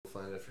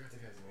find it. I forgot the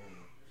guy's name.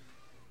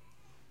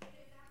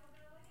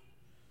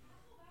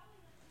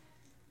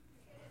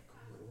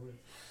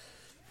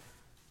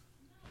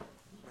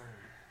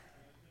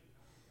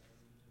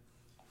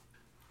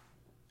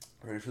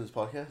 Ready for this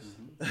podcast?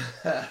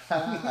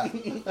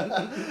 Mm-hmm.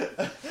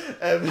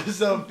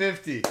 Episode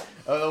 50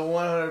 of the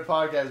 100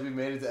 podcast. We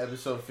made it to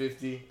episode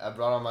 50. I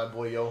brought on my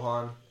boy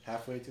Johan.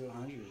 Halfway to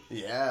 100.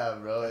 Yeah,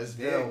 bro. It's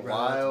big, been a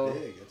while.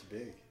 That's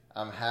big.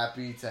 I'm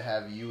happy to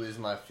have you as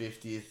my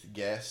 50th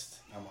guest.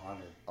 I'm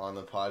honored. On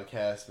the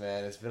podcast,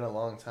 man. It's been a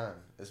long time.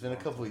 It's been a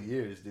couple of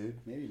years, dude.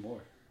 Maybe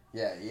more.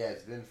 Yeah.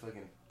 It's been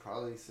fucking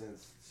probably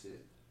since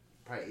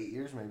probably 8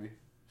 years, maybe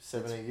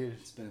 8 years.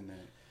 It's been a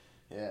minute.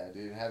 Yeah,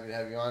 dude. Happy to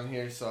have you on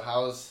here. So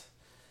how's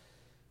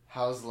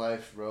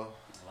life, bro?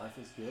 Life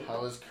is good.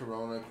 How is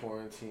Corona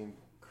quarantine?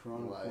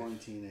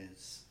 Quarantine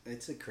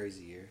it's a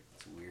crazy year.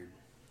 It's weird.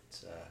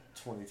 It's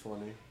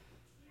 2020.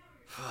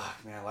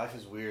 Fuck, man. Life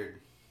is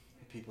weird.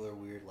 People are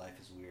weird. Life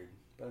is weird.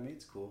 But I mean,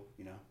 it's cool,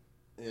 you know.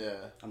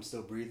 Yeah. I'm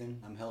still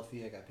breathing. I'm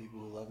healthy. I got people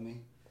who love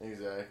me.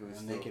 Exactly.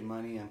 I'm making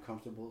money. I'm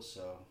comfortable.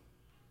 So,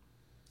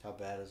 how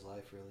bad is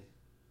life,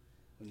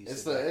 really?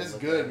 It's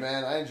good,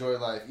 man. I enjoy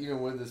life,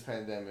 even with this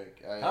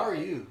pandemic. How are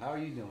you? How are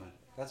you doing?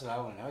 That's what I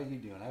want. How are you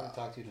doing? I haven't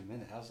talked to you in a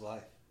minute. How's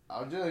life?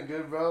 I'm doing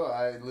good, bro.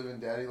 I live in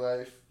daddy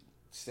life,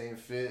 staying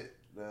fit,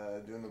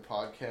 doing the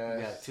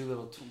podcast. You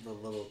got the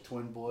little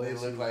twin boys.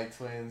 They look like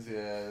twins.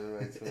 Yeah, they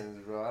look like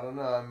twins, bro. I don't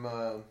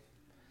know.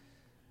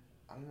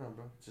 I don't know,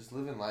 bro. Just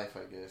living life,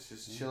 I guess.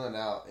 Just chilling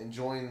out,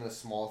 enjoying the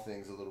small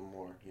things a little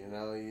more. You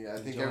know, I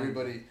think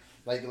everybody.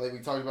 Like we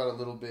talked about a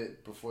little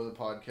bit before the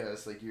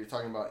podcast, like you're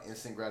talking about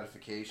instant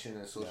gratification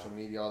and social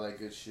media, all that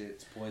good shit.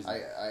 It's poison.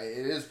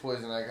 It is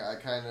poison.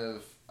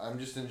 I'm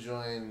just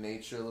enjoying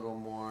nature a little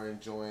more,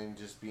 enjoying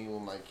just being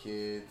with my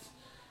kids,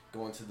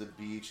 going to the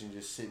beach and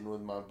just sitting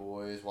with my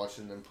boys,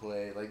 watching them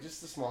play, like just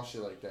the small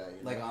shit like that.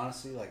 You know? Like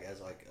honestly, like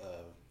as like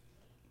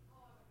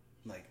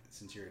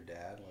since you're a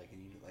dad, like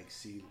and you like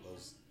see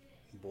those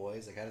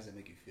boys, like how does it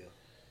make you feel?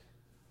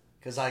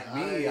 Cause like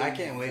me, I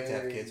can't wait to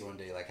have kids one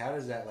day. Like, how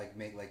does that like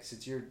make like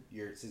since you're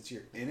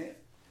in it?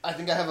 I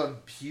think I have a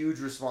huge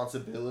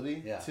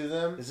responsibility to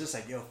them. It's just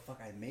like, yo, fuck,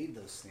 I made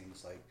those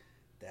things. Like,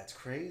 that's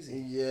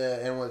crazy. Yeah,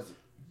 and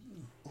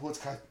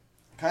what's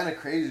kind of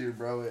crazier,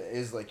 bro,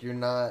 is like you're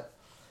not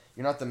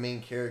the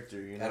main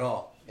character, you know, at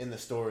all in the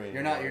story.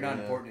 You're not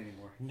important anymore.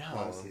 No,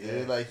 honestly,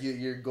 dude. Like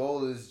your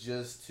goal is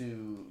just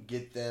to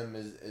get them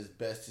as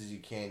best as you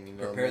can. You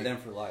know, prepare them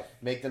for life.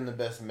 Make them the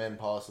best men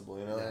possible.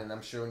 You know, and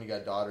I'm sure when you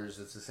got daughters,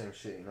 it's the same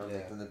shit. You know,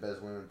 make them the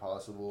best women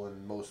possible.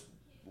 And most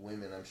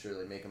women, I'm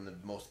sure, they make them the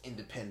most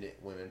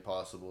independent women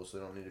possible, so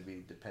they don't need to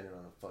be dependent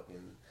on a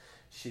fucking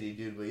shitty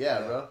dude. But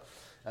bro.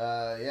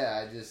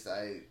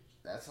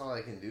 That's all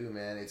I can do,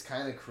 man. It's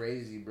kind of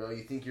crazy, bro.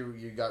 You think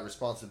you got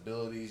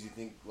responsibilities. You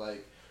think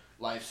like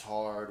life's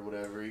hard,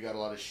 whatever. You got a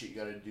lot of shit you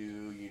got to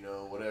do, you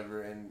know,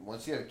 whatever. And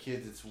once you have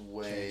kids, it's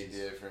way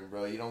different,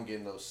 bro. You don't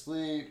get no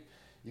sleep.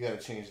 You got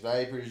to change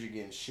diapers. You're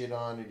getting shit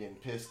on. You're getting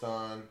pissed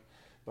on.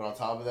 But on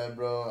top of that,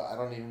 bro, I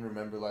don't even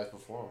remember life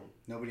before them.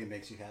 Nobody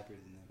makes you happier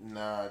than them.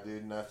 Nah,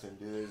 dude, nothing,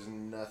 dude. There's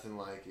nothing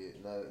like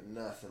it.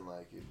 Nothing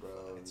like it,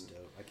 bro. It's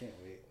dope. I can't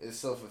wait. It's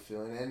so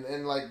fulfilling,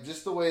 and like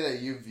just the way that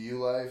you view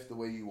life, the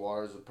way you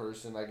are as a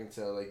person, I can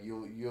tell. Like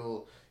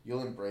you'll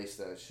embrace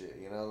that shit,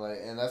 you know. Like,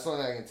 and that's the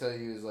only thing I can tell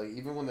you is like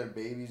even when they're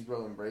babies,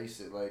 bro, embrace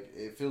it. Like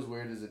it feels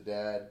weird as a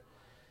dad,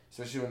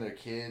 especially when they're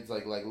kids,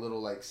 like little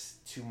like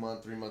 2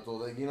 month, 3 month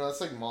old. Like you know,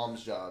 it's like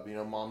mom's job. You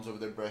know, mom's over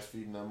there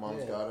breastfeeding them,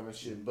 mom's got them and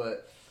shit,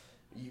 but.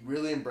 You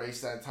really embrace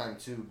that time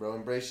too, bro.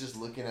 Embrace just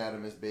looking at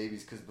them as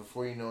babies, because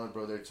before you know it,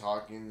 bro, they're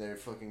talking, they're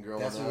fucking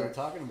growing up. That's what we were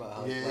talking about.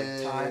 How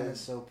like time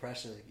is so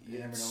precious. Like, you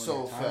never know when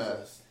so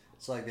fast.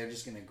 It's like they're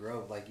just gonna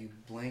grow. Like you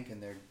blink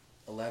and they're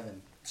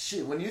 11.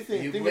 Shit, when you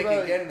blink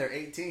about again and they're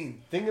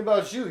 18. Think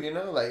about you, you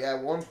know, like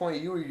at one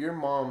point you were your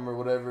mom or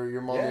whatever,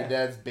 your mom or your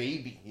dad's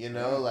baby, you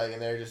know, like, and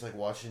they're just like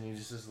watching you,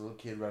 just this little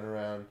kid run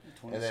around,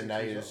 and then now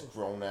you're this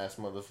grown ass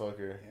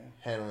motherfucker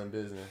handling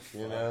business,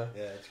 you know?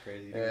 Yeah, it's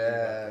crazy.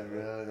 Yeah,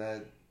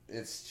 bro,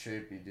 it's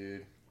trippy,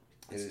 dude.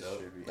 It is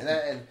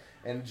trippy.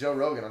 And Joe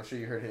Rogan, I'm sure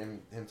you heard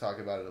him talk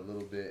about it a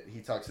little bit. He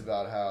talks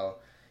about how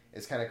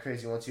it's kind of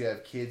crazy once you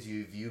have kids,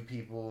 you view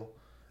people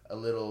a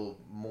little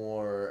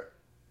more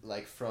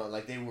like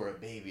they were a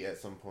baby at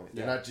some point.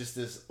 They're not just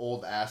this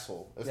old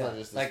asshole. It's not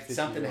just this like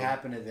something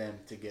happened to them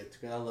to get.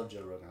 Cause I love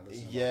Joe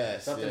Rogan.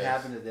 Something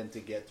happened to them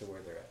to get to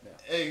where they're at now.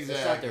 Exactly.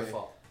 It's not their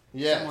fault.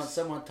 Yeah.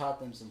 Someone taught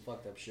them some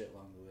fucked up shit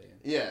along the way.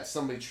 Yeah,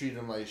 somebody treated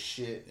them like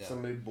shit. Yeah.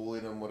 Somebody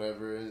bullied them,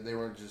 whatever. They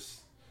weren't just,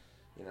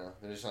 you know,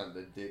 they're just not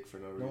the dick for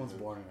no reason. No one's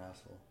born an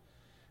asshole.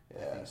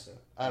 Yeah. I think so.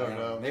 I don't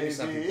know. Maybe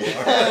some people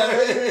are.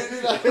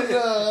 I don't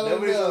know.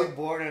 Nobody's really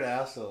born an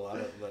asshole. I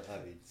mean,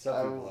 some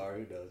people are.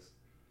 Who does?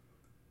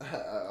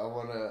 I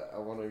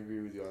wanna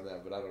agree with you on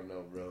that, but I don't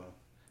know, bro.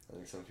 I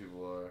think some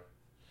people are.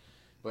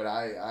 But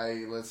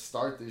let's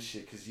start this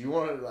shit, cause you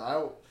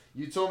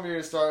told me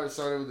to start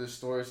with this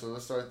story, so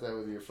let's start that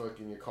with your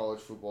college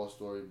football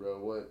story,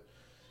 bro.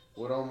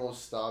 what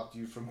almost stopped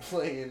you from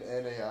playing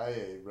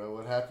NAIA, bro?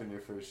 What happened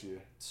your first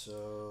year?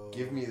 So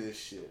Give me this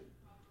shit.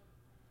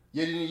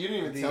 Yeah, you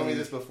didn't even tell me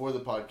this before the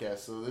podcast,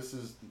 so this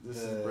is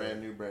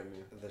brand new.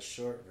 The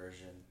short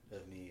version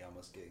of me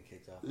almost getting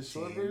kicked off. The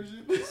short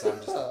version?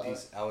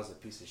 I was a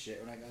piece of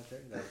shit when I got there.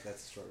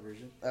 That's the short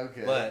version.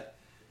 Okay. But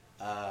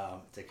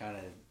to kind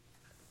of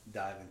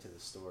dive into the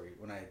story,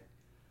 when I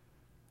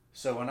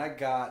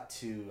went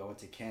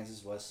to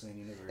Kansas Wesleyan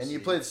University. And you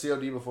played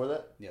COD before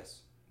that? Yes.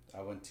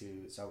 I went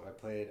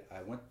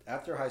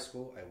after high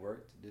school, I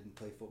worked, didn't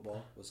play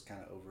football, was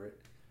kind of over it.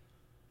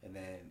 And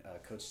then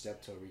Coach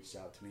Steptoe reached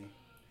out to me,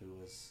 who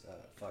was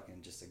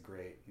fucking just a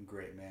great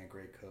man,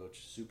 great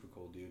coach, super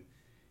cool dude.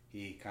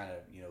 He kind of,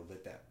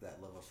 lit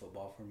that love of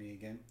football for me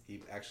again.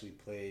 He actually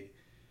played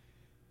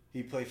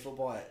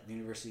football at the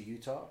University of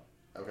Utah.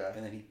 Okay.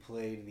 And then he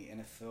played in the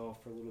NFL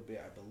for a little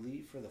bit, I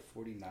believe, for the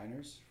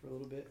 49ers for a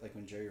little bit, like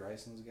when Jerry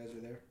Rice and those guys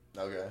were there.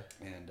 Okay.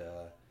 And,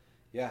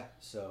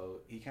 so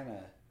he kind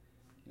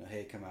of,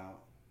 hey, come out.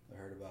 I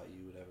heard about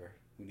you, whatever.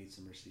 We need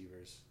some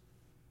receivers.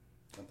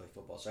 Come play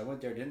football. So I went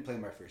there, didn't play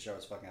my first year. I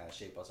was fucking out of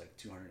shape. I was like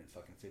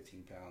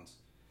 215 pounds.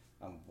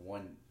 I'm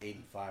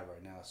 185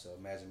 right now, so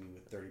imagine me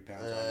with 30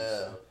 pounds on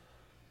me.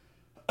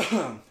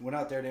 So went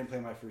out there, didn't play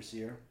my first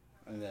year,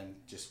 and then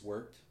just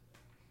worked.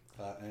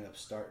 Ended up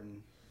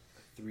starting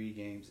 3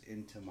 games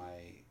into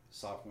my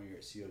sophomore year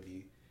at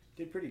COD.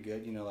 Did pretty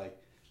good. Like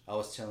I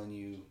was telling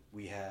you,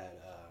 we had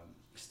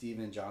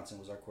Steven Johnson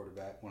was our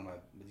quarterback.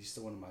 He's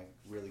still one of my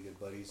really good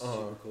buddies.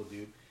 Super cool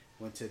dude.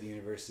 Went to the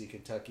University of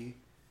Kentucky.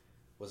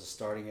 Was a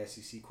starting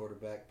SEC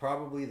quarterback.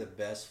 Probably the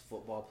best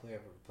football player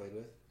I've ever played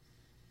with.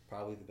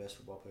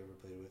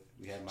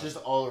 We had just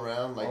all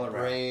around, like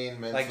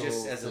brain, mental, like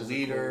just as physical. A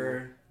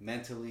leader,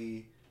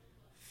 mentally,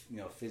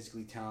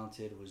 physically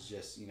talented. Was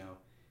just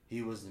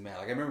he was the man.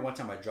 Like I remember one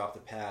time I dropped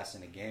a pass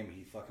in a game and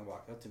he fucking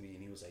walked up to me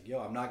and he was like, "Yo,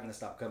 I'm not gonna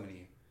stop coming to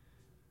you.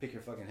 Pick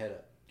your fucking head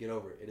up. Get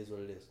over it. It is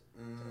what it is."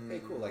 Like,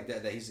 okay, cool. Like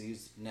that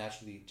he's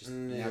naturally just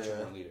natural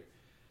born leader.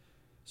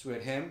 So we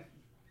had him.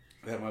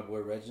 We had my boy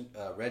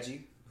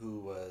Reggie,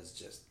 who was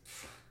just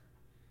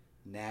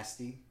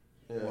nasty.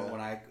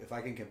 Yeah. If I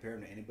can compare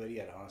him to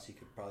anybody, I'd honestly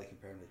could probably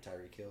compare him to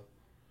Tyreek Hill.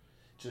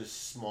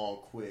 Just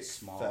small, quick,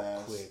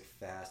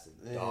 fast,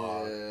 and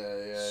dog.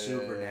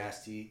 Super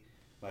nasty.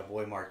 My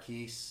boy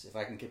Marquise, if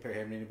I can compare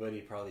him to anybody,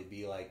 it'd probably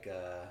be like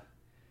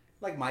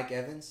Mike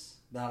Evans,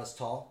 not as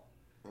tall,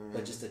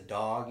 but just a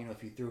dog.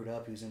 If you threw it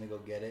up, he was gonna go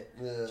get it.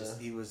 Yeah.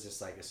 He was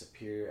just like a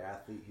superior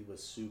athlete. He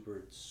was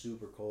super,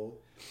 super cold.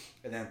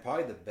 And then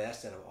probably the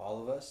best out of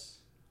all of us,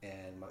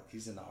 and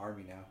he's in the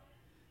Army now,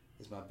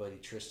 is my buddy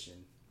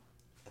Tristan.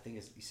 I think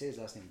you say his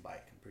last name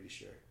Bike, I'm pretty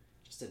sure.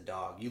 Just a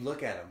dog. You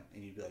look at him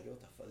and you'd be like,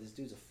 what the fuck? This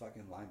dude's a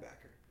fucking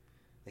linebacker.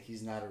 Like,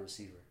 he's not a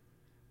receiver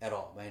at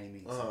all by any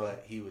means.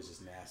 But he was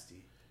just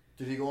nasty.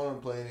 Did he go on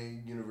and play any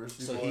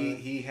university? So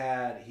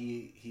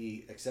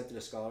he accepted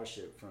a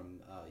scholarship from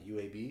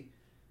UAB,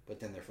 but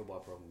then their football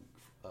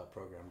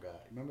program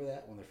got. Remember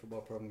that when their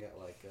football program got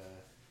like.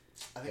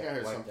 I think I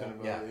heard something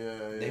about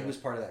it. Yeah. He was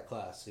part of that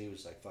class, so he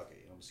was like, "Fuck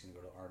it, I'm just gonna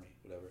go to the Army,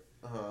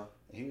 whatever."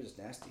 And he was just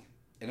nasty,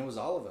 and it was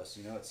all of us,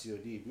 at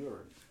COD. We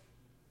were,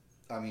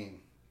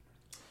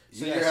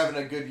 So you're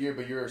having a good year,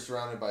 but you're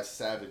surrounded by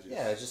savages.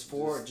 Yeah, just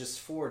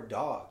four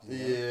dogs.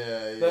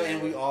 Yeah.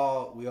 And we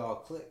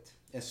all clicked,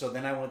 and so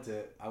then I went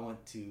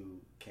to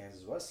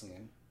Kansas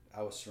Wesleyan.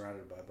 I was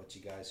surrounded by a bunch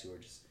of guys who were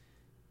just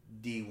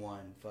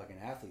D1 fucking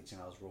athletes,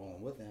 and I was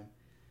rolling with them,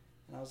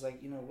 and I was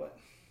like, you know what?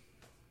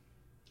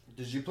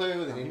 Did you play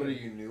with anybody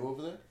you knew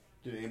over there?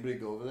 Did anybody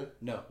go over there?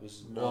 No, it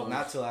was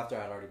not till after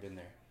I'd already been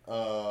there.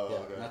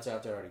 Okay. Not till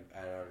after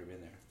I'd already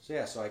been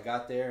there. So I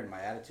got there and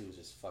my attitude was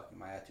just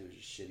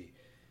shitty.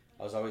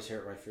 I was always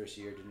hurt my first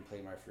year. Didn't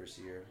play my first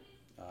year.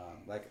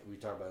 Like we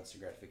talked about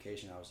instant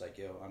gratification. I was like,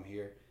 yo, I'm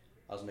here.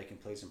 I was making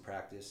plays in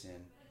practice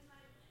and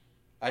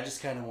I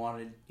just kind of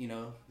wanted,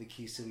 the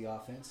keys to the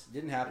offense. It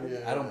didn't happen.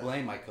 Yeah. I don't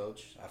blame my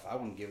coach. I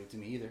wouldn't give it to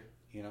me either.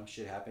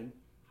 Shit happened.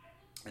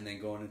 And then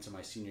going into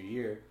my senior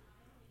year.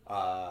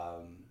 I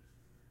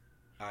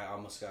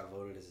almost got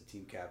voted as a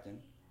team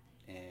captain,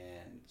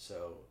 and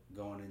so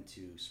going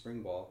into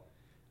spring ball,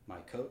 my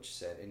coach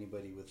said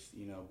anybody with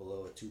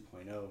below a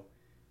 2.0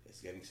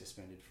 is getting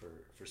suspended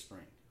for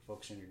spring.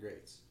 Focus on your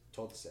grades.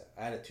 Told us that.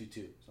 I had a 2.2,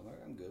 so I'm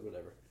like, I'm good,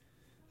 whatever.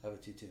 I have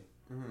a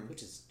 2.2,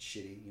 which is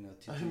shitty.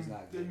 2.2 is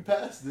not good. You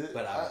passed it,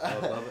 but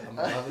I'm above it. I'm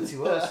above a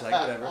 2.0, so like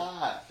whatever.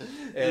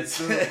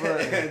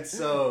 And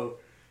so.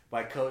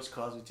 My coach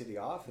calls me to the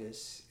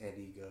office and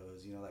he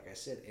goes, like I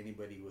said,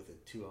 anybody with a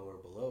 2.0 or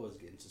below is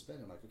getting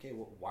suspended. I'm like, okay,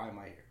 well, why am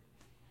I here?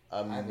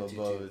 I'm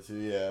above it too.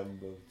 Yeah, I'm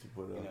above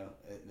 2.0.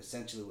 And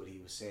essentially what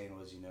he was saying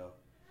was,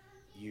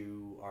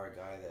 you are a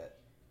guy that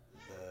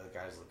the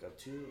guys look up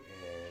to.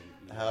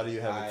 And how do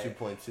you have a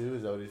 2.2?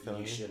 Is that what he's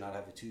telling you? You should not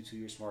have a 2.2.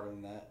 You're smarter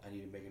than that. I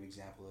need to make an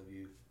example of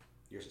you.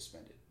 You're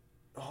suspended.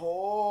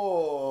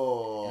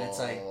 Oh. And it's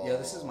like,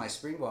 this is my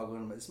spring ball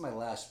going. This is my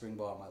last spring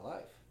ball of my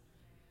life.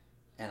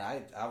 And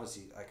I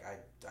obviously,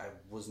 I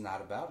was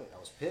not about it. I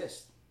was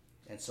pissed.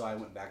 And so I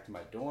went back to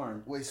my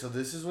dorm. Wait, so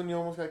this is when you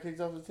almost got kicked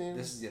off the team?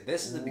 This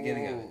is the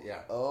beginning of it,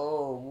 yeah.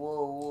 Oh,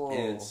 whoa.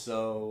 And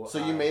so...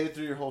 So you made it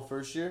through your whole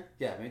first year?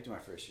 Yeah, I made it through my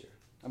first year.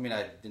 I mean,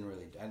 I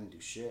didn't do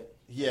shit.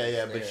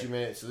 Yeah, but you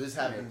made it. So this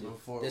happened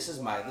before. This is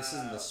in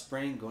the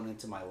spring going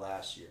into my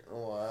last year.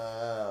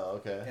 Wow,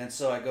 okay. And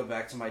so I go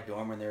back to my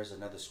dorm, and there's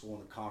another school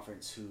in the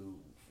conference who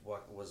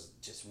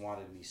just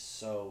wanted me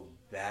so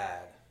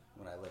bad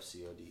when I left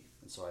COD.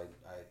 And so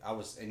I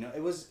was,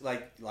 it was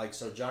like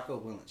so Jocko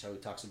Willink, how he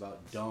talks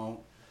about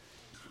don't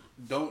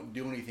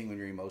do anything when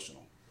you're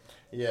emotional.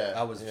 Yeah.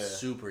 I was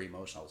super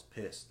emotional. I was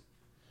pissed.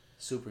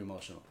 Super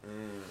emotional.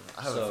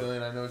 I have a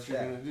feeling I know what you're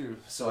gonna do.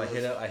 So I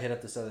hit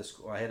up this other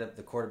school. I hit up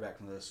the quarterback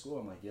from the other school.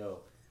 I'm like, yo,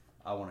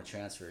 I want to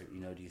transfer.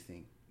 Do you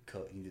think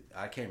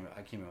I can't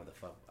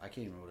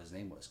remember what his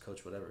name was,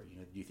 Coach whatever.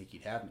 Do you think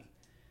he'd have me?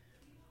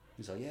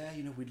 He's like, yeah,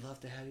 we'd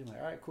love to have you. I'm like,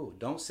 all right, cool.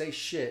 Don't say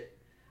shit.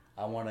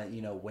 I want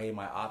to, weigh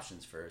my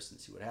options first and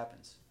see what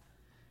happens.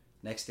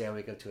 Next day, I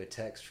wake up to a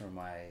text from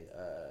my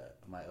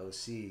my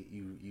OC.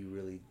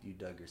 You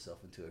dug yourself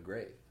into a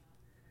grave.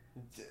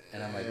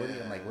 And I'm like,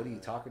 what are you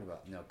talking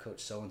about? Coach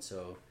so and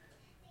so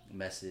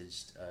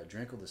messaged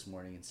Drinkle this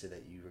morning and said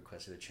that you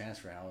requested a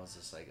transfer, and I was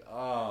just like,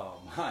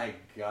 oh my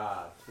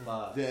god,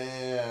 fuck.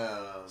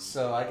 Damn.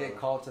 So I get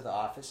called to the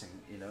office,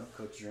 and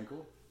Coach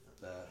Drinkle,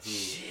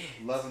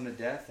 who love him to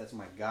death. That's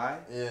my guy.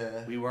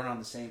 Yeah. We weren't on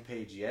the same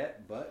page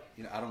yet, but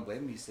I don't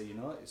blame him. He said,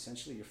 what?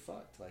 Essentially, you're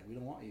fucked. Like, we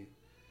don't want you.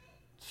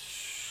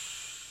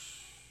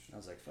 I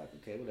was like, fuck,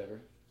 okay, whatever.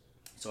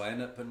 So I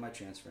ended up putting my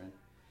transfer in.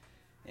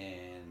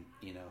 And,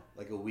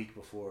 like a week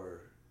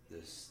before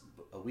the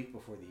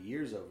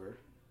year's over,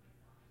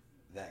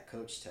 that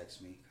coach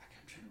texts me.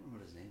 I'm trying to remember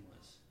what his name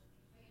was.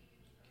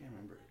 Can't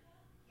remember it.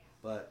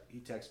 But he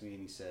texts me and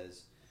he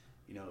says,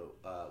 we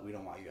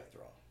don't want you after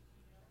all.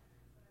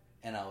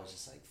 And I was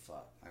just like,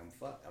 fuck. I'm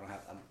fucked.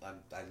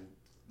 I'm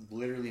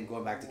literally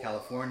going back to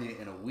California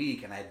in a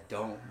week, and I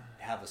don't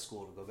have a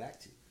school to go back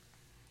to.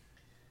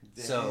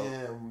 Damn. So,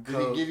 did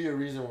he give you a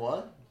reason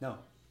why? No.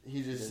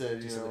 He just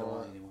said, we don't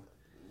want you anymore.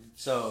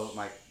 So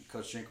my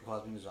coach Drinker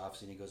calls me in his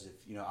office and he goes,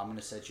 I'm going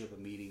to set you up a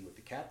meeting with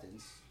the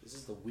captains. This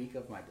is the week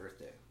of my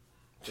birthday.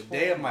 The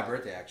day of my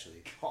birthday,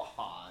 actually.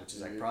 Which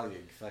is like probably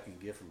a fucking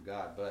gift from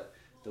God. But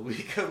the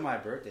week of my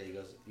birthday, he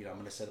goes, I'm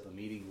going to set up a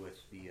meeting with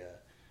the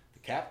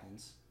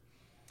captains.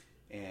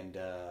 And,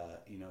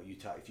 you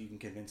talk, if you can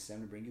convince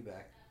them to bring you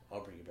back,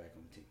 I'll bring you back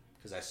on the team.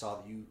 Because I saw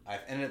that I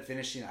ended up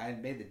finishing, I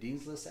made the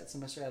dean's list that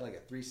semester. I had like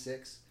a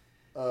 3.6.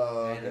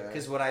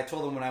 Because what I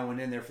told him when I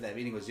went in there for that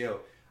meeting was,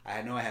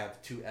 I know I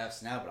have 2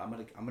 Fs now, but I'm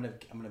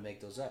gonna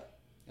make those up,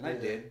 and I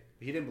did.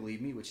 He didn't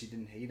believe me, which he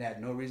didn't. He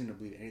had no reason to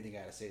believe anything I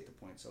had to say at the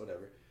point. So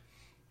whatever.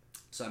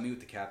 So I meet with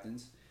the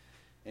captains,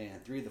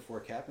 and 3 of the 4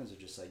 captains are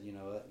just like,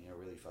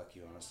 really fuck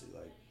you, honestly.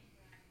 Like,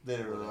 they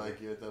didn't really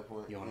like you at that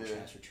point. You want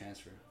to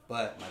transfer.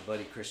 But my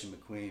buddy Christian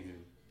McQueen,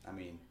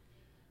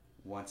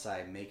 once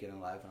I make it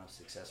in life and I'm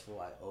successful,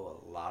 I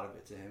owe a lot of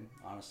it to him.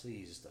 Honestly,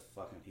 he's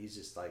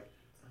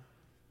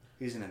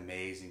an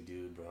amazing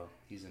dude, bro.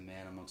 He's a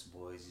man amongst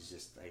boys. He's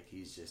just a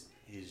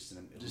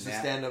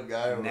stand-up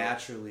guy.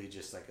 Naturally,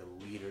 just like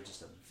a leader,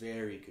 just a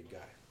very good guy.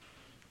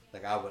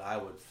 Like I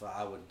would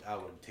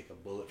take a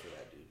bullet for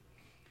that dude.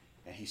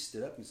 And he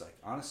stood up. And he's like,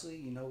 honestly,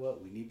 you know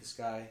what? We need this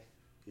guy.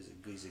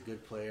 He's a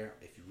good player.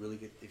 If you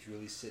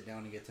really sit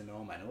down and get to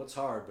know him, I know it's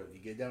hard, but if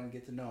you get down and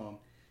get to know him,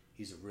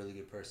 he's a really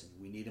good person.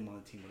 We need him on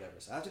the team, whatever.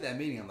 So after that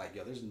meeting, I'm like,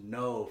 there's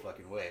no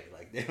fucking way.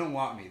 Like, they don't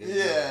want me.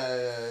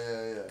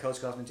 Yeah.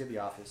 Coach calls me to the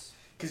office.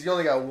 Because you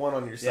only got one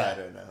on your side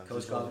right now.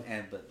 Coach called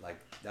me, but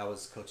that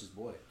was Coach's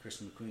boy,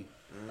 Christian McQueen.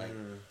 Like,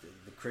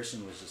 the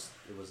Christian was just,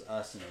 it was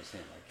us and it was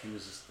him. Like, he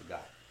was just the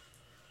guy.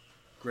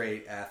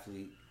 Great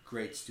athlete,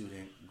 great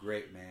student,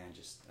 great man,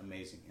 just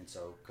amazing. And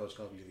so Coach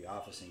calls me to the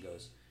office and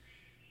goes,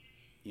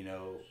 I'm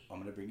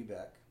going to bring you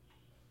back.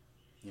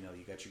 You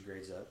got your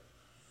grades up.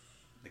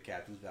 The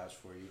captain's vouched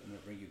for you. I'm going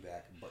to bring you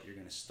back, but you're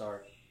going to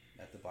start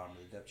at the bottom of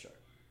the depth chart.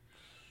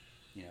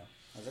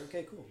 I was like,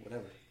 okay, cool,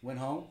 whatever. Went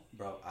home,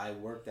 bro. I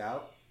worked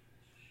out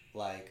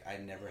like I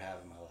never have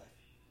in my life.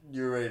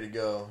 You're ready to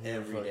go.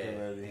 Every day.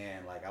 Ready.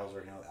 And I was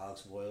working out with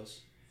Alex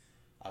Boyles.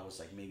 I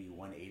was maybe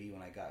 180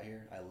 when I got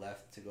here. I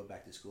left to go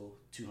back to school,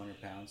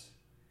 200 pounds.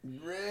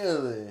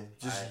 Really?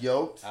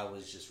 Yoked? I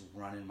was just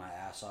running my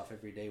ass off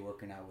every day,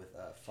 working out with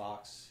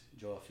Fox,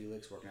 Joel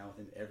Felix, working out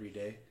with him every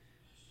day.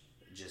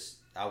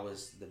 I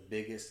was the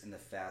biggest and the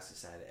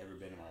fastest I had ever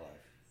been in my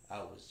life.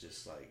 I was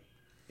just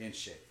in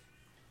shape.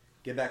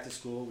 Get back to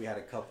school. We had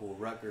a couple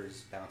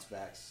Rutgers bounce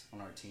backs on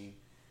our team.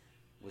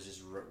 Was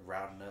just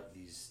rounding up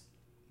these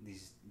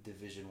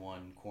Division I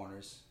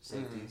corners,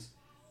 safeties,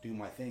 doing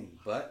my thing.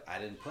 But I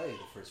didn't play the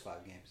first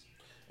 5 games.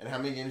 And how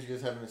many games you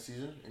guys have in a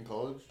season in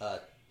college?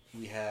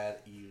 We had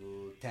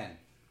 10.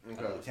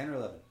 Okay. 10 or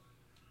 11.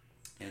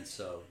 And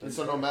so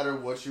no matter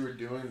what you were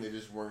doing, they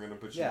just weren't going to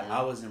put you in? Yeah,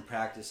 I was in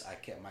practice. I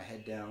kept my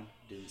head down,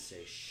 didn't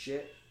say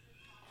shit,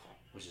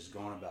 was just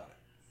going about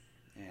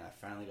it. And I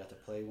finally got to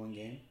play one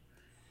game.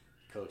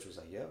 Coach was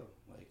like, yo,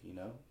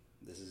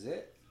 this is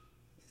it.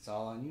 It's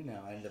all on you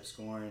now. I ended up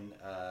scoring,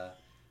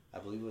 I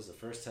believe it was the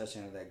first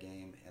touchdown of that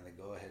game and the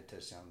go-ahead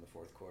touchdown in the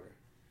fourth quarter.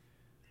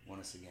 Won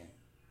us the game.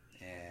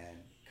 And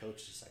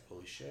coach just like,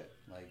 holy shit.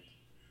 Like,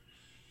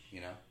 you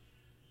know,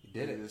 he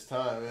did it. This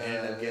time, yeah. I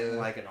ended up getting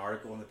like an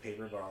article in the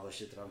paper about all the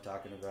shit that I'm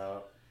talking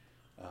about.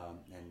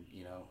 And,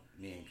 you know,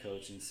 me and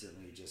coach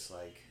instantly just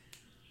like,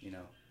 you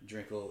know,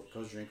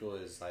 Coach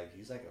Drinkle is like,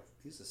 he's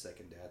a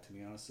second dad to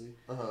me, honestly.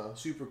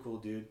 Super cool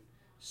dude.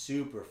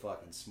 Super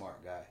fucking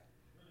smart guy.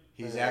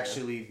 He's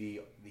actually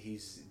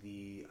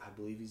I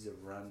believe he's the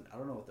run, I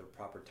don't know what the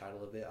proper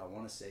title of it, I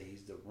want to say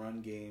he's the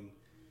run game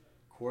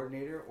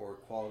coordinator or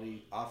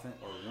quality offense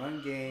or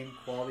run game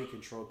quality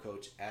control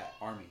coach at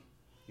Army,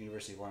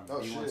 University of Army. Oh,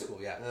 D1 shit. school,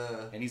 yeah.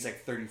 And he's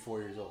like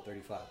 34 years old,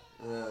 35.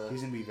 He's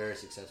going to be very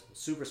successful.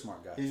 Super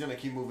smart guy. He's going to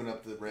keep moving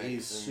up the ranks.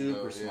 He's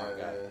super smart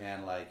guy. Yeah.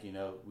 And like, you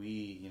know,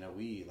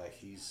 we like,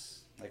 he's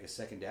like a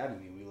second dad to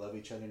me. We love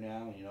each other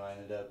now. You know,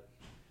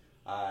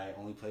 I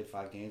only played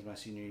 5 games my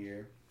senior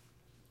year.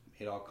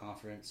 Made all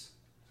conference.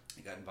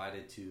 I got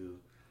invited to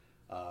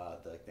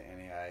the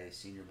NAI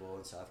Senior Bowl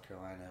in South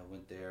Carolina.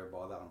 Went there,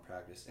 balled out in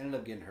practice. Ended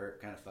up getting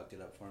hurt, kind of fucked it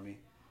up for me.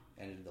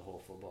 Ended the whole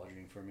football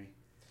dream for me.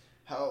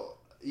 How,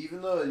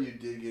 even though you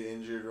did get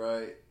injured,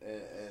 right,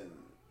 and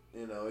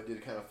you know, it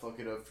did kind of fuck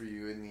it up for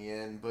you in the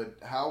end, but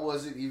how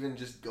was it even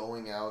just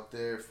going out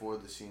there for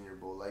the Senior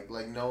Bowl? Like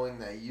knowing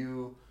that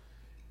you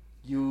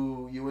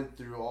went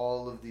through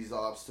all of these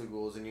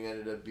obstacles and you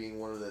ended up being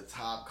one of the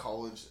top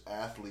college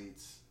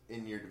athletes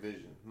in your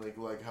division.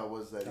 Like how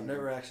was that? I've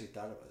never actually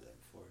thought about that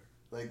before.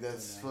 Like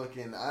that's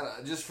fucking.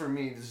 Just for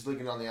me, just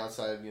looking on the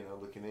outside, you know,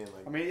 looking in.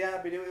 Like, I mean, yeah,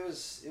 but it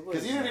was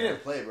because even if you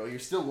didn't play, bro, you're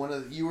still one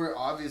of. You were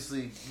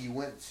obviously you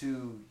went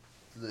to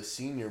the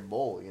Senior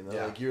Bowl. You know,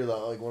 like you're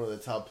like one of the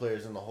top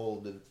players in the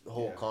whole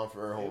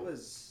conference or whole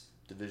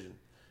division.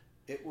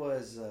 It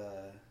was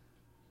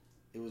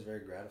very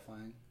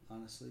gratifying,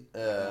 honestly.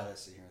 Now I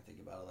sit here and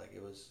think about it, like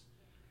it was.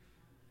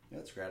 You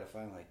know, it's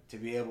gratifying, like to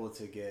be able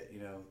to get,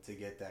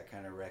 that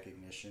kind of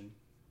recognition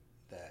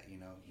that, you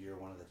know, you're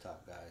one of the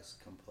top guys,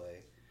 come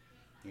play,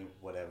 you know,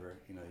 whatever,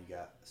 you know, you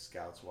got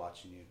scouts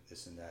watching you,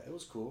 this and that. It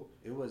was cool.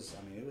 It's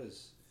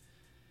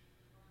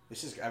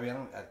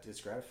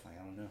gratifying.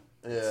 I don't know.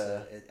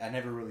 Yeah. I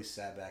never really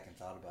sat back and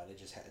thought about it.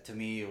 To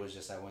me, it was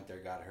just, I went there,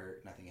 got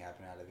hurt, nothing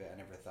happened out of it. I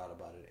never thought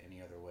about it any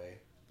other way.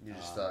 You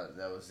just thought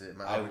that was it.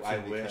 I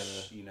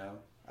wish,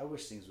 I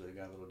wish things would have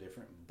gone a little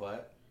different,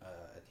 but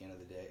at the end of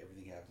the day,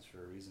 everything happens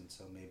for a reason.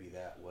 So maybe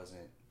that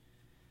wasn't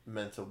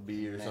meant to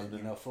be or something.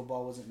 You know,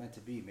 football wasn't meant to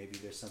be. Maybe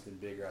there's something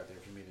bigger out there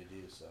for me to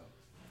do. So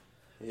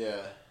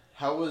yeah,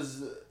 how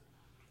was?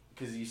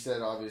 Because you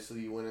said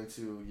obviously you went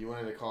into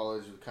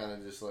college with kind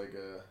of just like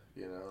a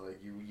like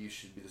you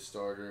should be the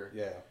starter.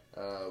 Yeah.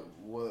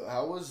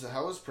 How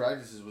was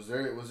practices? Was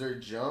there a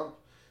jump?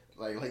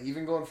 Like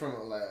even going from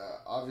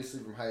obviously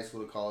from high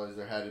school to college,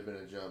 there had to have been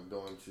a jump.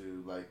 Going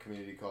to like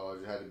community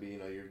college, it had to be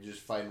you're just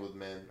fighting with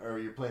men or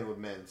you're playing with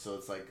men, so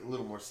it's like a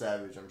little more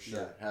savage. I'm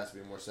sure it has to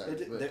be more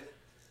savage.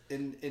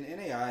 In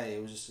NAI,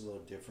 it was just a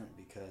little different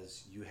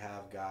because you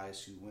have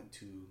guys who went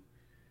to,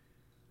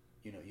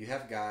 you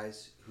have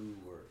guys who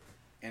were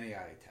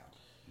NAI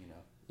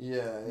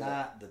talent,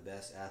 not the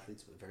best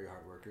athletes but very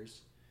hard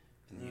workers,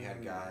 and you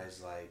had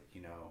guys like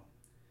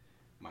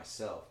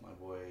myself, my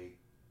boy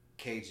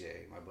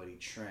KJ, my buddy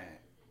Trent,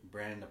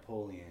 Brandon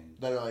Napoleon,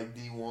 that are like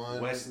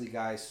D1, Wesley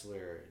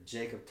Geisler,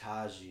 Jacob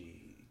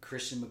Taji,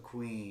 Christian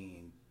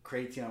McQueen,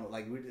 Creighton,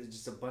 like we're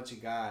just a bunch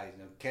of guys,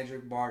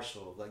 Kendrick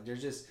Marshall, like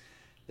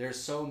there's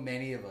so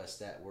many of us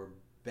that were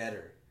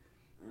better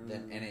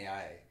than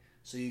NAIA.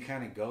 So you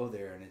kind of go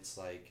there and it's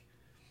like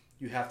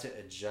you have to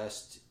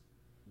adjust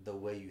the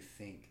way you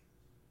think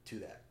to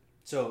that.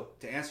 So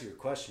to answer your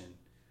question,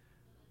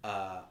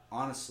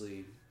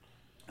 honestly,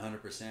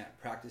 100%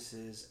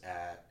 practices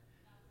at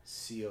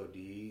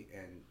COD,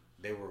 and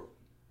they were,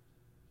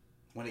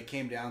 when it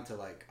came down to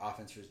like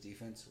offense versus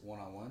defense,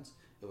 one-on-ones,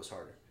 it was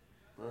harder.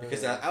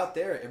 Because out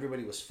there,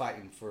 everybody was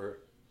fighting for,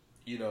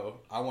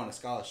 I want a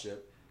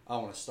scholarship, I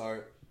want to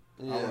start,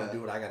 I want to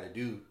do what I got to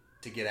do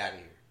to get out of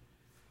here.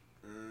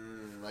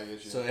 I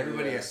get you. So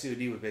everybody at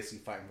COD was basically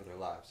fighting for their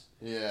lives.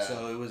 Yeah.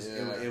 So it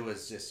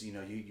was just you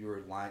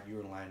were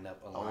lined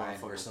up a line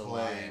versus a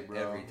line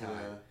every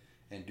time,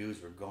 and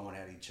dudes were going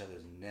at each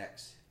other's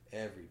necks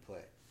every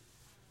play.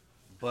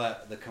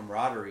 But the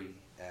camaraderie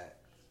at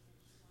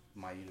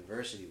my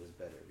university was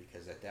better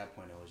because at that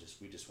point it was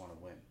just we just want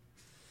to win.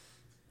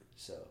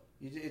 So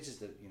it's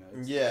just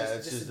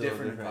it's just a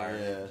different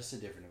environment. Yeah. Just a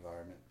different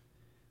environment.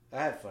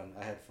 I had fun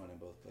in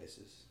both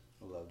places.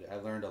 I loved it. I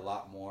learned a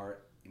lot more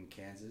in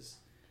Kansas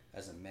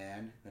as a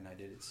man than I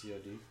did at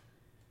COD.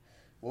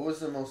 What was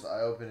the most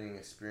eye-opening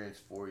experience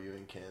for you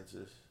in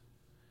Kansas?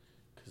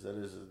 Because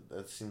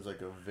that seems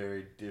like a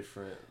very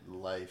different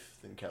life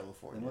than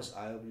California. The most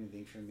eye-opening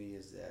thing for me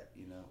is that,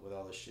 with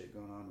all the shit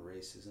going on,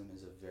 racism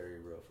is a very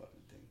real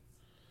fucking thing.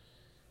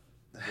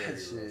 Very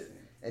real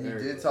thing. And you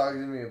did talk to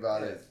me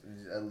about it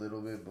a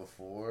little bit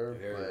before.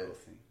 Very real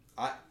thing.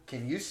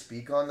 Can you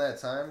speak on that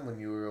time when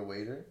you were a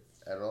waiter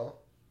at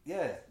all?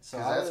 Yeah, so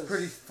that's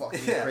pretty fucking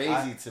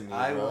crazy to me,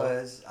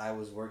 bro. I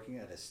was working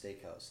at a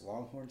steakhouse,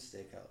 Longhorn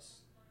Steakhouse,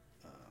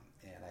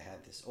 and I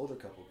had this older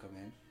couple come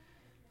in.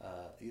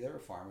 They were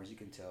farmers, you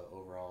can tell,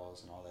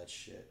 overalls and all that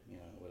shit,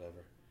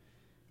 whatever.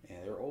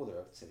 And they were older. I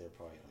would say they're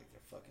probably like their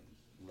fucking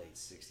late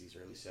 60s,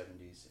 early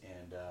 70s.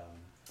 And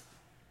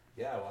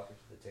I walked up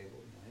to the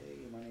table.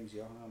 Hey, my name's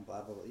Johan.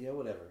 Blah blah blah. Yeah,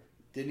 whatever.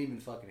 Didn't even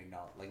fucking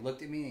acknowledge. Like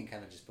looked at me and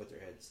kind of just put their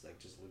heads like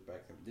just looked back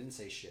at them. Didn't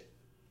say shit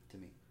to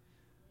me.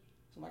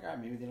 So I'm like, all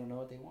right, maybe they don't know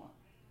what they want.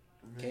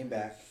 Came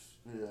back.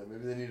 Yeah,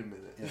 maybe they need a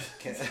minute.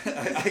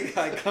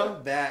 Yeah, I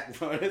come back,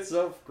 bro. It's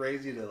so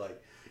crazy to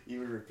like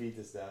even repeat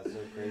this now. It's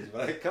so crazy.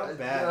 But I come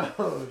back.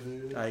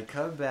 I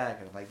come back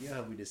and I'm like, yeah,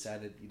 we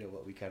decided,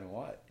 what we kind of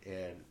want.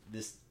 And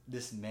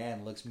this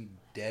man looks me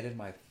dead in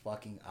my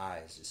fucking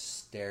eyes, just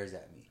stares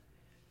at me.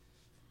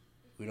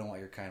 We don't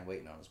want your kind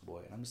waiting on us, boy.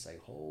 And I'm just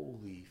like,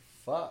 holy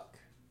fuck.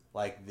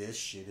 Like, this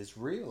shit is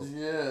real.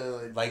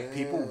 Yeah. Like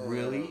people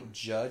really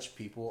judge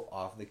people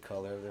off the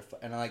color of their...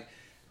 And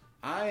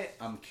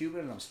I'm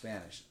Cuban and I'm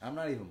Spanish. I'm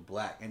not even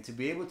black. And to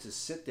be able to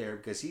sit there,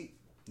 because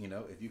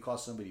if you call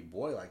somebody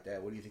boy like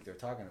that, what do you think they're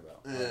talking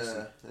about?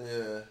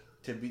 Yeah.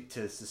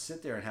 To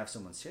sit there and have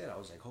someone say it, I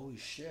was like, holy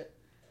shit.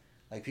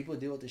 Like, people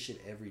deal with this shit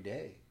every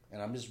day.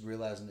 And I'm just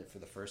realizing it for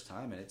the first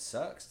time, and it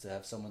sucks to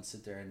have someone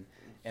sit there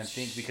and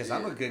think, because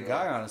I'm a good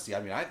guy, honestly.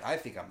 I mean, I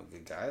think I'm a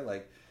good guy.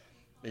 Like,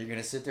 are you going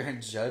to sit there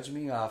and judge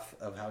me off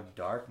of how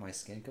dark my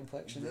skin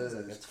complexion is?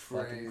 Like, that's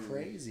fucking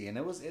crazy. And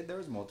there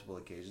was multiple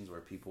occasions where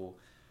people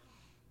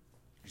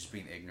just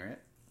being ignorant.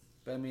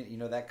 But, I mean,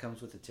 that comes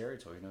with the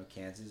territory.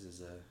 Kansas is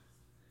a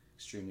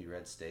extremely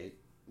red state.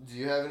 Do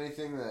you have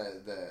anything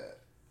that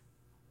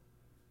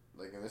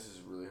like, and this is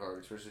really hard,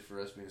 especially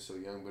for us being so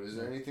young, but is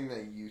there anything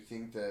that you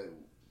think that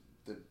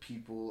the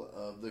people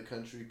of the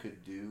country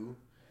could do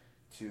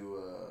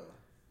to,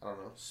 I don't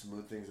know,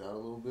 smooth things out a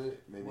little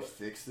bit? Maybe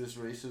fix this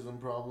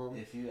racism problem?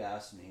 If you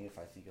ask me if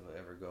I think it'll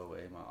ever go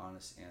away, my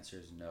honest answer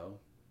is no.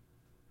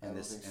 And I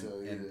don't think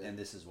so either. And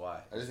this is why.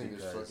 I just think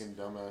there's fucking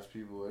dumbass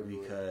people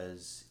everywhere.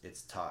 Because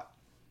it's taught.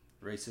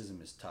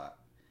 Racism is taught.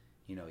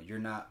 You're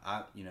not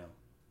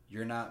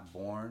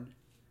born.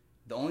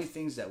 The only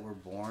things that we're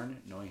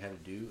born knowing how to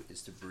do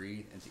is to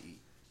breathe and to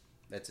eat.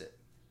 That's it.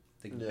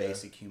 The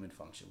basic human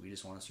function. We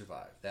just want to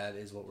survive. That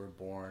is what we're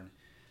born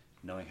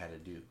knowing how to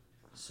do.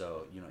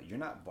 So, you're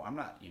not, I'm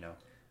not,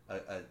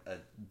 a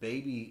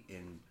baby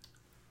in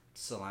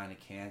Salina,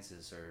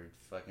 Kansas or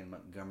fucking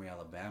Montgomery,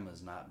 Alabama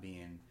is not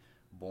being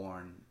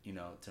born, to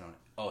know,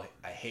 oh,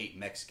 I hate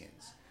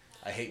Mexicans.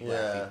 I hate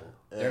black people.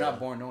 They're not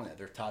born knowing that.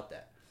 They're taught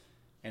that.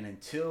 And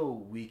until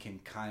we can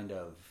kind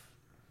of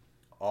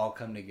all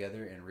come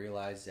together and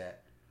realize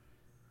that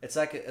it's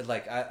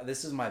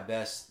this is my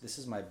best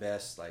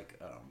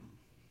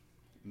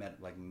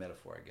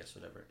metaphor, I guess,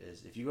 whatever it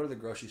is. If you go to the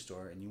grocery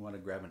store and you want to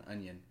grab an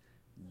onion,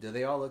 do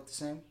they all look the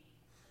same?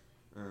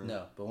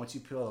 No, but once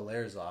you peel the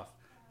layers off,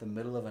 the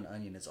middle of an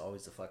onion is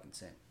always the fucking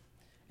same.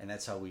 And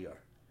that's how we are.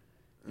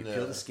 You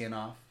peel the skin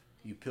off,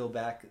 you peel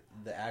back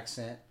the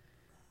accent,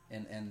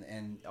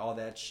 and all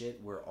that shit,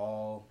 we're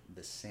all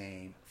the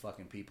same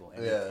fucking people.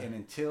 And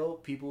until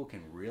people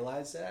can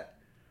realize that,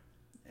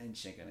 and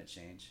shit ain't gonna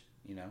change,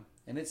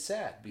 And it's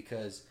sad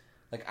because,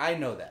 like, I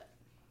know that.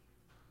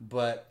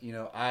 But,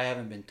 I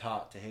haven't been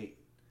taught to hate,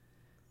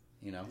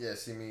 Yeah,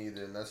 see, me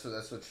either. And that's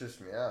what trips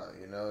me out,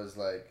 is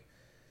like,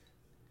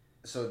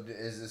 so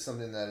is this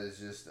something that is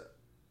just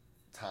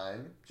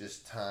time?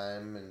 Just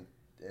time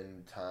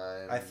and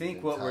time? I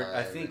think what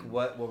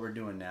we're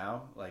doing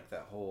now, like the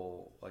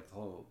whole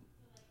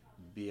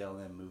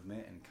BLM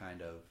movement and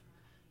kind of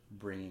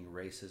bringing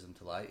racism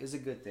to light is a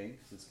good thing.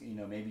 It's,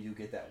 maybe you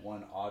get that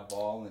one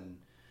oddball and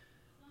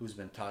who's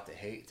been taught to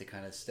hate to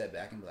kind of step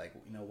back and be like,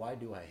 why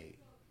do I hate?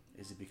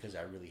 Is it because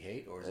I really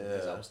hate, or is it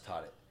because I was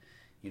taught it?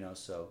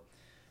 So,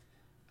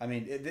 I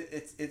mean,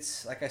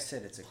 it's like I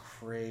said, it's a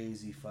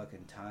crazy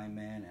fucking time,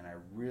 man, and I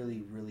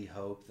really, really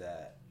hope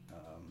that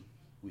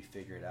we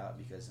figure it out,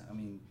 because, I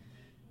mean,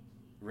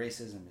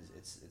 racism is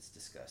it's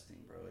disgusting,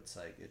 bro. It's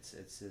like it's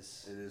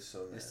just, it is so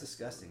nasty. It's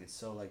disgusting. It's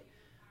so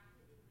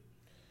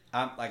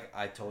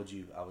I told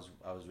you, I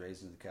was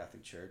raised in the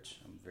Catholic Church.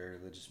 I'm a very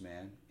religious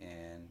man,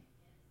 and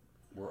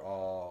we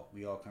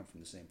all come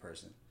from the same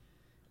person.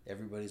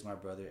 Everybody's my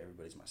brother,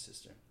 everybody's my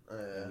sister.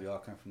 And we all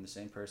come from the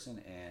same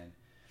person, and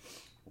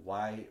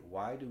why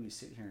do we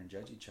sit here and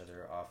judge each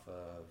other off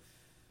of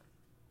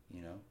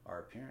our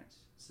appearance?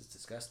 It's just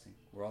disgusting.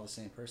 We're all the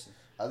same person.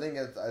 I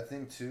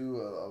think too,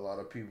 a lot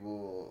of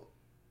people,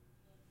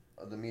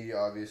 the media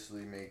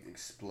obviously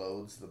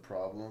explodes the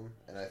problem,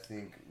 and I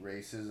think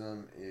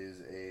racism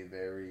is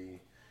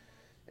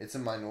it's a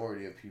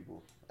minority of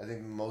people. I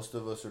think most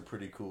of us are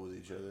pretty cool with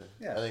each other.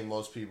 Yeah. I think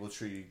most people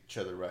treat each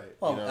other right.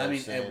 Well, I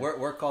mean,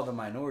 we're called the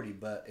minority,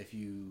 but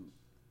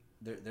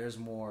there's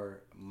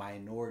more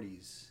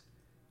minorities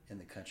in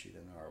the country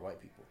than there are white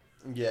people.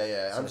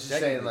 Yeah. So I'm just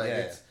saying,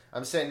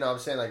 I'm saying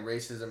like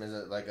racism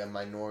isn't like a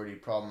minority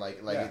problem.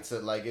 Like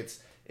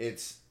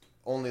it's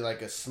only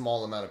like a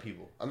small amount of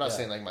people. I'm not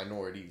saying like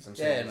minorities. I'm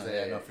saying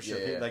no, for sure.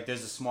 Yeah. Like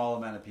there's a small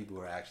amount of people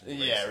who are actually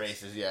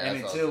racist. Yeah.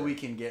 And until we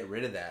can get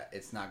rid of that,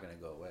 it's not going to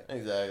go away.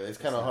 Exactly. It's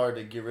kind of hard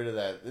to get rid of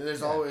that.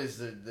 There's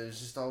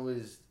just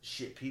always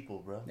shit people,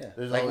 bro. Yeah.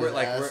 There's always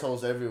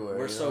assholes everywhere.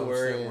 We're so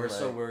worried. We're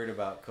so worried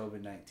about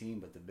COVID-19,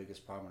 but the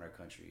biggest problem in our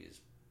country is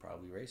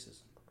probably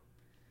racism.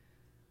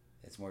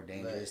 It's more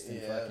dangerous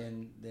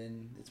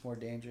it's more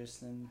dangerous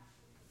than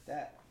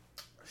that.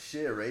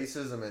 Shit,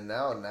 racism, and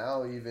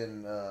now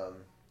even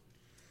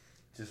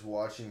just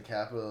watching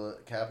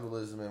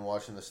capitalism and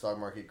watching the stock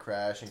market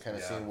crash and kind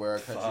of seeing where our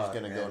country's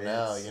gonna go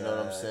now. You know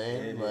what I'm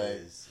saying?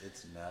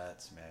 It's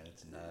nuts, man.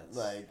 It's nuts.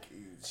 Like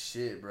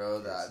shit,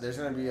 bro. There's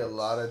gonna be a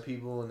lot of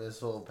people when this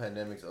whole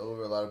pandemic's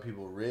over. A lot of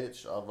people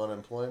rich off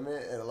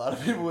unemployment, and a lot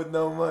of people with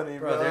no money,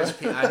 bro.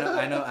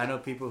 I know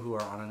people who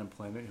are on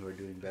unemployment who are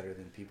doing better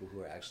than people who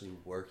are actually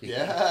working.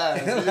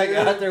 Yeah, like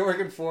out there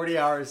working 40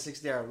 hours,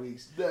 60-hour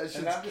weeks. That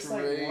shit's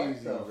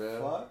crazy,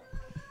 bro.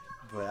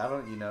 But I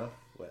don't,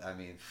 I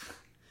mean.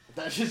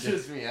 That shit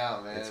trips me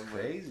out, man. It's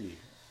crazy.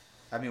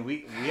 I mean,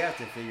 we have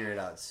to figure it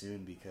out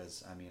soon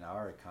because, I mean,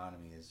 our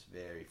economy is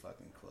very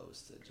fucking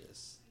close to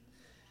just...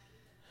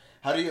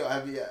 Have you,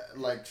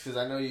 because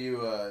I know you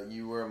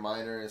were a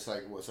minor in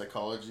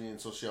psychology and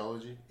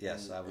sociology?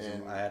 Yes,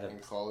 in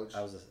college.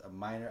 I was a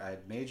minor. I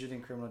had majored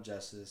in criminal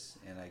justice,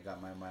 and I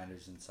got my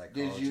minors in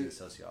psychology and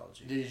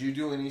sociology. Did you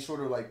do any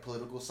sort of,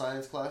 political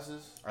science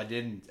classes? I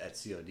didn't at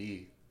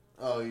COD.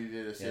 Oh, you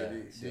did at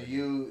COD. Yeah,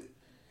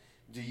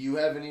 Do you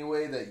have any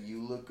way that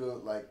you look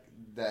at,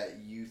 that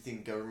you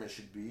think government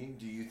should be?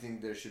 Do you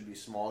think there should be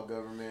small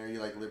government? Are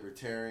you,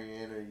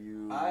 libertarian? Are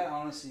you... I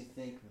honestly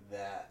think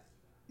that,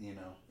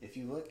 if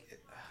you look at...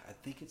 I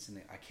think it's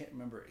I can't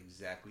remember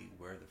exactly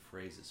where the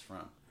phrase is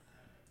from,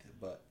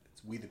 but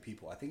it's "we the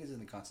people." I think it's in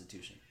the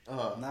Constitution.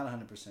 I'm not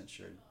 100%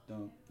 sure.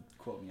 Don't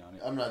quote me on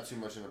it. I'm not too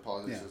much into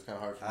politics, so it's kind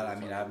of hard for me I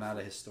mean, I'm not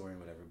a historian,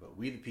 whatever, but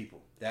 "we the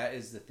people." That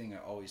is the thing I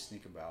always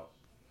think about.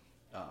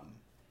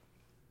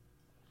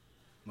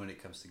 When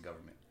it comes to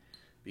government,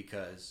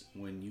 because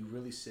when you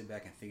really sit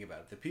back and think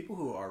about it, the people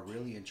who are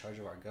really in charge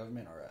of our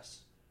government are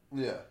us.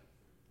 Yeah,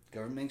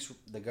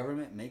 the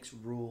government makes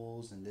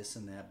rules and this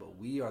and that, but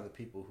we are the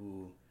people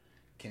who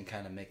can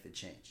kind of make the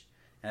change.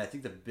 And I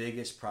think the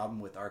biggest problem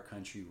with our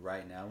country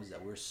right now is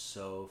that we're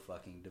so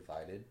fucking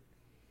divided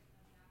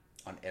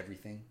on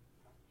everything.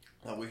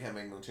 We can't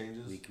make no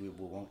changes. We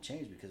won't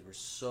change because we're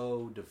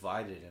so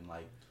divided and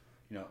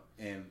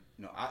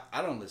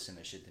I don't listen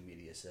to shit the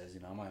media says.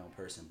 I'm my own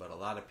person, but a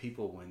lot of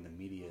people, when the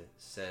media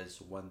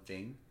says one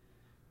thing,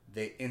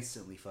 they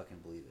instantly fucking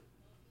believe it.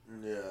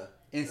 Yeah.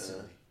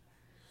 Instantly.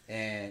 Yeah.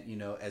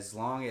 And, as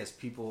long as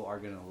people are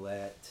going to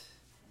let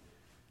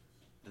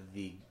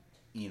the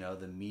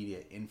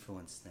media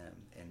influence them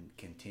and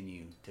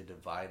continue to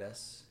divide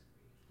us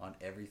on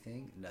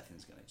everything,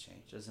 nothing's going to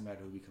change. Doesn't matter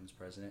who becomes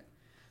president,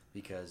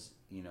 because,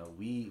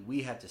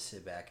 we have to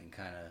sit back and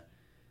kind of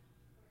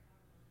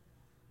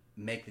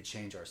make the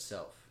change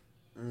ourselves.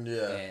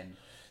 Yeah. And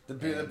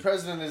the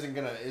president isn't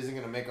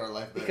gonna make our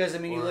life better. Because I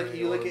mean, you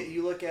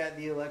look at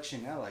the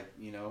election now.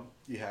 You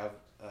have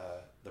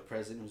the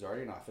president who's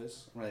already in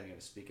office. I'm not even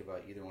gonna speak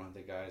about either one of the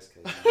guys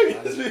because I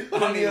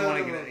don't even want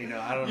to get. You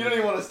don't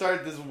even want to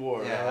start this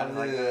war. Yeah, I'm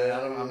not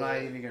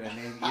even gonna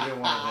name either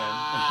one of them.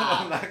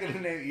 I'm not gonna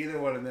name either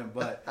one of them.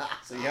 But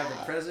so you have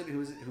the president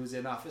who's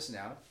in office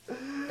now,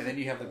 and then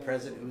you have the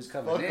president who's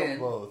coming in. Fuck them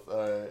both.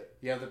 All right.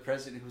 You have the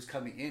president who's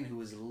coming in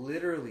who is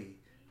literally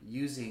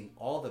using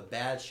all the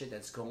bad shit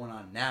that's going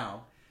on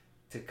now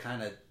to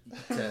kind of...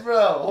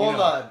 Bro,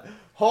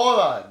 hold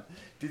on.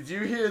 Did you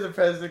hear the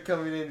president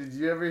coming in? Did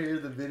you ever hear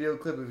the video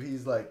clip of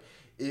he's like,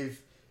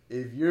 if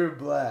you're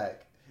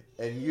black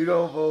and you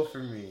don't vote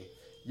for me,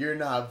 you're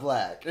not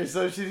black. Or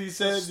so shit he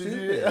said. So did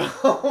stupid.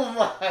 Oh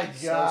my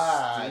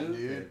god, so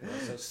dude.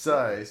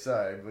 So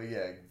sorry, but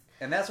yeah.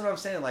 And that's what I'm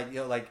saying.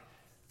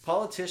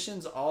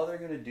 Politicians, all they're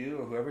going to do,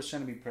 or whoever's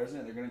trying to be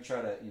president, they're going to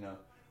try to,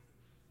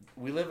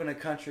 we live in a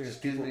country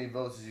of people, as many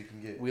votes as you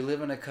can get. We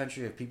live in a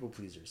country of people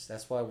pleasers.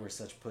 That's why we're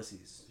such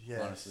pussies.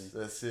 Yes, honestly,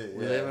 that's it.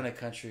 We live in a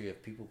country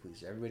of people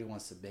pleasers. Everybody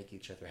wants to make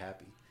each other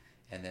happy,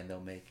 and then they'll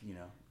make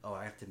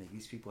I have to make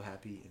these people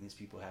happy and these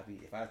people happy.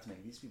 If I have to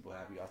make these people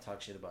happy, I'll talk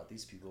shit about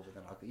these people, but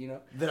then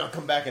I'll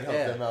come back and help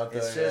them out.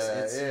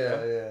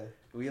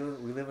 We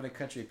live in a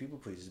country of people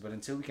pleasers, but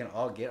until we can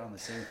all get on the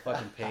same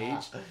fucking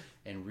page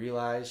and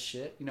realize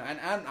shit, and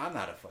I'm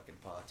not a fucking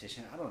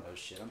politician. I don't know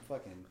shit. I'm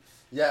fucking.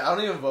 Yeah, I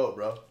don't even vote,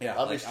 bro. Yeah,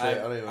 I'll be straight. I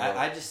don't even vote.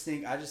 I just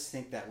think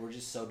that we're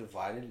just so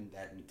divided, and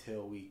that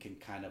until we can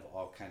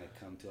all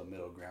come to a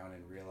middle ground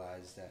and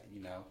realize that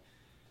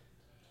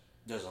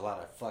there's a lot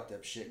of fucked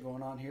up shit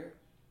going on here,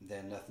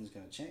 then nothing's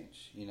gonna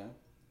change.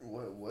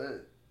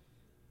 What?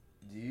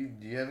 Do you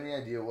have any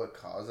idea what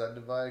caused that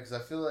divide? Because I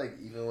feel like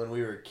even when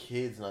we were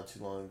kids not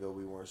too long ago,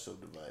 we weren't so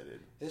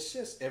divided. It's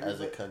just as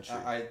a country.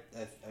 I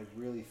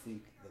really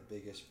think the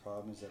biggest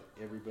problem is that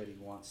everybody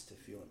wants to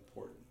feel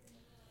important.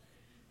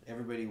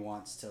 Everybody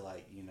wants to how do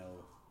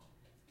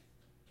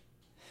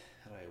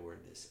I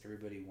word this?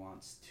 Everybody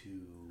wants to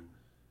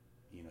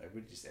you know,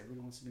 everybody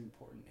wants to be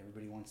important.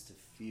 Everybody wants to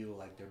feel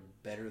like they're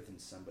better than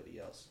somebody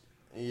else.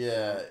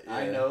 Yeah,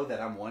 I know that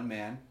I'm one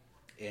man,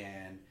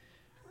 and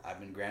I've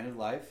been granted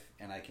life,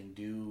 and I can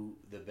do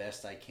the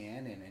best I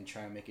can and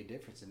try and make a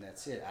difference, and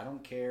that's it. I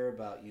don't care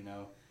about, you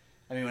know,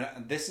 I mean,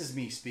 this is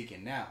me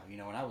speaking now. You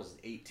know, when I was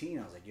 18,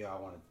 I was like, yo, I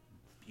want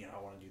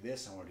to do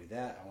this, I want to do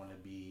that, I want to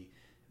be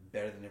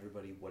better than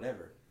everybody,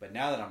 whatever. But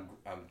now that I'm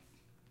a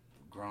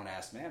grown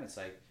ass man, it's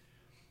like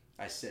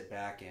I sit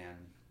back and,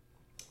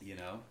 you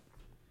know,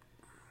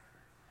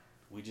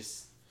 we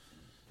just,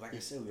 like I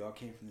said, we all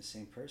came from the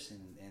same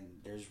person, and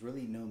there's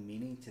really no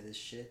meaning to this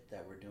shit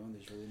that we're doing.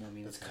 There's really no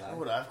meaning. That's to kind life. of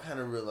what I've kind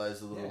of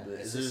realized a little bit.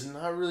 Is There's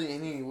not really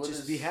any.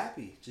 Just be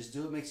happy. Just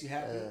do what makes you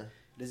happy. Yeah.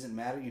 It doesn't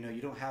matter. You know,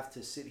 you don't have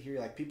to sit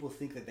here. Like, people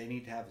think that they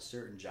need to have a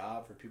certain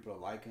job for people to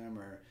like them,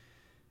 or,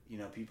 you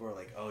know, people are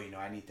like, oh, you know,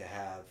 I need to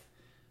have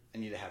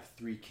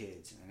 3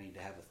 kids, and I need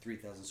to have a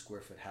 3,000 square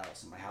foot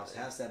house, and my house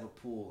has to have a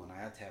pool, and I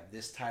have to have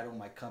this title in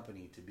my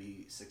company to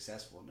be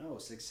successful. No,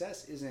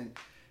 success isn't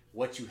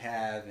what you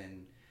have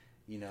and,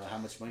 you know, how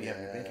much money you have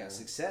in your bank account.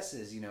 Success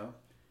is, you know,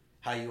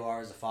 how you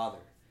are as a father,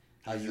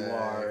 how you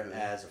are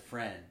as a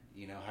friend,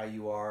 you know, how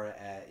you are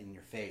in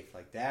your faith.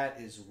 Like, that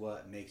is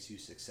what makes you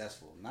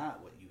successful,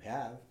 not what you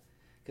have.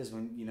 Because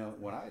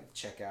when I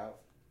check out,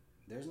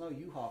 there's no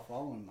U-Haul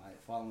following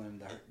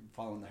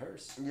the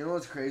hearse. You know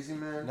what's crazy,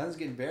 man? Nothing's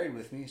getting buried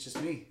with me. It's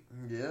just me.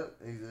 Yep,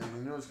 exactly.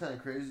 You know what's kind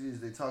of crazy is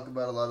they talk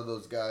about a lot of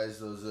those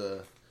guys,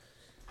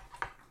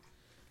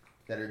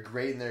 that are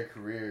great in their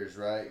careers,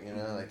 right? You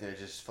know, like they're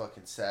just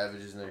fucking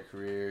savages in their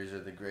careers, or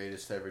the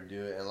greatest to ever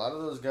do it. And a lot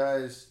of those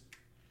guys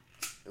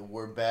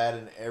were bad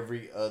in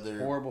every other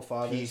horrible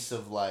fathers, piece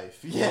of life.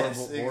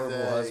 Yes,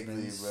 horrible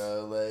husbands,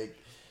 bro. Like,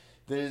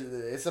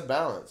 it's a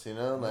balance, you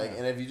know. Like,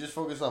 and if you just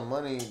focus on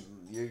money,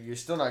 you're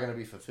still not gonna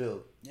be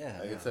fulfilled. Yeah,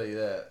 I can tell you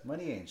that.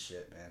 Money ain't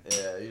shit, man.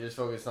 Yeah, you just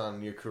focus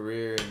on your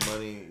career and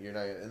money. You're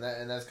not,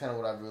 and that's kind of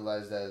what I've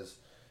realized as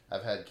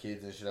I've had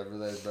kids and shit. I've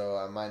realized, bro,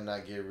 I might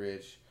not get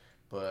rich,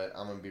 but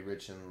I'm gonna be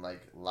rich in like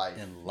life.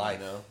 In life,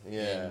 you know?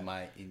 Yeah.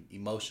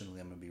 Emotionally,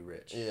 I'm gonna be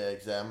rich. Yeah,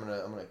 exactly.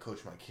 I'm gonna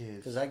coach my kids.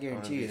 Because I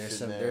guarantee you,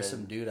 there's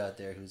some dude out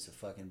there who's a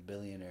fucking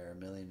billionaire or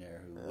millionaire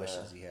who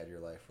wishes he had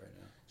your life right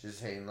now.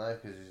 Just hating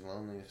life because he's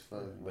lonely as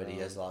fuck. But he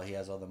has all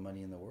the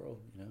money in the world,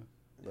 you know.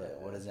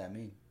 But what does that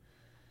mean?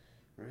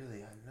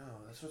 Really, I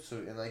know. That's what's so,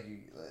 and like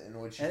you, and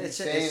what you keep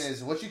saying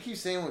is what you keep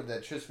saying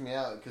that trips me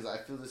out, because I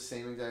feel the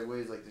same exact way.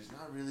 Is like there's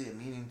not really a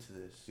meaning to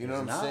this. You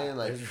know what I'm saying?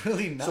 Like, there's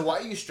really not. So why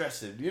are you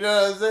stressing? You know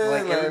what I'm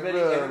saying? Like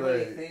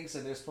everybody thinks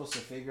that they're supposed to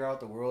figure out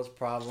the world's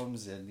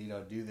problems and, you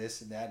know, do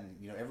this and that, and,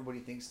 you know, everybody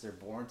thinks they're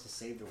born to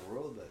save the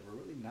world, but we're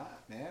really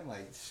not, man.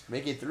 Like,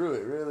 make it through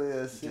it. Really,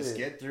 that's just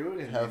get through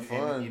it and have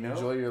fun. And, you know,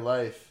 enjoy your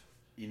life.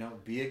 You know,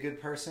 be a good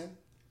person.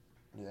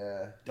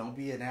 Yeah. Don't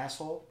be an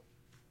asshole.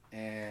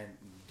 And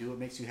do what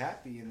makes you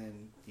happy, and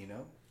then, you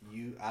know,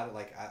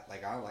 like I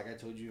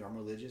told you, I'm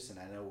religious, and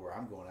I know where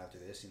I'm going after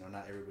this. You know,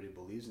 not everybody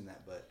believes in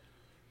that, but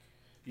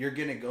you're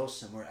gonna go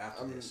somewhere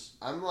after this.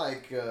 I'm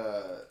like,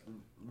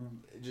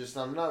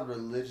 I'm not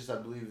religious. I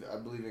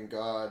believe in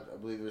God. I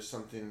believe there's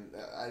something.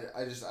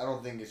 I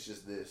don't think it's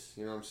just this.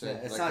 You know what I'm saying?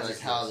 Yeah, it's like, not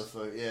just how this. the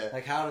fuck. Yeah.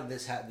 Like, how did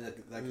this happen?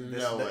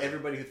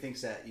 Everybody who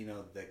thinks that, you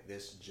know, that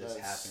this just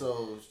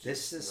happened.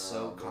 This is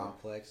so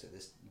complex that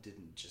this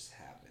didn't just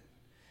happen.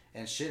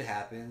 And shit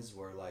happens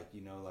where, like,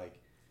 you know, like,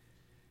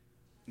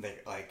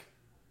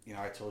 you know,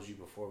 I told you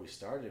before we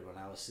started, when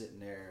I was sitting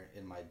there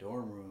in my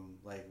dorm room,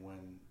 like,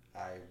 when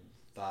I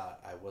thought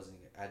I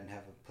didn't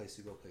have a place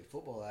to go play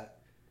football at.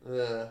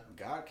 Yeah.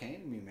 God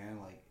came to me, man,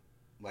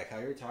 like how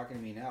you're talking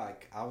to me now.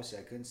 Like, obviously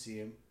I couldn't see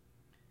him,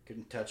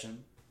 couldn't touch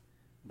him,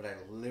 but I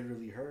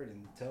literally heard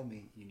him tell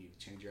me, you need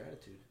to change your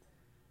attitude.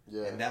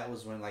 Yeah. And that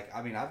was when, like,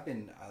 I mean, I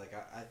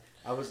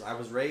was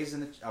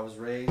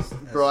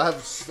raised. Bro, I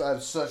have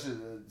such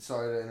a,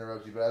 sorry to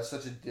interrupt you, but I have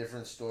such a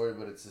different story,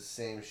 but it's the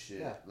same shit.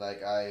 Yeah.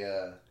 Like,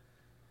 I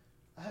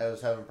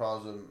was having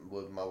problems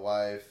with my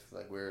wife.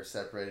 Like, we were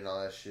separating,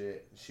 all that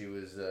shit. She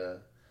was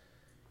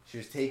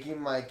taking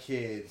my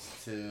kids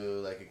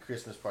to, like, a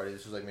Christmas party.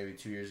 This was, like, maybe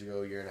 2 years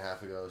ago, a year and a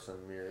half ago,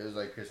 it was,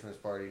 like, Christmas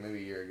party, maybe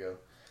a year ago.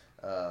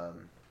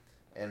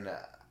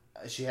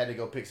 She had to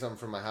go pick up something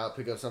from my house.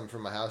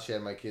 She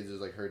had my kids. It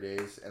was like her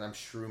days, and I'm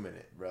shrooming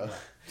it, bro.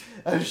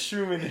 I'm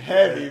shrooming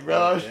heavy,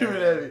 bro. I'm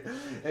shrooming heavy.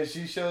 And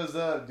she shows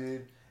up,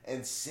 dude.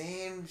 And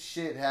same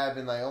shit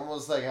happened, like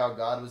almost like how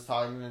God was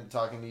talking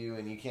to you,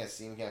 and you can't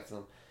see him, can't feel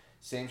him.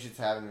 Same shit's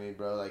happening to me,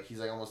 bro. Like, he's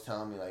like almost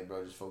telling me, like,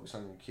 bro, just focus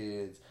on your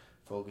kids,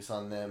 focus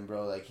on them,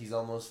 bro. Like, he's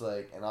almost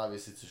like, and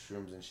obviously it's the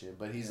shrooms and shit,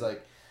 but he's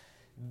like,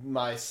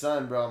 my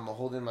son, bro. I'm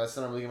holding my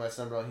son. I'm looking at my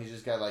son, bro, and he's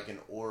just got like an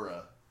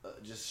aura.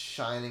 Just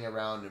shining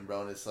around him,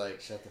 bro, and it's like,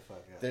 shut the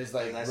fuck up. There's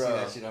like, I bro, see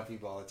that shit on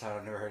people all the time.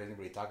 I've never heard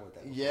anybody talk about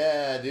that before.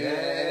 Yeah, dude. Yeah.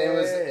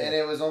 And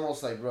it was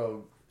almost like,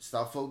 bro,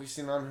 stop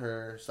focusing on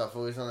her, stop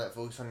focusing on that,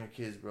 focus on your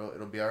kids, bro.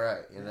 It'll be all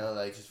right, you know.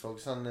 Like, just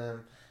focus on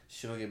them.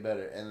 Shit'll get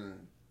better.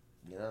 And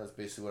you know, that's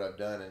basically what I've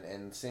done.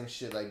 And same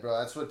shit, like, bro.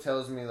 That's what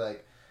tells me,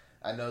 like,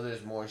 I know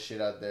there's more shit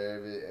out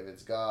there. If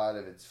it's God,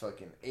 if it's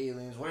fucking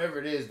aliens, whatever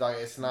it is, dog.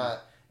 It's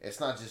not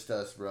just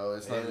us, bro.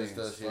 It's not just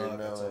us here. No,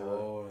 that's a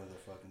whole other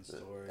fucking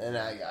story. And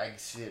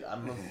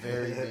I'm a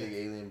very big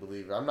alien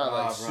believer. I'm not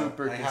like bro.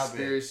 super Like,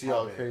 conspiracy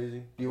all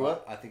crazy. You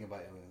what? I think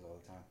about aliens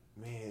all the time.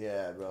 Man,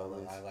 yeah,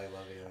 bro. I love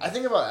aliens. I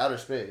think about outer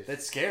space.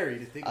 That's scary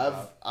to think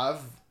about.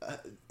 I've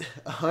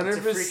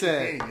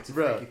 100%. It's a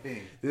bro, freaky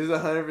thing. This is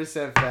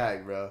 100%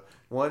 fact, bro.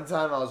 One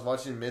time I was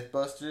watching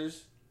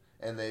MythBusters,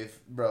 and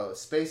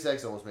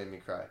SpaceX almost made me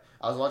cry.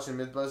 I was watching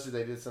MythBusters.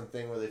 They did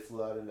something where they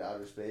flew out into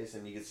outer space,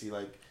 and you could see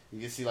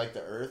like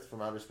the Earth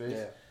from outer space.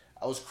 Yeah.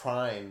 I was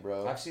crying,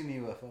 bro. I've seen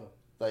the UFO.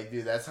 Like,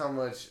 dude, that's how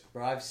much.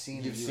 Bro, I've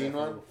seen. You've a seen UFO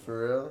one before.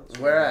 for real?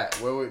 Where at?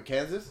 Where?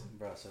 Kansas?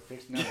 Bro, so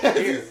fix no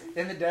here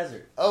in the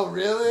desert. Oh,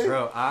 really?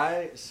 Bro,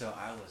 I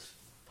was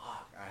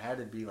I had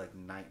to be like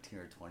 19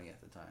 or 20 at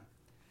the time,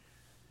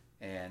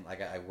 and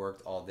like I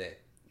worked all day,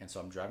 and so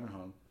I'm driving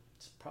home.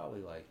 It's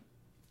probably like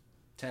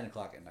 10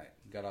 o'clock at night.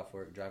 Got off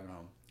work, driving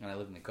home, and I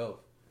live in the Cove.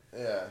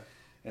 Yeah.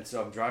 And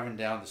so I'm driving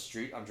down the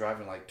street. I'm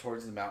driving like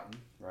towards the mountain,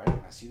 right?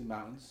 I see the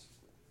mountains.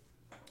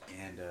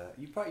 And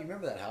you probably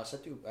remember that house.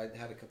 I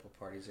had a couple of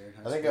parties there. In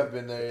high I think school. I've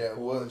been there. Yeah,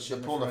 The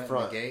pool in the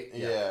front. the gate.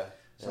 Yeah.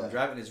 So I'm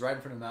driving. It's right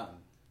in front of the mountain,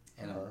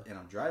 and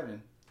I'm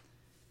driving,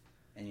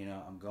 and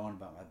I'm going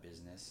about my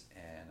business,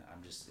 and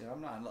I'm just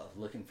I'm not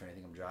looking for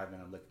anything. I'm driving.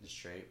 I'm looking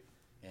straight,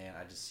 and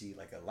I just see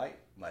like a light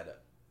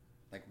up,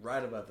 like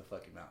right above the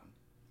fucking mountain,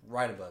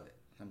 right above it.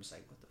 And I'm just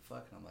like, what the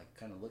fuck? And I'm like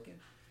kind of looking,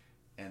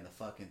 and the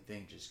fucking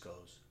thing just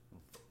goes,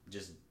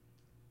 just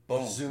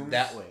boom, Zooms.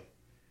 that way,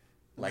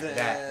 like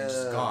that, and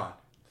just gone.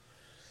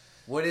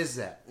 What is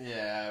that?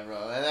 Yeah,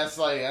 bro. And that's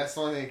the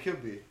only thing it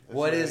could be.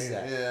 What is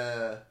that?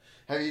 Yeah.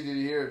 Did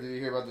you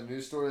hear about the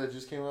news story that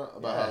just came out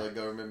about how the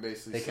government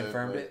basically said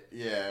confirmed it?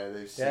 Yeah,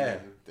 they've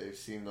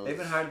seen those. They've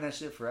been hiding that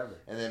shit forever.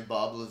 And then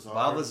Bob Lazar.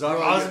 Bob Lazar.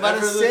 Bro, I was about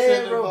to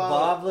say it, bro.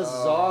 Bob Lazar,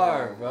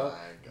 oh, bro.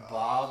 My God.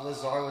 Bob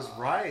Lazar was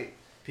right.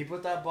 People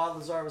thought Bob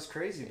Lazar was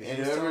crazy, but he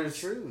was telling the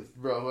truth.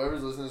 Bro,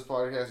 whoever's listening to this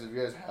podcast, if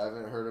you guys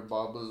haven't heard of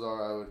Bob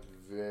Lazar, I would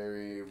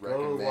very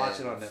recommend watch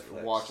it on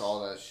Netflix. Watch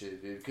all that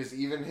shit, dude. Because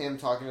even him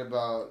talking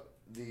about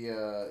he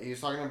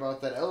was talking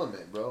about that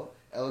element, bro.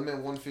 Element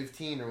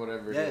 115 or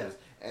whatever it is.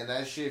 And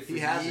that shit for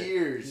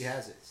years. He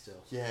has it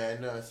still. Yeah,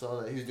 I know. I saw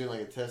that. He was doing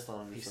like a test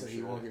on it. He said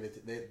he won't give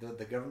it.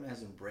 The government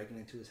has been breaking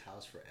into his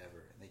house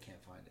forever, and they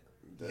can't find it.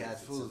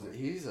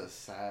 He's a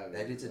savage.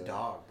 That dude's a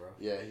dog, bro.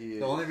 Yeah, he is.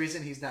 The only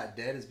reason he's not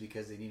dead is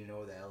because they need to know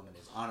where the element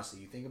is.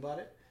 Honestly, you think about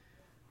it,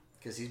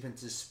 because he's been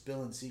just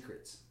spilling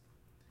secrets,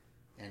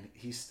 and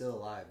he's still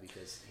alive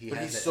because he. But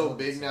has he's so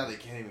big now they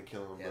can't even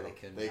kill him. Yeah, bro. they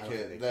couldn't. They I don't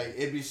could. think they Like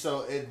it'd be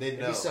so. They'd know.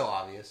 It'd be so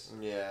obvious.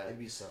 Yeah, it'd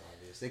be so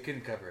obvious. They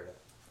couldn't cover it up.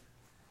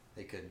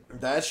 They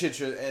couldn't. That shit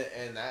should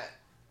and that.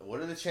 What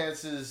are the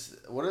chances?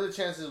 What are the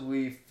chances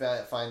we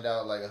find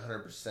out like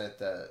 100%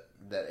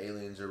 that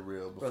aliens are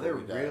real? Before Bro, they're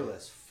we die? real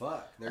as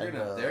fuck.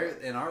 They're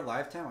in our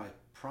lifetime. I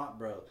prompt,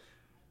 bro.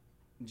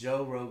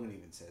 Joe Rogan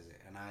even says it,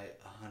 and I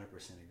 100%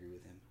 agree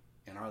with him.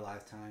 In our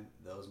lifetime,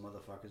 those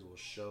motherfuckers will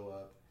show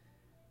up,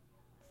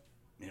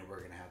 and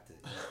we're gonna have to.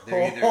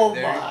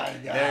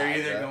 They're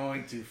either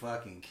going to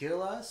fucking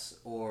kill us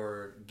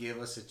or give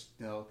us a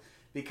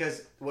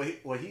because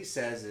what he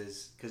says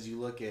is because you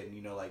look at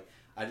like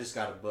I just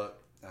got a book.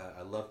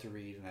 I love to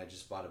read, and I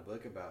just bought a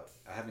book about.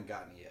 I haven't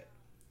gotten it yet.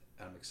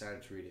 I'm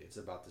excited to read it. It's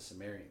about the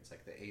Sumerians,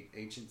 like the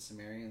ancient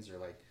Sumerians, or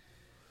like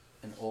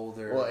an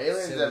older. Well,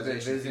 aliens have been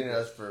visiting people.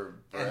 us for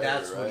forever, and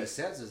that's right? what he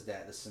says is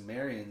that the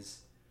Sumerians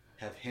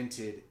have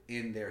hinted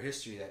in their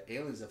history that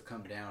aliens have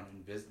come down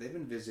and they've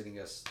been visiting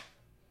us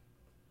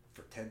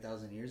for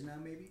 10,000 years now,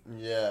 maybe.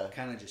 Yeah,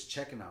 kind of just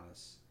checking on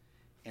us,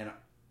 and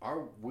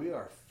we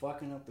are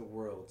fucking up the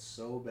world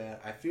so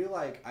bad. I feel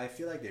like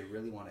they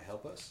really want to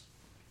help us.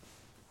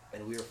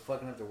 And we are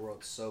fucking up the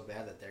world so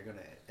bad that they're gonna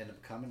end up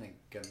coming and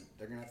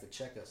they're gonna have to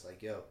check us. Like,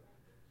 yo,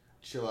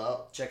 chill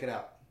out. Check it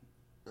out.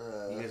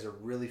 You guys are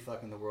really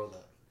fucking the world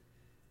up.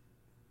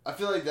 I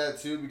feel like that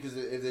too because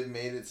if they've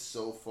made it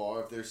so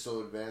far, if they're so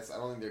advanced, I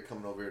don't think they're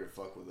coming over here to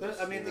fuck with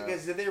us. I mean,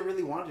 because if they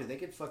really wanted to, they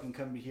could fucking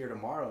come here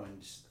tomorrow and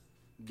just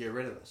get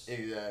rid of us.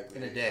 Exactly.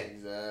 In a day.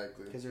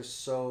 Exactly. Because they're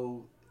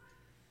so.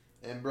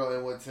 And bro,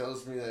 and what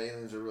tells me that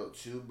aliens are real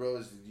too, bro,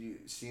 is did you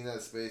seen that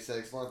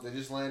SpaceX launch? They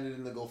just landed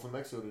in the Gulf of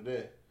Mexico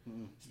today.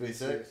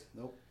 SpaceX?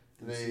 Nope.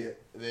 Did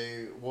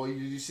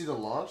you see the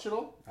launch at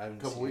all? I haven't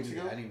a couple seen weeks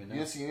anything. ago. I didn't even know. You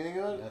didn't see anything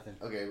about it? Nothing.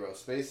 Okay, bro.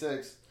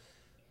 SpaceX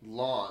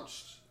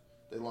launched.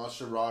 They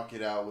launched a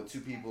rocket out with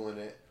 2 people in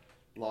it.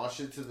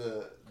 Launched it to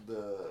the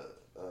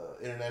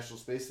International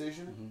Space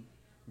Station.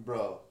 Mm-hmm.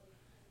 Bro,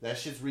 that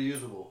shit's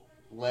reusable.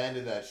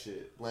 Landed that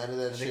shit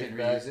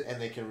back,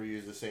 and they can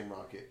reuse the same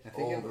rocket. And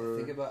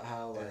think about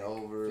how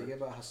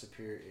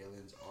superior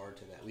aliens are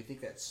to that. We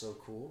think that's so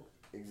cool.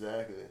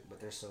 Exactly. But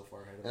they're so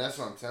far ahead of us. And that's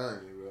what I'm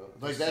telling you, bro.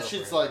 Like, They're that so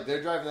shit's far like,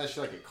 they're driving that shit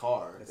like a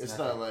car. It's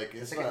not like,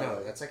 that's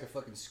like a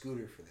fucking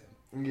scooter for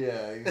them.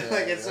 Yeah, exactly.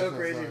 Like, it's so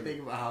crazy to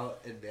think about how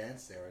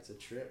advanced they are. It's a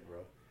trip, bro.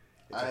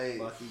 It's a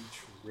fucking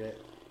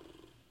trip.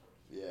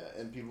 Yeah,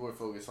 and people are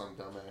focused on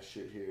dumbass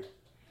shit here.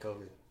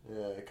 COVID.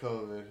 Yeah,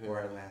 COVID. Yeah.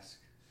 Wear a mask.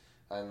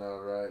 I know,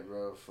 right,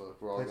 bro?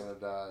 Fuck, we're all gonna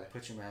die.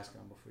 Put your mask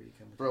on before you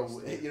come.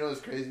 Bro, you know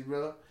what's crazy,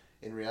 bro?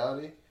 In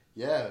reality,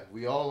 yeah,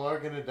 we all are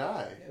gonna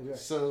die. Yeah, we are.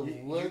 So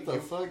what the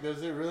fuck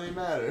does it really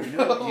matter? You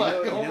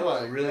know,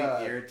 What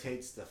really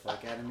irritates the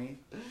fuck out of me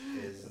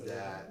is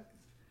that.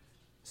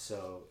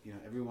 So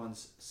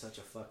everyone's such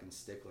a fucking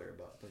stickler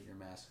about putting your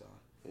mask on.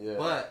 Yeah.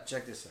 But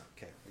check this out.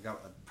 Okay,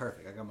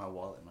 I got my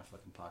wallet in my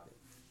fucking pocket.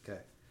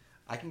 Okay,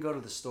 I can go to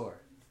the store,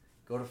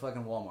 go to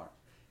fucking Walmart.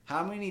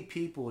 How many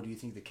people do you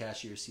think the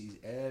cashier sees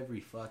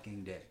every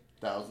fucking day?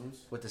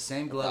 Thousands. With the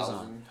same gloves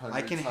on.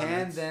 I can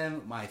hand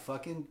them my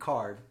fucking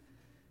card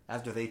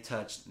after they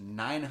touched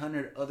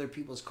 900 other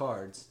people's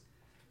cards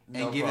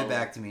and give it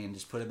back to me and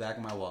just put it back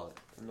in my wallet.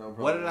 No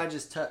problem. What did I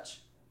just touch?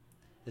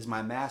 Is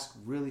my mask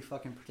really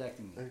fucking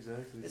protecting me?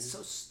 Exactly. It's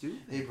so stupid.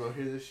 Hey, bro,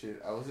 hear this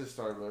shit. I was at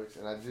Starbucks,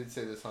 and I did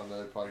say this on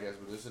another podcast,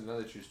 but this is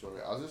another true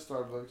story. I was at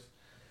Starbucks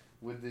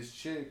with this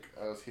chick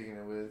I was kicking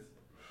it with.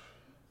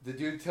 The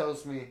dude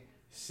tells me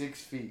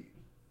 6 feet.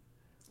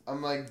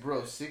 I'm like,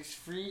 bro, 6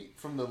 feet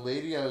from the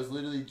lady I was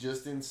literally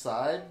just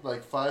inside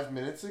like 5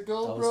 minutes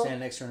ago, bro? I was standing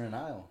next to her in an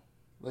aisle.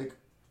 Like,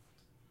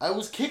 I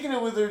was kicking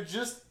it with her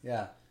just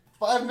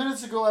 5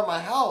 minutes ago at my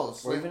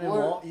house. Or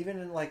like, even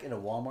in a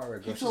Walmart or a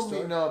grocery store. He told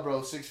me, no,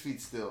 bro, 6 feet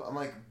still. I'm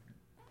like,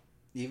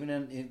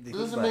 it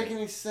doesn't make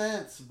any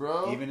sense,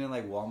 bro. Even in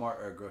like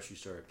Walmart or a grocery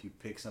store, if you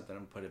pick something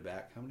and put it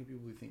back, how many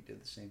people do you think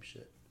did the same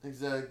shit?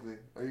 Exactly.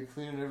 Are you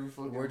cleaning every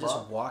fucking We're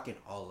just walking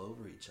all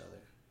over each other.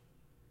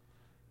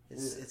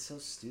 It's so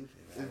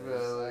stupid.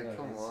 Bro,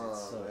 come on,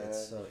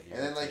 it's so irritating.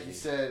 And then, like you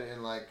said,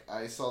 and like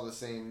I saw the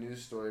same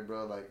news story,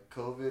 bro. Like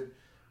COVID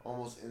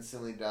almost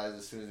instantly dies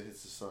as soon as it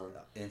hits the sun.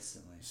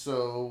 Instantly.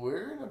 So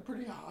we're in a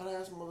pretty hot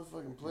ass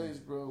motherfucking place,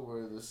 bro,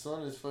 where the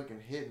sun is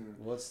fucking hitting.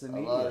 What's the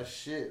media? A lot of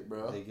shit,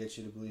 bro. They get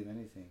you to believe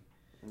anything.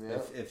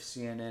 Yep. If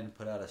CNN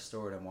put out a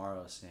story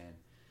tomorrow saying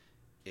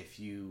if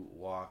you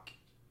walk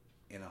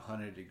in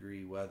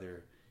 100-degree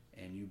weather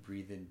and you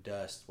breathe in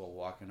dust while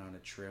walking on a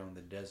trail in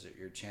the desert,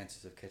 your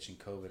chances of catching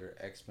COVID are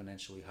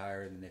exponentially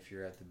higher than if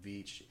you're at the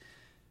beach.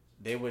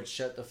 They would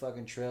shut the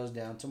fucking trails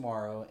down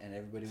tomorrow, and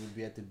everybody would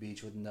be at the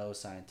beach with no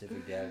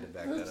scientific data to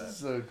back that up. That's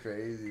so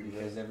crazy,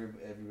 because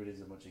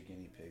everybody's a bunch of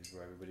guinea pigs,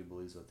 bro. Everybody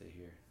believes what they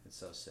hear. It's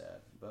so sad,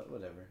 but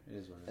whatever. It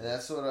is what it is. And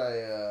that's what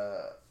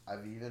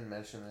I've even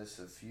mentioned this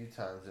a few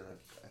times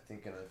I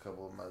think in a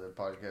couple of my other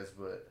podcasts,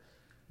 but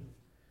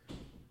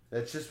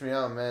that trips me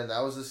out, man.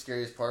 That was the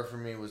scariest part for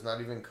me. Was not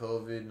even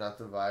COVID, not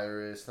the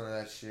virus, none of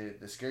that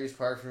shit. The scariest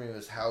part for me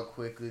was how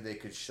quickly they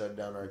could shut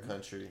down our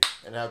country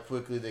and how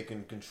quickly they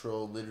can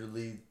control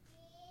literally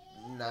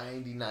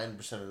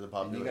 99% of the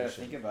population. And you gotta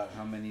think about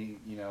how many,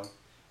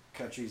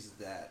 countries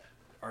that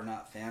are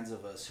not fans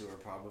of us who are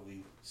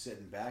probably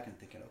sitting back and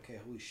thinking, okay,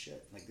 holy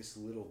shit, like this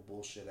little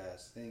bullshit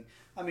ass thing.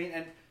 I mean,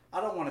 and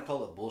I don't want to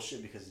call it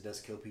bullshit because it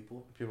does kill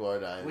people. People are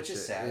dying. Which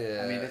is sad.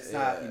 Yeah, I mean, it's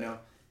not,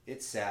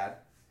 it's sad.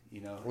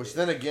 Which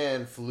then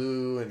again,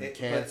 flu and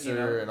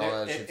cancer and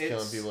all that shit's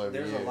killing people every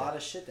year. There's a lot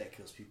of shit that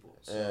kills people.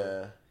 So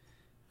yeah.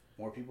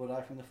 More people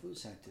die from the flu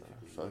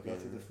scientifically. We go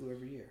through the flu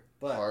every year.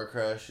 But car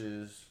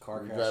crashes.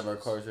 We drive our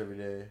cars every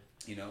day.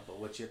 But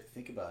what you have to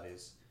think about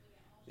is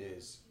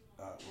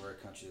we're a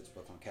country that's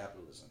built on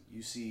capitalism.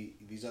 You see,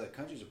 these other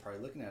countries are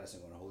probably looking at us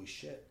and going, holy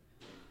shit,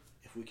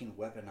 if we can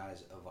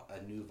weaponize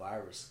a new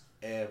virus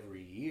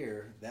every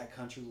year, that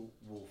country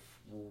will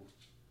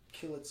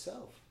kill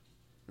itself.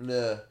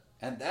 Yeah.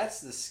 And that's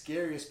the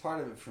scariest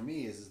part of it for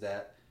me is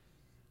that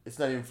it's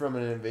not even from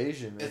an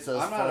invasion.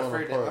 I'm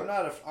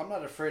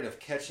not afraid of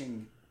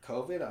catching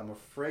COVID. I'm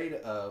afraid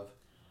of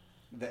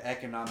the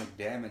economic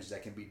damage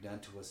that can be done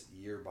to us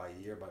year by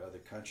year by other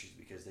countries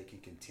because they can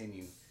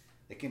continue.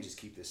 They can just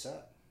keep this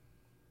up.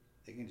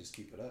 They can just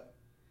keep it up,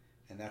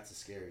 and that's the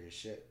scariest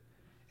shit.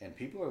 And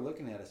people are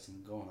looking at us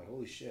and going like,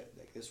 "Holy shit!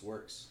 Like this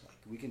works. Like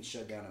we can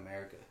shut down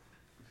America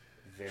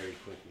very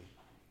quickly."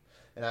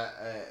 And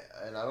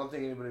I don't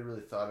think anybody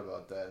really thought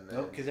about that.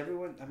 No, because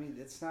everyone. I mean,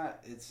 it's not.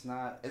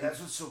 And that's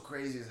what's so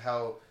crazy is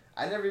how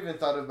I never even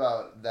thought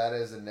about that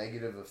as a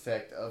negative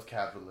effect of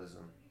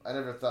capitalism. I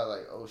never thought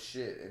like, oh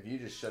shit, if you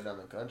just shut down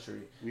the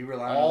country, we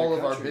rely on all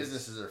of our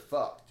businesses are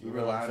fucked. We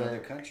rely on other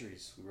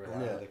countries. We rely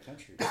on other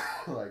countries.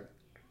 Like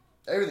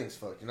everything's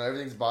fucked.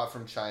 Everything's bought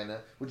from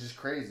China, which is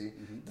crazy.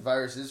 Mm-hmm. The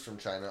virus is from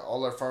China.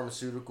 All our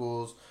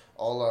pharmaceuticals.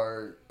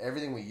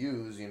 Everything we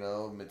use,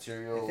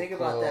 material. And think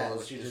about that.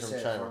 What you just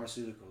said, China.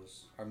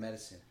 Pharmaceuticals, our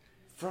medicine.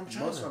 From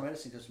China. Most of our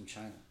medicine comes from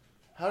China.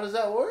 How does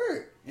that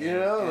work?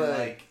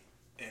 It's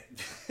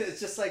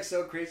just like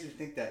so crazy to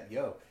think that,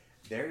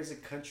 there is a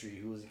country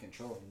who is in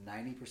control of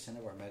 90%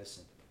 of our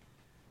medicine.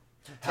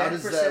 How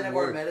does that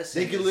work?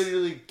 They could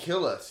literally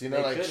kill us, shut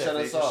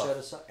us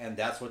off. And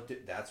that's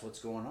what's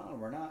going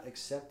on. We're not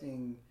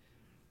accepting.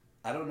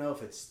 I don't know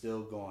if it's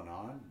still going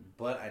on,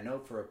 but I know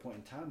for a point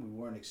in time we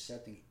weren't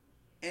accepting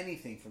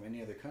anything from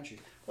any other country.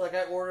 Like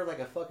I ordered like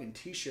a fucking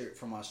T-shirt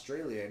from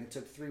Australia, and it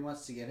took 3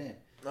 months to get in.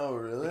 Oh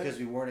really? Because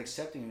we weren't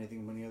accepting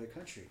anything from any other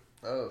country.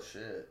 Oh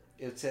shit!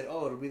 It said,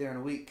 "Oh, it'll be there in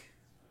a week."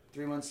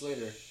 3 months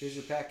later, here's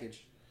your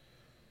package.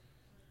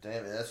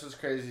 Damn, that's what's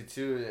crazy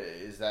too.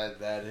 Is that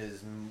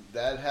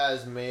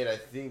has made, I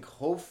think,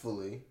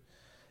 hopefully,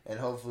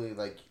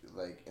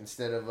 like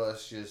instead of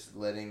us just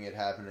letting it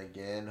happen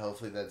again,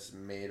 hopefully that's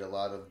made a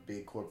lot of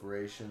big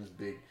corporations,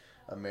 big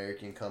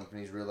American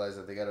companies realize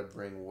that they got to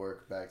bring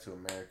work back to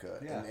America.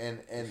 Yeah,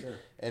 sure.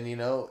 And you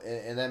know,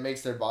 and that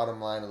makes their bottom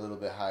line a little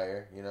bit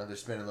higher. You know, they're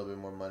spending a little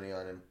bit more money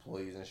on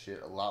employees and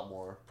shit, a lot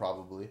more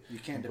probably. You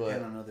can't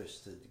depend on others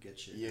to get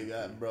shit. You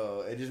got,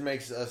 bro. It just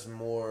makes us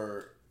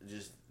more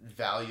just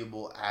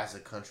valuable as a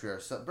country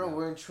ourselves, bro. Yeah.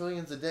 We're in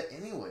trillions of debt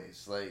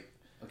anyways. Like,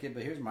 okay,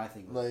 but here's my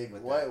thing. Like,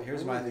 why?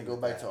 Here's my thing. Go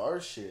back to our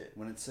shit.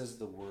 When it says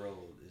the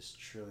world is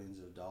trillions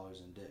of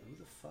dollars in debt, who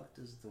the fuck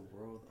does the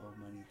world owe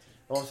money to?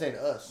 Well, I'm saying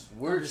us.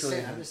 We're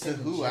trillions. To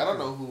who? I don't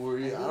know who we're.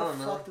 I don't know. Who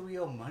the fuck do we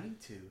owe money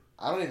to?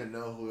 I don't even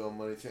know who we owe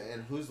money to,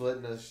 and who's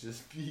letting us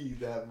just be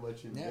that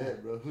much in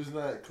debt, bro? Who's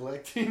not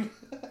collecting?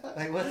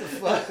 Like, what the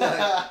fuck?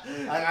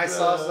 Like, I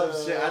saw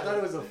some shit. I thought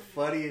it was the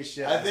funniest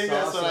shit. I think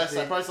that's what I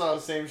saw. I probably saw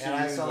the same shit. And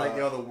I saw like,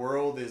 yo, the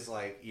world is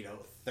like, you know,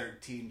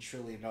 $13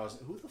 trillion.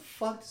 Who the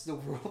fuck does the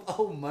world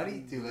owe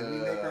money to? And we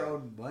make our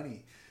own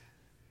money.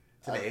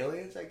 To the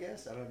aliens, I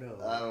guess? I don't know.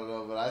 I don't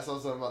know, but I saw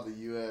something about the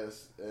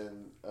U.S.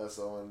 and us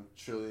owing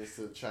trillions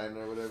to China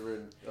or whatever,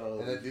 and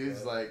the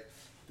dude's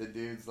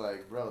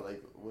like, bro,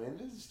 like, when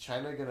is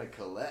China gonna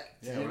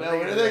collect? Yeah, you know,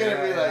 when are they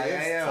gonna be like,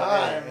 it's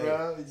time,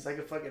 bro? It's like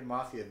a fucking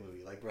mafia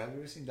movie. Like, bro, have you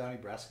ever seen Donnie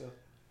Brasco?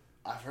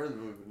 I've heard the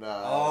movie. My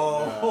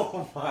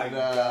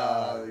god.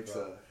 I don't think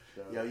so.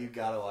 Yo, you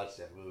gotta watch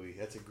that movie.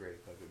 That's a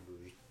great fucking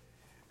movie.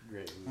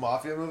 Great movie.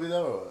 Mafia movie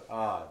though? Or what?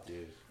 Oh,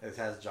 dude. It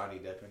has Johnny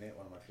Depp in it,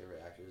 one of my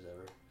favorite actors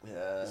ever.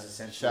 Yeah.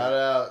 Shout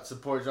out,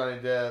 support Johnny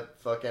Depp.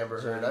 Fuck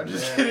Amber Heard. I'm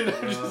just kidding.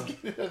 I'm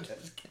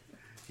just kidding.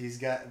 He's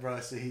got, bro.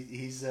 So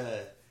he's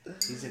an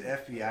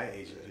FBI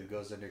agent who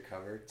goes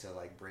undercover to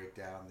like break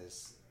down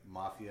this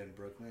mafia in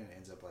Brooklyn and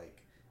ends up like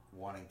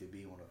wanting to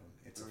be one of them.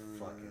 It's a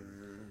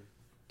fucking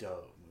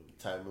dope movie.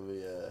 Type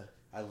movie.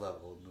 I love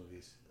old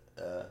movies.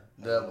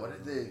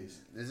 What did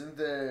they? Isn't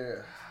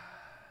there?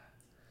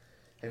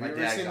 Have you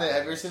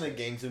ever seen the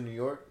Gangs of New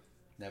York?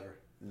 Never.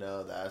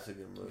 No, that's a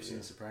good movie. Have you seen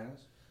The Sopranos?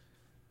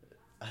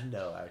 I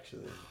know,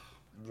 actually.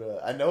 Bro,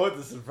 I know what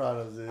The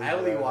Sopranos is. I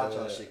only watch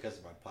all shit because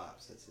of my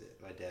pops. That's it.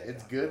 My dad.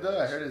 It's good though.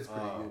 I heard it's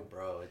pretty good,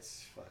 bro.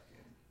 It's fucking.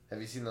 Have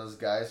you seen those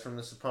guys from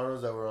The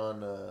Sopranos that were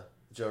on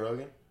Joe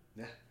Rogan?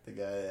 Yeah. The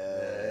guy.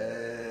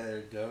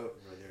 They're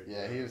dope. Bro.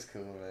 They're dope. He was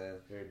cool, man.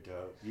 They're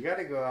dope. You got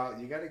to go out.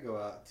 You got to go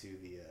out to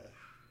the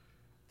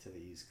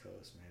East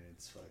Coast, man.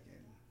 It's fucking.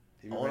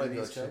 Have you been to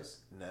the East Coast?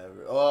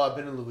 Never. Oh, I've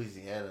been in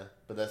Louisiana,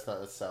 but that's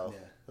South.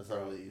 Yeah. That's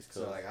not really East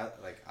Coast. So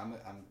I'm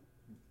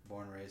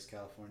born and raised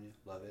California,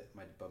 love it.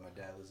 But my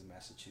dad lives in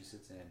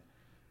Massachusetts, and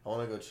I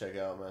want to go check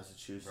out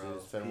Massachusetts, bro,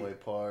 Fenway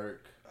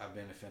Park. I've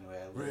been to Fenway.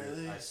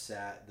 Really? I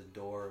sat. The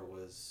door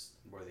was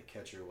where the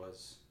catcher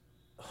was.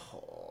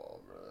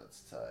 Oh, bro,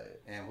 that's tight.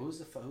 And who's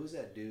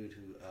that dude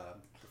who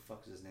the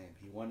fuck's his name?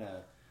 He won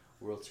a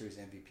World Series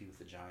MVP with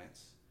the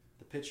Giants.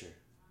 The pitcher.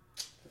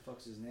 The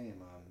fuck's his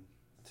name?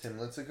 Tim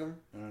Lincecum?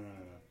 No.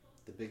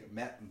 The big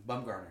Matt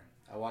Bumgarner.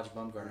 I watched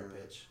Bumgarner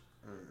pitch.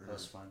 Mm-hmm. That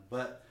was fun.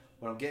 But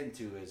what I'm getting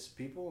to is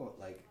people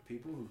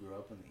who grew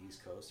up on the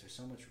East Coast are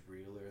so much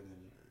realer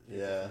than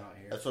people from out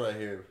here. That's what I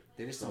hear.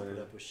 They just don't put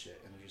up with shit,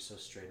 and they're just so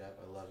straight up.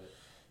 I love it.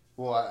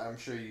 Well, I'm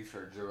sure you've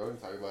heard Joe Rogan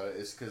talk about it.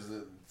 It's because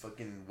the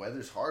fucking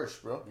weather's harsh,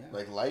 bro. Yeah.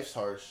 Like, life's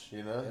harsh,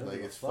 you know?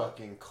 Like, it's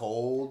fucking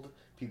cold.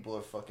 People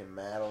are fucking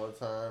mad all the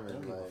time. They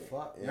don't give a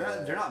fuck.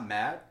 Yeah. They're not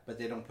mad, but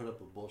they don't put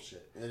up with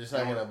bullshit. They're just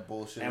not gonna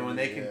bullshit. And when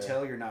they can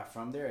tell you're not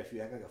from there, if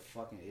you act like a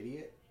fucking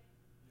idiot,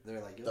 they're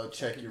like, they'll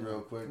check you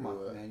real quick. Come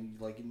on, man.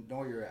 You know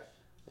where you're at.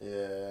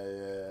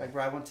 Yeah. Like,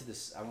 bro, I went to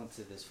this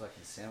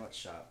fucking sandwich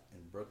shop in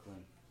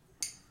Brooklyn.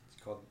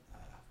 It's called, I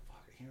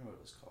can't remember what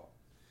it was called.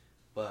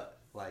 But,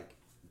 like,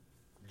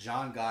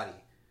 John Gotti,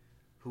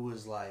 who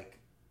was, like,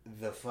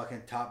 the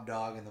fucking top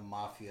dog in the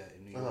mafia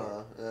in New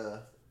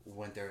York,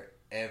 went there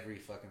every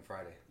fucking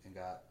Friday and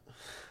got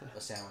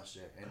a sandwich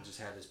there and just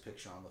had his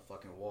picture on the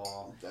fucking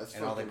wall.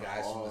 And all the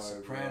guys from The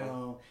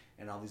Soprano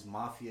and all these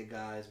mafia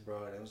guys,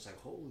 bro. And it was like,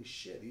 holy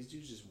shit, these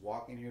dudes just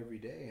walk in here every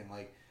day. And,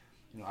 like,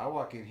 you know, I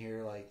walk in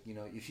here, like, you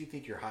know, if you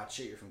think you're hot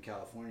shit, you're from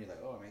California, you're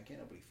like, oh, man, can't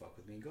nobody fuck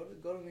with me. Go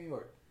to New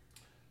York.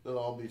 They'll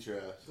all beat your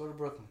ass. Go to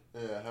Brooklyn.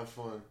 Yeah, have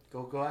fun.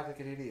 Go act like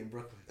an idiot in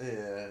Brooklyn.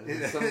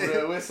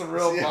 Yeah, with some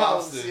real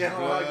Boston. See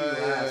how long you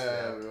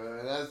last,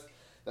 bro.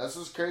 That's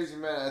what's crazy,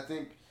 man.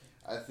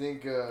 I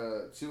think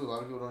too, a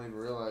lot of people don't even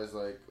realize,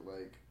 like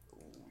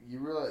you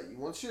realize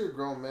once you're a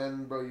grown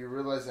man, bro, you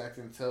realize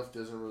acting tough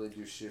doesn't really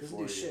do shit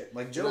for you. Shit.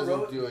 Like Joe Rogan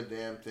doesn't do a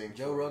damn thing.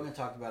 Joe Rogan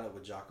talked about it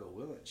with Jocko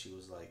Willink. She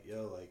was like,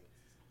 yo, like,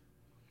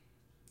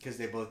 because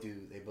they both do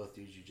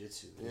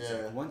jujitsu.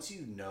 Yeah. Like, once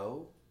you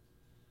know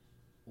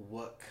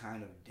what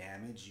kind of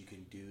damage you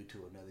can do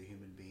to another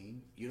human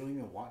being, you don't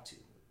even want to.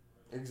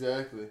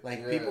 Exactly.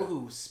 Like, people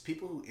who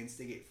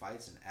instigate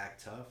fights and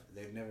act tough,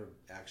 they've never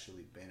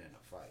actually been in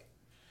a fight.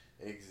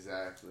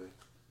 Exactly.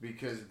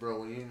 Because, bro,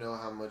 when you know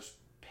how much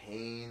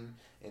pain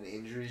and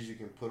injuries you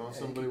can put on Yeah,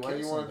 somebody, you can why do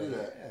you kill want to do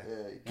somebody, that? yeah.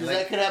 Yeah, because And, like,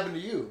 that could happen to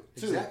you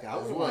too. Exactly. I as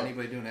wouldn't well. want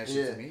anybody doing that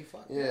shit to me.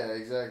 Fuck. Yeah,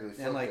 exactly. And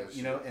Fuck like that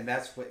you shit. know, and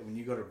that's what when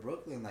you go to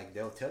Brooklyn, like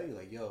they'll tell you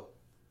like, "Yo,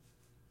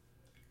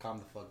 calm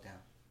the fuck down,"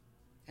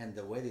 and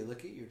the way they look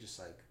at you, you're just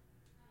like,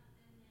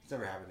 it's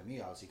never happened to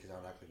me, obviously, because I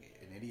don't act like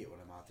an idiot when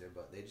I'm out there.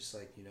 But they just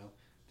like, you know,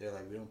 they're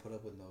like, we don't put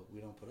up with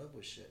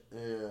shit.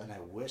 Yeah. And I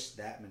wish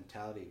that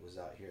mentality was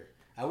out here.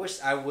 I wish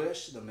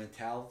the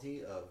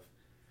mentality of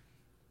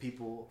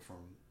people from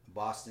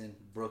Boston,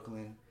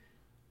 Brooklyn,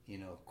 you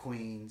know,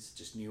 Queens,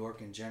 just New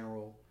York in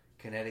general,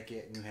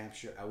 Connecticut, New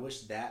Hampshire. I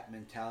wish that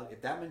mentality,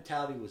 if that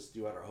mentality was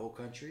throughout our whole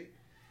country,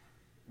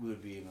 we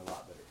would be in a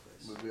lot better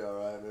place. We'd be all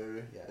right,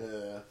 baby.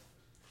 Yeah.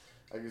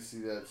 I can see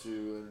that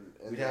too,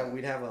 and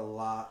We'd have a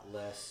lot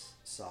less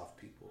soft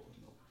people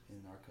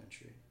in our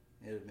country.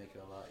 It would make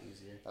it a lot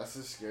easier. That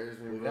just scares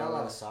me, We've bro. got a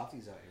lot of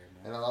softies out here,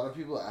 man. And a lot of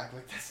people act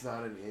like that's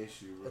not an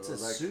issue, bro. It's a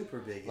like, super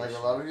big like issue.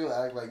 a lot of people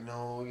act like,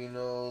 no, you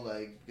know,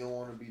 like you don't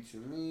want to be too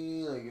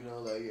mean, like you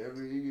know, like you Like,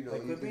 you we're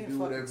can being do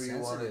whatever fucking you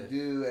want to sensitive.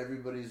 do.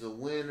 Everybody's a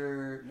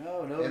winner.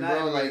 No, And not bro,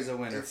 everybody's like, a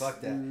winner. it's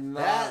Fuck that.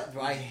 not-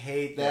 I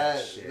hate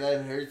that shit.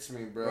 That hurts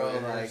me, bro. Bro,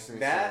 It like hurts me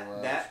that. so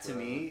much, that to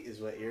bro. me is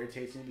what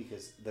irritates me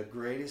because the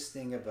greatest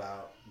thing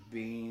about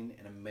being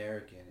an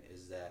American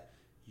is that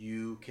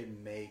you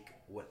can make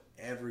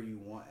whatever you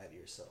want out of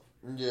yourself.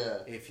 Yeah.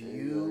 If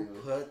you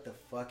exactly. put the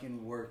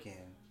fucking work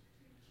in,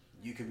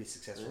 you can be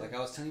successful. Like I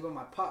was telling you about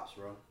my pops,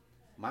 bro.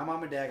 My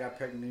mom and dad got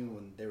pregnant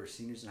when they were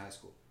seniors in high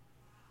school.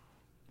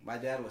 My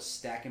dad was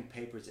stacking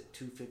papers at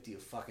 $2.50 a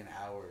fucking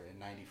hour in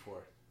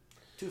 '94.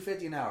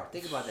 $2.50 an hour.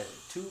 Think about that.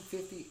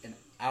 $2.50 an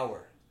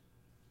hour.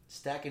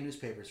 Stacking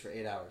newspapers for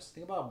 8 hours.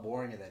 Think about how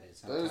boring that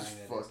is. That is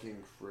fucking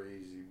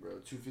crazy, bro.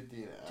 $2.50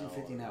 an hour.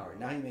 $2.50 an hour.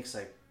 Now he makes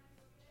like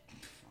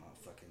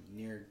fucking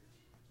near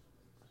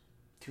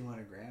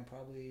 200 grand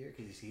probably a year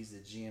because he's the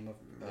GM of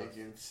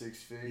making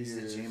six figures. he's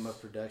the GM of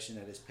production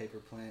at his paper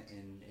plant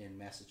in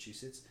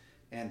Massachusetts,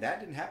 and that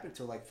didn't happen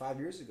until like 5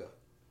 years ago.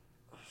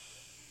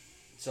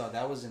 So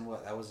that was in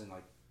what? That was in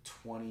like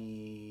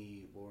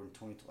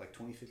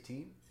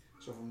 2015.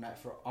 So from that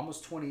for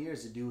almost 20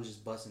 years, the dude was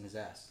just busting his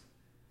ass.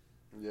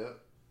 Yep.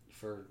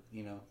 For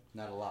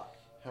not a lot.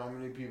 How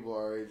many people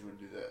our age would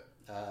do that?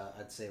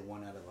 I'd say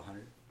 1 out of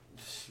 100.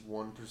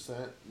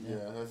 1%.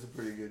 Yeah, that's a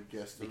pretty good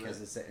guess.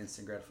 Because it's that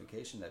instant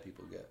gratification that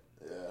people get.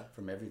 Yeah.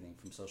 From everything,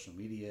 from social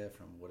media,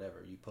 from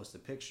whatever. You post a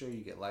picture,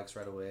 you get likes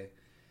right away,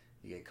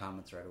 you get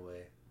comments right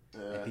away.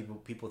 Yeah.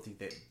 And people think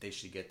that they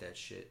should get that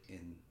shit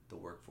in the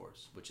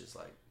workforce, which is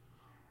like,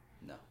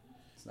 no,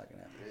 it's not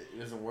gonna happen. It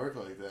doesn't work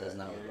like that. It does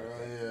not work like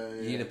that.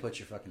 Yeah. You need to put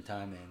your fucking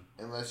time in.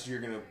 Unless you're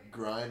gonna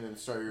grind and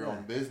start your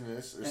own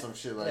business or some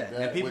shit like yeah.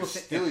 that. And people which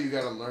still you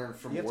gotta learn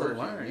from you have to working.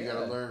 learn, You yeah.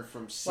 gotta learn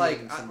from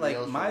seeing somebody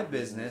else my run a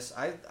business.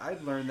 I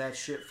learned that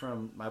shit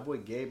from my boy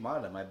Gabe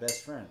Mata, my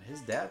best friend.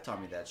 His dad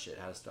taught me that shit,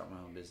 how to start my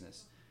own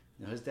business.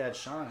 His dad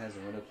Sean has a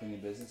window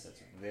cleaning business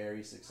that's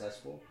very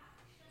successful,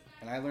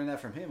 and I learned that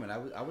from him. And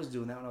I was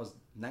doing that when I was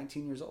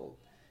 19 years old,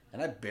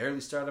 and I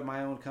barely started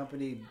my own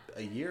company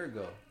a year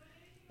ago.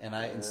 And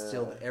I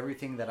instilled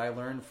everything that I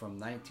learned from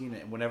 19.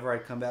 And whenever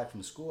I'd come back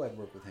from school, I'd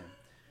work with him.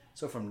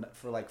 So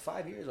for like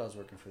 5 years, I was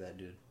working for that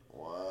dude.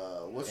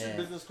 Wow. What's your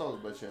business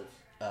called by chance?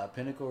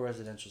 Pinnacle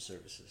Residential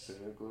Services.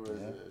 Pinnacle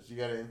Residence. You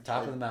got an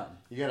Top of the mountain.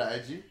 You got an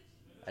IG?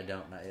 I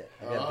don't, not yet.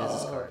 I got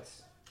business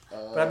cards.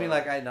 But I mean,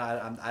 like I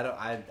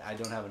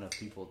don't have enough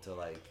people to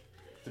like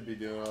to be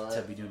doing all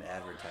that. to be doing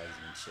advertising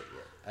and shit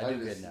yet. I do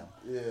good now.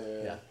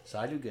 Yeah. So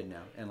I do good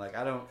now, and like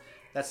I don't.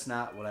 That's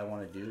not what I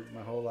want to do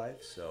my whole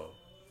life. So,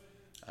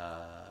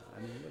 I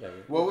mean, whatever.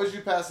 What would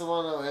you pass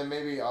along though? And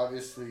maybe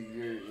obviously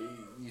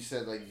you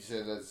said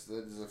that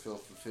doesn't feel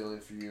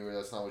fulfilling for you, or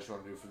that's not what you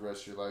want to do for the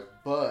rest of your life.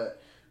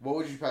 But what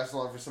would you pass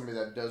along for somebody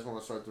that does want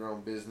to start their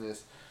own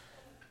business,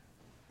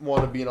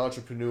 want to be an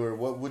entrepreneur?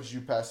 What would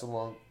you pass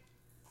along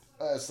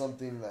as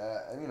something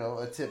that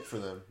a tip for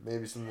them?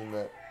 Maybe something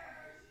that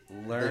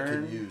they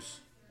could use.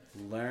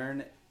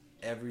 Learn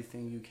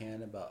everything you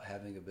can about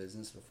having a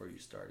business before you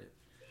start it.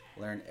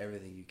 Learn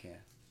everything you can.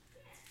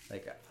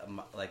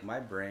 Like my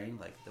brain,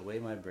 like the way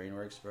my brain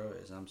works, bro,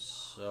 is I'm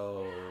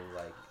so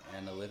like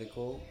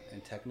analytical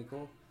and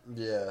technical.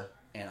 Yeah.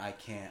 And I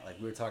can't, like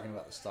we were talking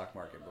about the stock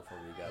market before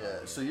we got on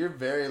here. So you're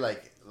very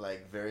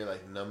very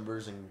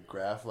numbers and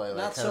graph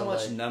not so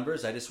much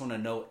numbers. I just want to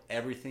know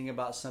everything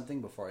about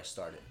something before I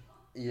start it.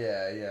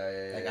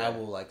 Yeah. Like I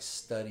will like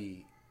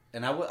study,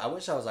 and I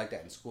wish I was like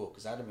that in school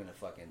because I'd have been a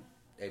fucking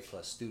A+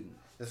 student.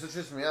 That's what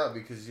trips me out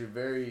because you're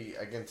very.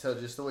 I can tell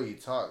just the way you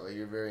talk. Like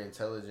you're very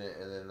intelligent,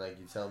 and then like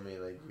you tell me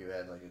like you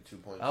had like a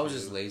 2.2. I was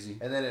just lazy.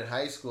 And then in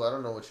high school, I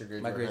don't know what your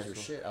grades were. My grades in high were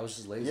school. shit. I was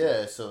just lazy.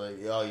 Yeah, so like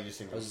you just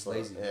think I was just fuck.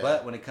 lazy. Yeah.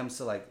 But when it comes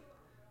to like,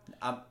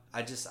 I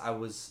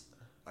was.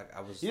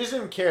 You just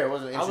didn't care. It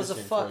wasn't interesting. I was a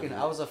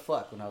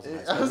fuck when I was in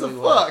high school. I was a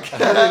really fuck. I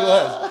really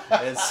was.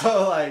 And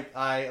so I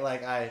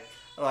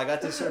got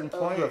to a certain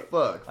point. I was a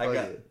fuck. I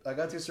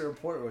got to a certain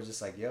point where it was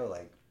just like, yo,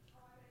 like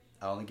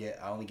I only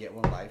get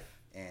one life,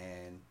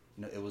 and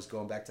You know, it was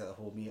going back to the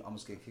whole me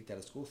almost getting kicked out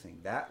of school thing.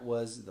 That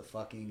was the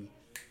fucking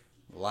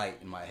light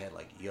in my head.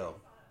 Like, yo,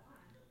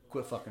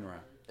 quit fucking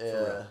around. For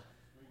real.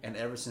 And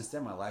ever since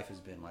then, my life has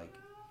been like,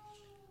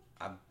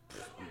 I'm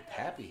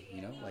happy,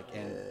 you know? Like,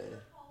 and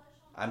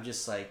I'm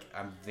just like,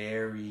 I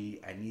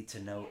need to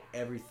know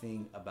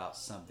everything about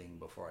something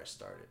before I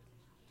start it.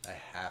 I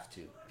have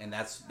to. And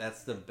that's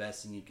the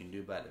best thing you can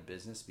do about a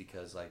business,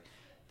 because, like,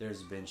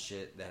 there's been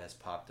shit that has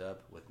popped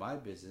up with my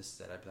business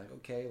that I'd be like,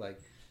 okay, like,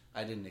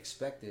 I didn't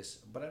expect this,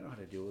 but I know how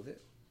to deal with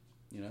it,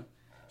 you know?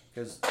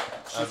 Because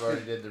I've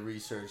already did the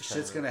research.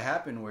 Shit's going to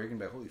happen where you're going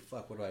to be like, holy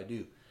fuck, what do I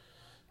do?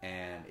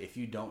 And if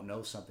you don't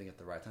know something at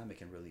the right time, it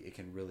can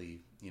really,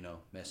 you know,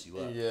 mess you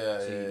up.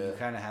 You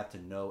kind of have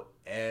to know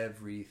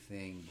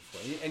everything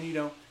before. And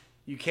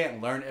you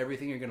can't learn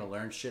everything. You're going to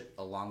learn shit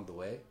along the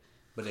way.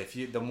 But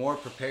the more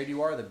prepared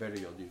you are, the better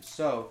you'll do.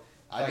 So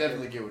I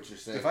definitely get what you're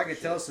saying. If I could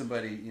tell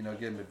somebody, you know,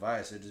 give them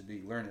advice, it'd just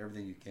be learn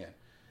everything you can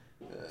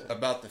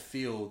about the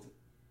field.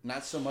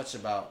 Not so much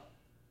about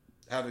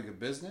having a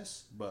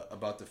business, but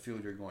about the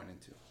field you're going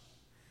into.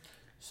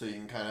 So you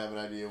can kind of have an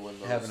idea when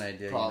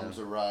those problems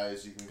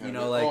arise. You can kind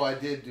of like, I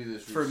did do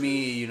this research. For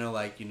me, you know,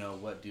 like, you know,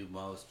 what do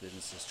most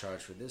businesses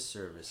charge for this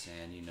service?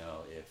 And, you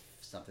know, if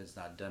something's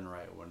not done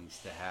right, what needs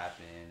to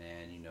happen?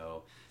 And, you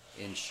know,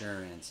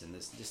 insurance and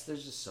this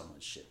there's just so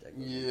much shit that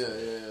goes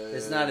into it.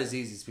 It's not as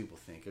easy as people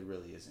think. It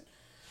really isn't.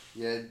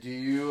 Yeah, do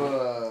you,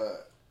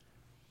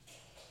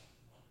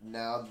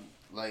 now,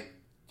 like,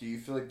 do you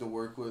feel like the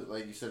work was,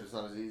 like you said, it's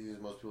not as easy as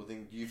most people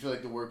think. Do you feel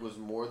like the work was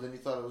more than you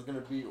thought it was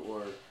going to be?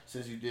 Or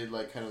since you did,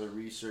 like, kind of the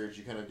research,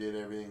 you kind of did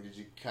everything, did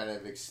you kind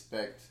of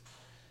expect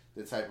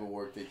the type of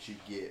work that you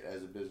get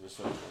as a business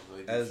owner?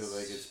 Like, do you feel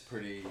like it's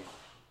pretty,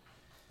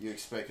 you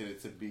expected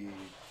it to be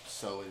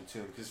so in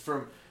tune? Because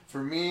for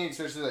me,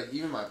 especially, like,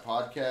 even my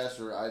podcast,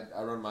 or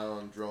I run my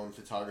own drone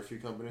photography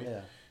company.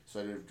 Yeah. So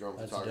I do drone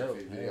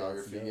photography,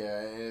 videography.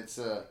 And it's,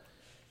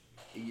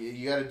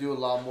 you got to do a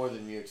lot more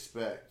than you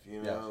expect,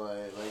 you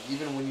know. Like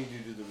even when you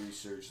do the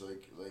research,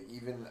 like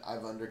even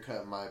I've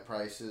undercut my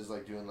prices,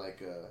 like doing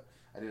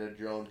I did a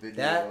drone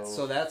video.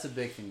 So that's a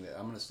big thing. That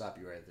I'm gonna stop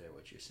you right there.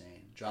 What you're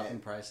saying, dropping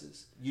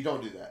prices. You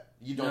don't do that.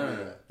 You don't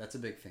do that. That's a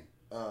big thing.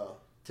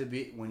 To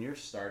be when you're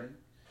starting,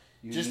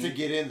 to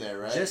get in there,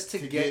 right? Just to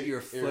get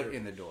your foot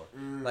in the door.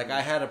 Like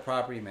I had a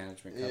property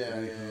management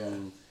company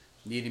who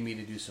needed me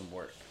to do some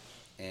work.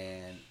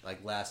 And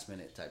like last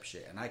minute type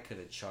shit, and I could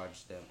have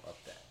charged them up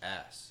the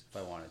ass if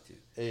I wanted to.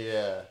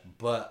 Yeah.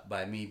 But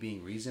by me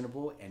being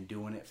reasonable and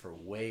doing it for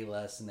way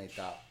less than they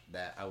thought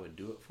that I would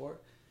do it for,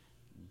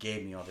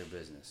 gave me all their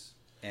business.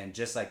 And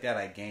just like that,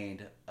 I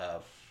gained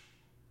an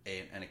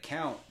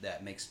account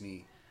that makes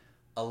me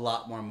a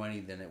lot more money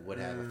than it would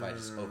have if I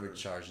just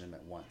overcharged them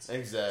at once.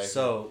 Exactly.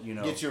 So, you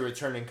know, get your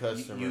returning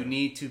customer. You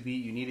need to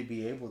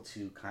be able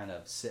to kind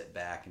of sit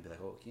back and be like,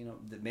 oh, you know,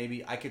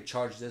 maybe I could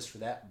charge this for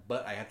that,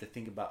 but I have to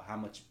think about how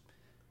much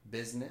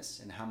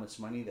business and how much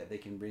money that they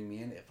can bring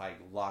me in if I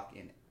lock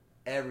in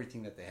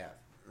everything that they have.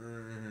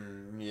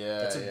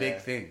 That's a big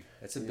thing.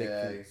 That's a big thing.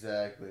 Yeah,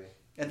 exactly.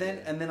 And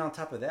then on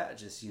top of that,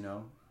 just, you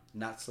know,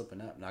 not slipping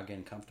up, not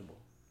getting comfortable.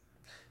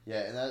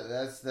 Yeah, and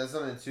that's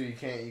something too. You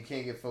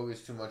can't get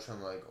focused too much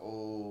on like,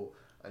 oh,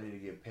 I need to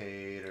get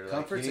paid, or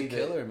comfort's a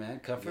killer,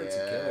 man. Comfort's a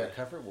killer.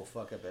 Comfort will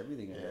fuck up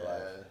everything in your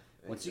life.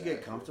 Once you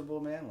get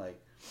comfortable, man,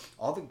 like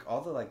all the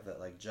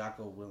like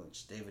Jocko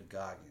Willink, David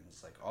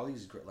Goggins, like all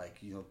these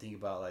like, you know, think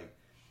about like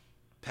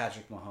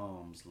Patrick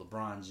Mahomes,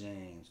 LeBron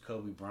James,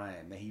 Kobe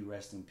Bryant, may he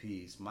rest in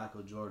peace,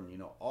 Michael Jordan, you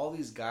know, all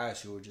these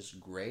guys who were just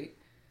great.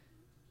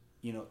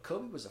 You know,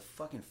 Kobe was a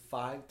fucking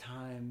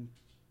 5-time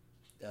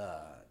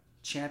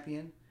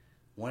champion.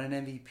 Won an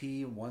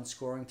MVP, won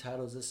scoring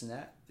titles, this and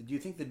that. Do you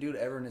think the dude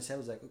ever in his head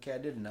was like, okay, I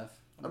did enough.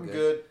 I'm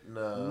good.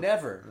 No.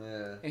 Never.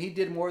 Yeah. And he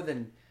did more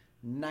than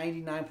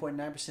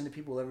 99.9% of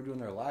people ever do in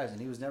their lives. And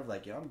he was never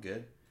like, yo, I'm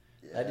good.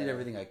 Yeah. I did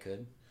everything I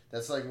could.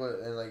 That's like what,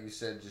 and like you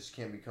said, just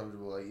can't be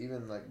comfortable. Like,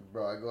 even like,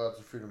 bro, I go out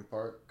to Freedom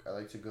Park. I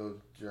like to go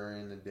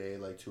during the day,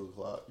 like 2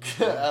 o'clock.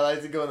 I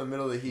like to go in the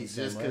middle of the heat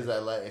just because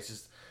it's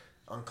just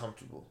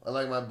uncomfortable. I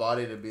like my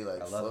body to be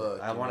like, I love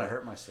it. I want to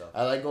hurt myself.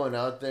 I like going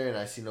out there and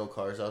I see no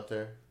cars out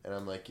there, and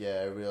I'm like, yeah,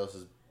 everybody else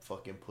is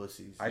fucking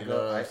pussies. I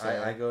go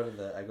to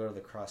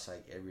the cross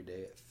hike every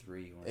day at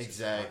 3. When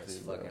exactly.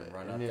 Fucking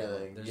run up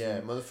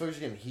there. Motherfuckers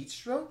getting heat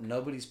stroke.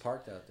 Nobody's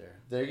parked out there.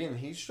 They're getting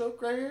heat stroke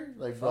right here.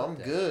 Like, bro, I'm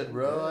good,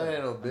 bro. I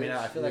ain't no bitch. I mean,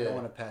 I feel like I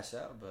want to pass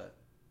out, but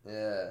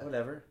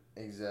whatever.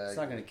 Exactly. It's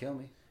not gonna kill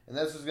me. And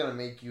that's what's gonna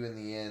make you in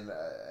the end.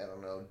 I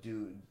don't know.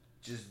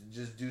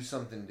 Just do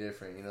something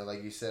different. You know,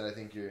 like you said, I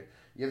think you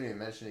haven't even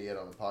mentioned it yet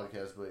on the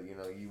podcast, but you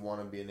know, you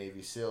want to be a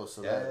Navy SEAL,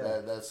 so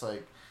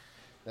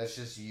that's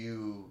just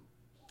you.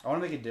 I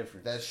want to make a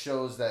difference. That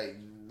shows that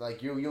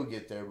like you'll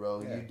get there,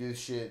 bro. Yeah. You do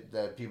shit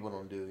that people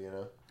don't do. You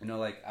know. You know,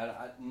 like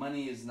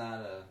money's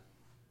not a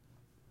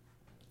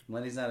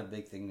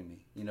big thing to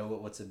me. You know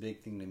what's a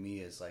big thing to me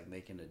is like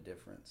making a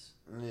difference.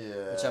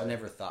 Yeah. Which I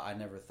never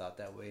thought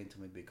that way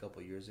until maybe a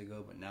couple years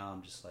ago. But now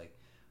I'm just like,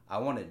 I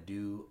want to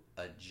do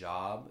a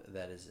job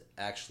that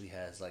actually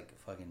has like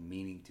fucking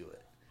meaning to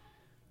it.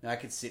 Now, I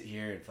could sit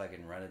here and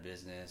fucking run a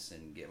business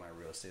and get my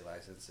real estate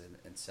license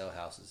and sell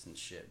houses and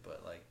shit,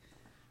 but like,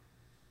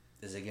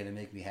 is it gonna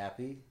make me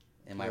happy?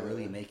 Am I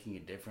really making a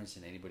difference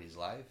in anybody's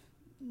life?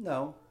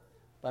 No,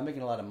 but I'm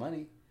making a lot of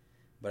money.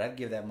 But I'd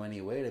give that money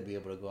away to be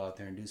able to go out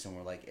there and do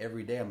somewhere. Like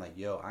every day, I'm like,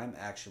 yo, I'm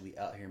actually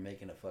out here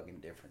making a fucking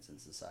difference in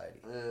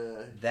society.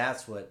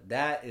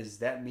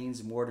 That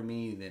means more to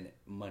me than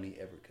money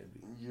ever could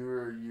be.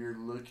 You're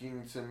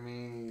looking to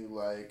me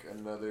like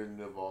another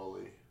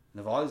Navalny.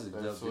 Navalny's a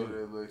dope dude. That's what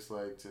it looks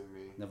like to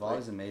me.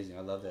 Navalny's amazing.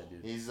 I love that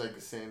dude. He's like the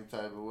same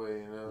type of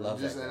way, you know.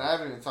 Love that guy. And I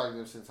haven't even talked to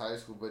him since high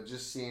school, but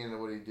just seeing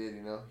what he did,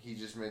 you know, he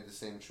just made the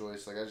same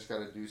choice. Like, I just got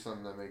to do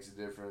something that makes a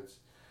difference.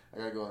 I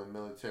got to go in the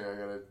military. I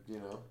got to, you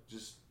know,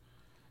 just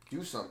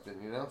do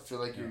something, you know. Feel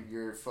like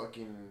you're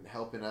fucking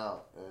helping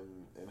out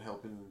and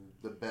helping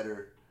the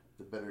better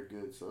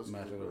good. So it's might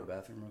have to go to the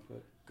bathroom real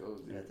quick. Go,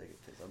 dude. Yeah, take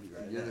a piss. I'll be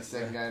right back. You're the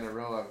second guy in a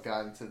row I've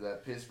gotten to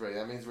that piss break.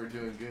 That means we're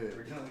doing good.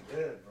 We're doing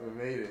good, bro. We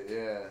made it,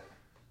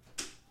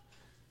 yeah.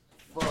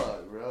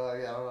 Fuck, bro.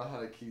 I don't know how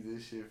to keep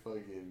this shit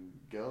fucking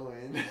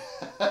going.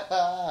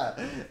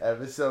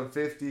 Episode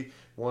 50,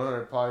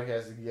 100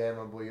 podcast again.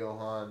 My boy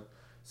Johan.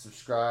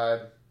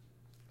 Subscribe,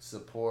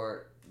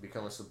 support,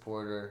 become a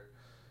supporter.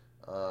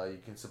 You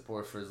can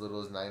support for as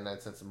little as 99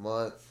 cents a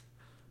month.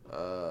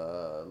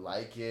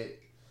 Like it.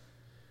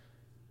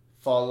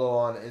 Follow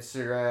on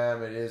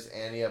Instagram. It is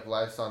Annie Up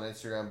Lifestyle on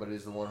Instagram, but it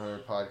is the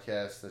 100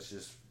 podcast. That's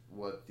just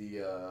what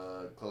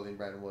the clothing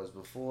brand was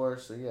before.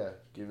 So yeah,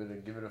 give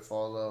it a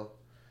follow.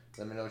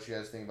 Let me know what you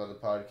guys think about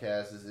the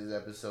podcast. This is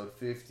episode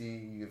 50.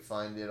 You can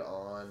find it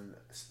on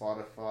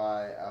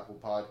Spotify, Apple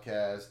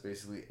Podcasts,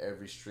 basically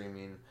every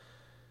streaming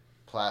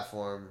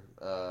platform.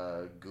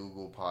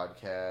 Google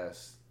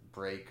Podcasts,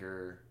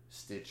 Breaker,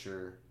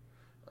 Stitcher,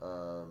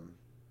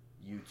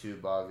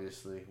 YouTube,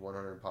 obviously,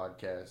 100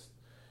 Podcast.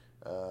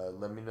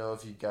 Let me know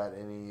if you got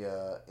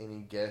any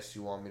guests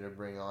you want me to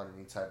bring on,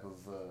 any type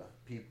of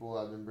people.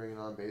 I've been bringing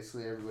on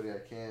basically everybody I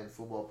can.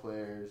 Football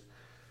players,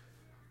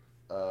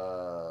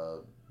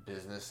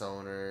 business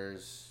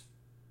owners.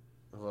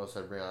 Who else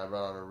I bring on? I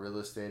brought on a real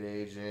estate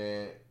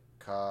agent,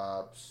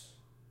 cops,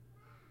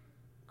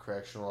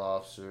 correctional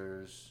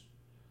officers,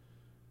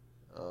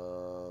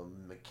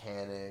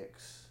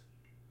 mechanics.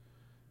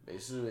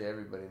 Basically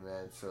everybody,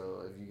 man.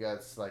 So if you got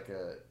like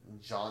a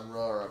genre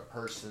or a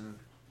person,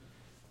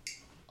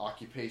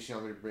 occupation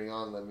you want me to bring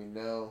on, let me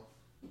know.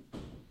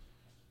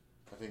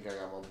 I think I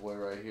got my boy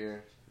right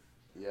here.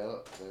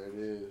 Yep, there it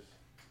is.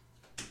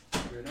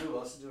 You know who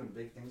else is doing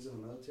big things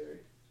in the military?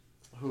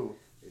 Who?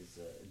 Is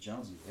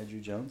Jonesy,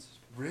 Andrew Jones.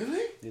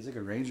 Really? He's like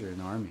a ranger in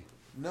the army.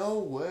 No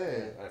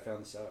way. I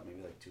found this out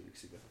maybe like 2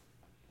 weeks ago.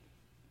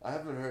 I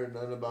haven't heard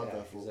nothing about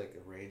that. He's like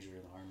a ranger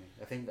in the army.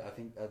 I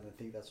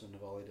think that's what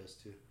Navalny does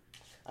too.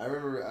 I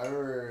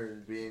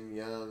remember being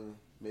young,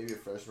 maybe a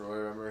freshman. I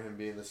remember him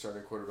being the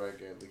starting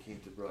quarterback at La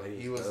Quinta, bro.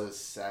 He was a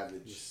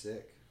savage. He's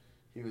sick.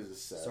 He was a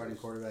savage. Starting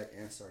quarterback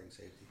and starting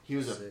safety. He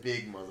was a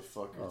big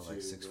motherfucker too. Like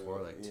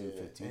 6'4", like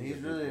 215. And he's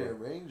really a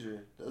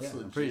ranger. That's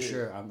legit. I'm pretty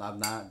sure. I'm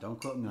not. Don't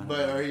quote me on it.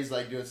 But or he's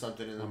like doing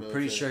something in the military. I'm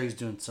pretty sure he's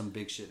doing some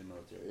big shit in the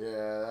military.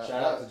 Yeah.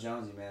 Shout out to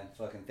Jonesy, man.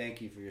 Fucking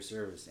thank you for your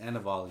service and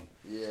Navalny.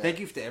 Yeah. Thank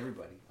you to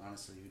everybody,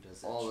 honestly, who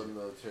does that. All shit. the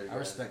military. I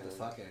respect the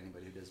fuck out of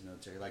anybody who does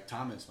military. Like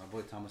Thomas, my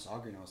boy Thomas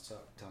Algren. I was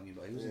telling you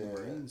about. He was in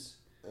the Marines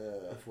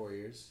for 4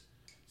 years.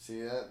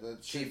 See that?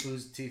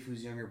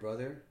 Tifu's younger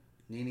brother,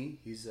 Nini.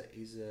 He's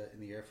in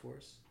the Air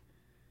Force.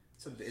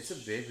 It's a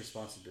big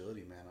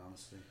responsibility, man.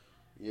 Honestly,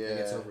 yeah, it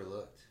gets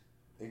overlooked.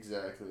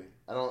 Exactly.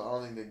 I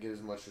don't think they get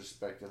as much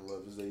respect and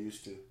love as they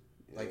used to.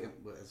 Like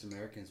as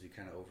Americans, we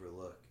kind of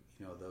overlook,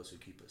 those who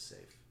keep us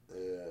safe.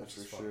 Yeah,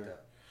 for sure.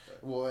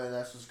 Well, and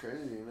that's what's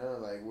crazy,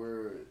 like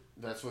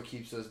that's what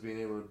keeps us being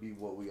able to be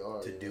what we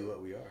are. To do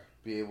what we are.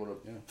 Be able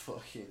to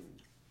fucking,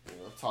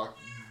 talk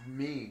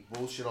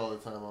bullshit all the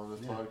time on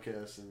this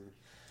podcast and,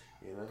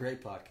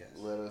 Great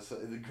podcast.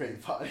 The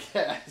great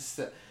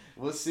podcast.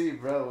 We'll see,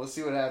 bro. We'll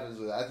see what happens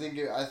with it. I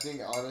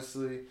think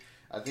honestly,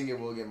 it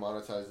will get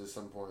monetized at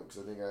some point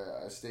because I think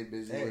I stay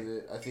busy with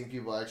it. I think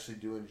people actually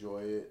do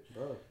enjoy it.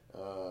 Bro.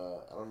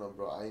 I don't know,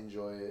 bro. I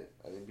enjoy it.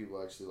 I think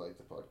people actually like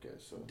the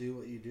podcast. So do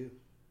what you do.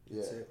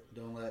 That's it.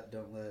 Don't let.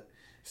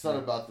 It's not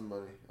about the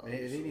money.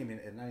 It ain't even.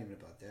 It's not even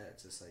about that.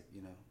 It's just like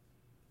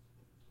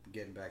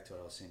getting back to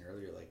what I was saying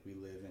earlier. Like we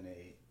live in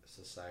a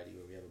society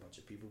where we have a bunch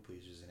of people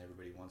pleasers and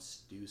everybody wants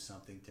to do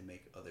something to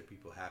make other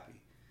people happy.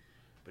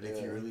 But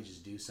if you really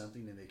just do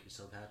something to make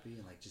yourself happy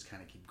and just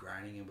kind of keep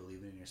grinding and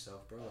believing in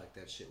yourself, bro,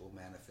 that shit will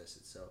manifest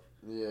itself.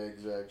 Yeah,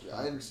 exactly.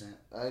 100%.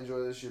 I enjoy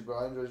this shit, bro.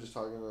 I enjoy just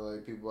talking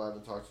to people I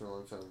haven't talked to in a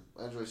long time.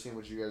 I enjoy seeing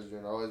what you guys are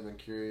doing. I've always been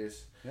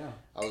curious. Yeah.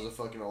 I was a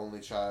fucking only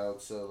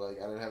child, so I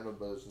didn't have no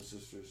brothers and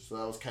sisters. So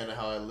that was kind of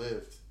how I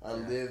lived. I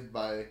lived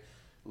by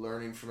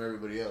learning from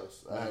everybody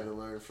else. I had to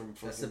learn from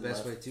That's the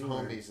best way to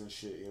homies and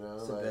shit,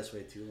 That's the best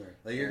way to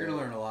learn. You're gonna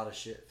learn a lot of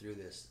shit through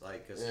this,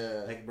 cause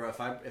bro,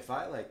 if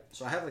I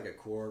so I have a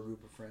core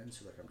group of friends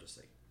who I'm just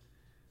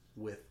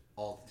with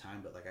all the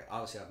time, but I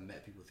obviously I've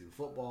met people through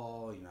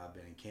football. I've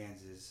been in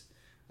Kansas.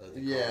 I lived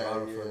in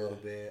Colorado for a little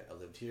bit. I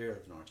lived here. I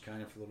lived in Orange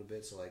County for a little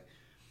bit. So like,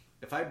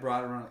 if I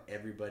brought around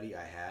everybody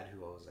I had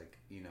who I was like,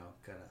 you know,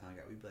 kind of hung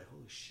out, we'd be like,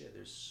 holy shit,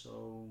 there's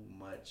so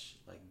much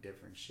like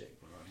different shit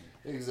going on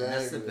here. Exactly.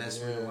 And that's the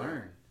best way to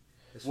learn.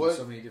 It's from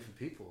so many different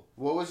people.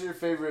 What was your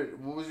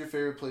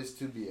favorite place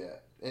to be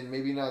at? And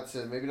maybe not to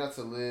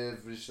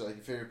live, just like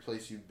your favorite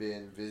place you've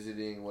been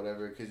visiting,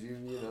 whatever. Because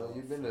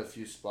you've been to a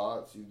few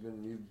spots. You've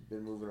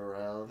been moving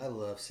around. I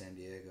love San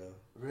Diego.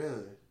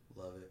 Really?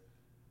 Love it.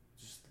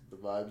 Just the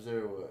vibes there,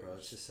 or what? Bro,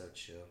 it's just so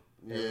chill.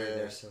 Everybody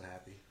there's so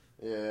happy.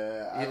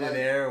 Yeah. Either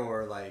there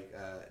or like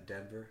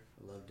Denver.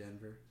 I love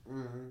Denver.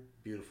 Mm-hmm.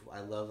 Beautiful. I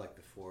love like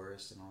the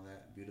forest and all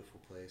that.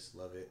 Beautiful place.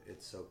 Love it.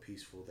 It's so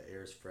peaceful. The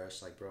air is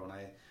fresh. Like, bro, and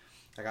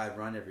I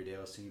run every day. I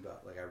was thinking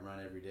about, like, I run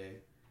every day.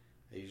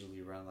 I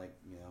usually run, like,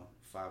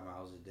 5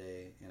 miles a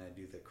day, and I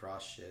do the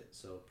cross shit.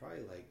 So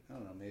probably, like, I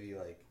don't know, maybe,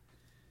 like,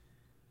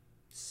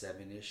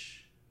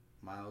 7-ish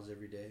miles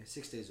every day.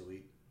 6 days a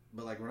week.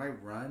 But, like, when I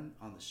run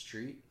on the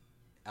street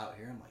out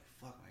here, I'm like,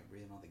 fuck, am I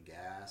breathing all the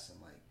gas?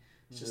 And, like,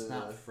 it's just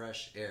not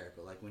fresh air.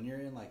 But, like, when you're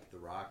in, like, the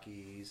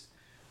Rockies,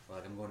 or,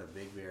 like, I'm going to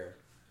Big Bear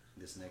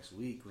this next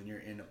week, when you're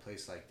in a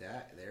place like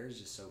that, the air is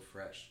just so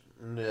fresh.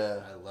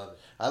 Yeah. I love it.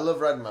 I love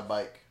riding my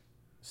bike.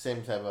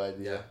 Same type of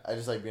idea. Yeah. I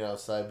just like being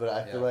outside, but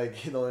I feel like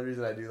the only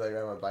reason I do like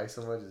ride my bike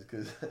so much is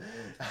because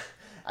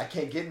I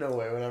can't get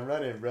nowhere when I'm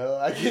running, bro.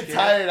 I get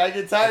tired.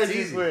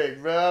 This quick,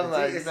 bro.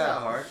 It's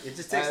not hard. It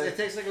just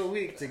takes like a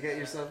week to get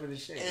yourself into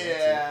shape.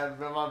 Yeah,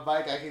 but my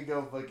bike, I can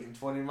go fucking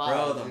 20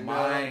 miles. Bro, the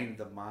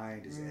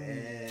mind is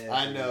everything.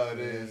 I know it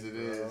is.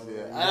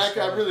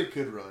 Yeah, I really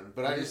could run,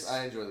 but I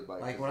enjoy the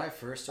bike. Like when I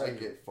first started,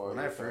 running, when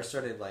I first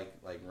started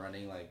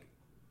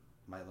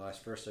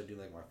doing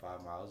like my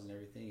 5 miles and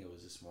everything, it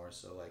was just more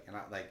so like, and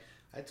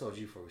I told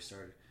you before we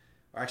started,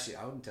 or actually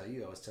I wouldn't tell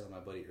you, I was telling my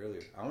buddy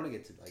earlier, I want to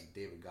get to like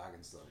David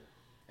Goggins level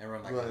and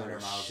run like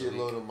 100 miles a week.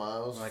 Shitload of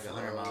miles. Like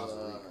 100 miles a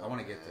week. I want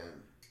to get there.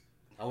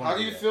 How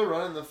do you feel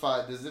running the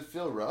 5? Does it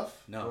feel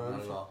rough? No,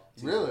 not at all.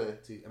 Really?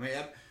 I mean,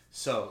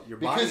 so your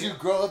body, because you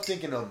grow up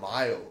thinking a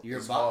mile.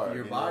 Your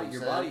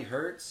body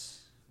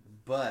hurts,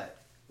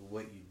 but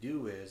what you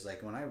do is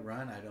like when I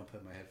run, I don't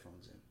put my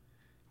headphones in.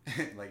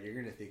 Like you're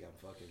gonna think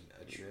I'm fucking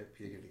a trip.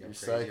 You're gonna think I'm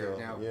crazy right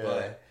now. Yeah.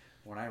 But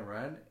when I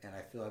run and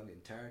I feel I'm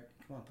getting tired,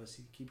 come on,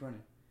 pussy, keep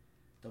running.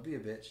 Don't be a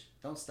bitch.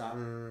 Don't stop.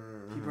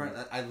 Mm-hmm. Keep running.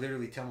 I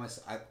literally tell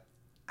myself,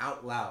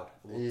 out loud,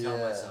 will tell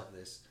myself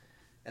this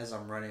as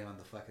I'm running on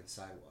the fucking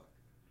sidewalk.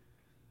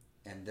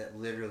 And that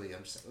literally,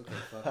 I'm just like, okay,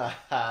 fuck.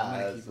 I'm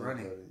gonna keep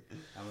running.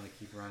 Funny. I'm gonna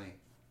keep running.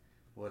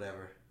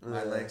 Whatever.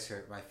 My legs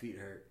hurt. My feet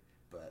hurt.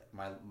 But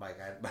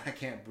I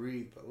can't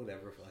breathe. But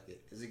whatever. Fuck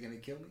it. Is it gonna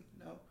kill me?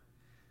 No.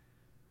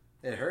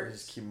 It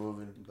hurts. Just keep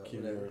moving. But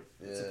keep moving.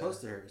 It's supposed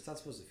to hurt. It's not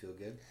supposed to feel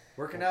good.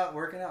 Working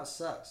out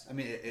sucks. I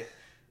mean,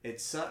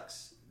 it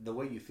sucks. The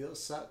way you feel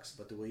sucks,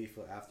 but the way you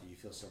feel after, you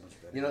feel so much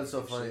better. You know what's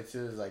so funny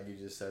too is like you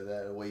just said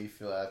that the way you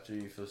feel after,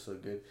 you feel so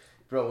good,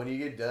 bro. When you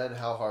get done,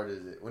 how hard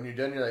is it? When you're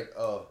done, you're like,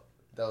 oh,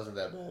 that wasn't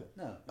that bad.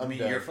 No, I mean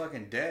you're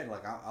fucking dead.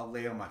 Like I'll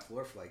lay on my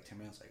floor for like 10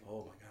 minutes. Like,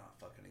 oh my god,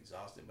 I'm fucking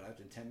exhausted. But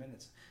after 10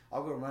 minutes,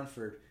 I'll go run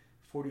for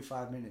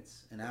 45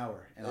 minutes, an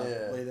hour, and I'll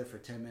lay there for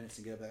 10 minutes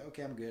and get up like,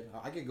 okay, I'm good.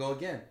 I could go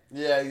again.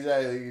 Yeah,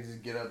 exactly. You can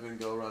just get up and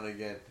go run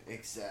again.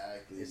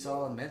 Exactly. It's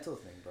all a mental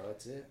thing, bro.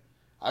 That's it.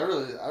 I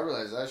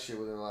realized that shit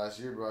within the last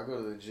year, bro. I go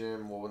to the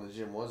gym. Well, when the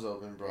gym was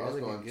open, bro, I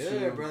was going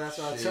good, bro. That's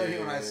what I told you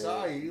when I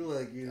saw you.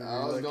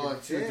 I was going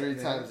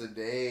 2-3 times a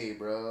day,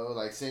 bro.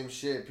 Like same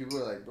shit. People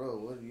are like, bro,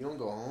 what? You don't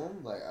go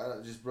home? Like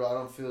I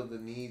don't feel the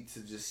need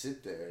to just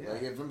sit there. Yeah.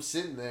 Like if I'm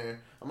sitting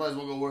there, I might as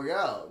well go work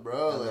out,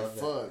 bro. I love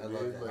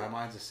that. My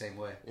mind's the same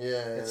way.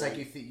 Yeah, it's like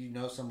you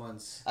know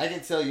someone's. I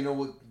can tell. You know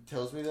what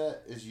tells me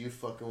that is you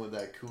fucking with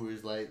that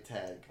Coors Light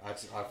tag.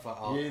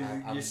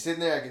 You're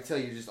sitting there. I can tell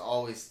you're just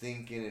always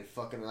thinking and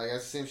fucking like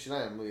that's the same shit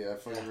I am. I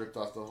fucking ripped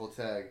off the whole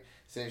tag.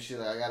 Same shit.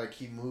 Like I gotta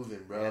keep moving,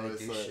 bro. I do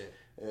shit.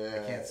 Yeah,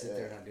 I can't sit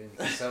there and not doing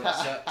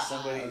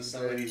anything.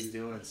 Somebody's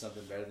doing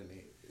something better than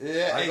me.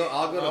 Yeah,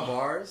 I'll go to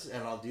bars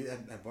and I'll do that.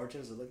 And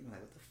bartenders are looking at me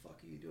like, what the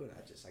fuck are you doing?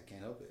 I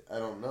can't help it. I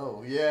don't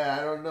know. Yeah,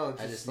 I don't know.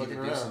 I just need to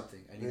do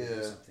something. I need to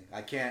do something.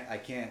 I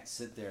can't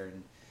sit there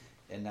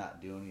and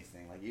not do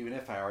anything. Like even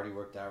if I already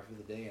worked out for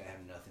the day and I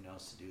have nothing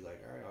else to do,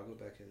 like all right, I'll go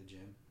back to the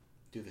gym,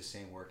 do the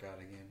same workout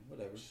again,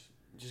 whatever.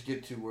 Just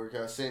get 2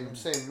 workouts, same,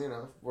 you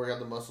know, work out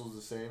the muscles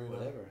the same,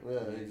 whatever.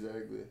 Yeah,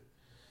 exactly.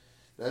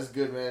 That's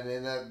good, man,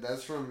 and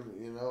that's from,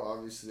 you know,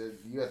 obviously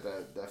you got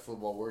that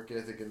football work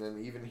ethic, and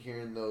then even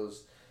hearing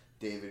those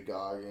David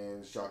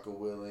Goggins, Jocko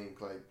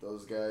Willink, like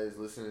those guys,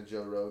 listening to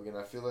Joe Rogan,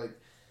 I feel like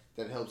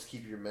that helps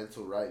keep your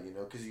mental right, you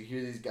know, because you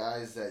hear these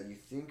guys that you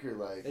think are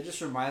like. It just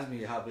reminds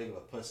me of how big of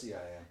a pussy I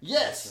am.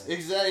 Yes,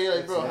 exactly.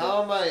 Like, bro,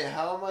 how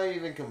am I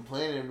even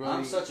complaining, bro?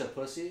 I'm such a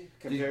pussy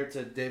compared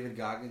to David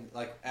Goggins.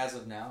 Like as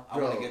of now, I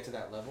want to get to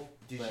that level.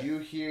 Did you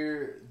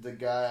hear the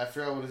guy? I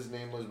forgot what his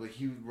name was, but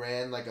he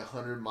ran like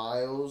 100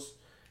 miles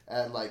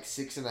at like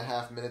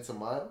 6.5 minutes a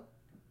mile.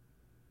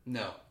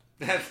 No.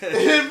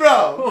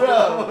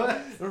 bro,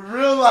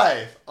 real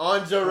life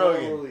on Joe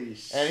Rogan. Holy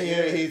shit!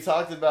 And he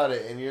talked about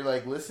it, and you're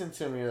like, listen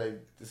to him, and you're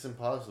like, it's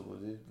impossible,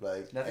 dude.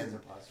 Like nothing's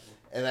impossible.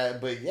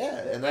 But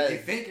yeah, and like you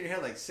think in here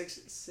like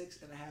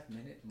 6.5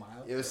 minute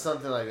mile. It was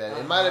something like that.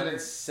 It might have been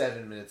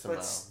 7 minutes a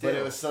mile, but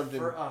it was something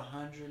for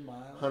 100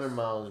 miles. 100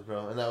 miles,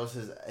 bro, and that was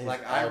his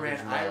like I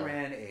average mile.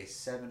 ran a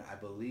 7. I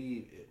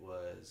believe it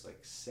was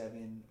like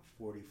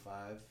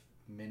 7:45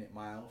 minute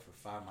mile for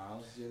 5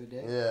 miles the other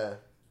day. Yeah,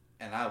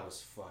 and I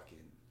was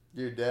fucking.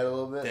 You're dead a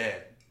little bit.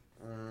 Dead.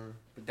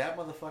 But that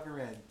motherfucker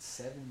ran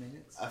 7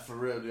 minutes. For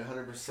real, dude,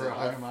 100%. For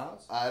 100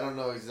 miles? I don't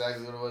know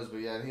exactly what it was, but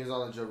yeah, and he was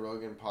on the Joe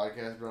Rogan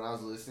podcast, bro, and I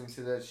was listening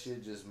to that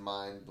shit, just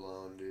mind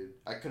blown, dude.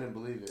 I couldn't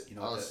believe it.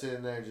 I was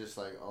sitting there just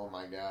like, oh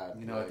my god.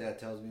 You know what that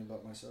tells me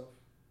about myself?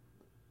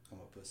 I'm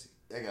a pussy.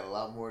 I got a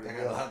lot more to do. I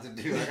got a lot to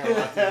do.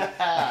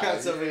 I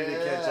got something to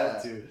catch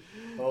up to.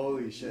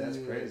 Holy shit, that's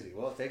crazy.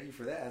 Well, thank you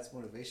for that. That's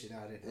motivation.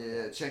 I didn't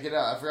know that. Check it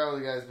out. I forgot what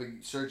the guys, but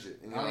search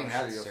it. And I don't even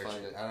have to search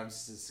it. I'm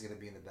just going to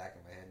be in the back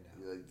of my head now.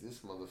 You're like, this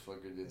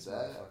motherfucker did this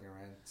that. Motherfucker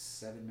ran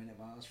 7 minute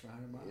miles for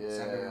 100 miles.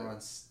 Yeah. I'm going to run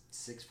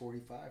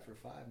 6:45 for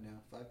 5 now.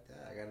 Fuck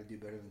that. I got to do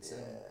better than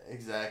 7. Yeah,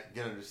 exactly.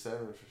 Get under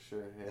 7 for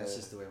sure. Yeah. That's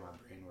just the way my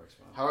brain works.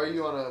 How are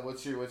you on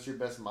what's your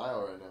best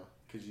mile right now?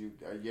 Could you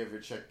ever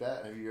checked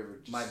that? Have you ever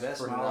just my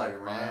best mile I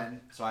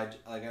ran? So I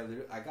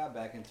got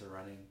back into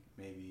running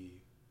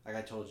maybe like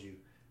I told you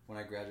when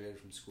I graduated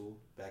from school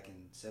back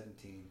in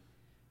 2017.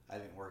 I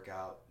didn't work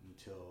out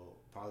until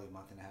probably a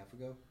month and a half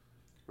ago.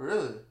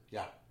 Really?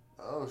 Yeah.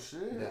 Oh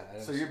shit.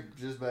 Yeah. So you're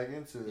just back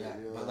into it. Yeah.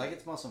 But like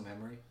it's muscle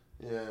memory.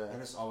 Yeah.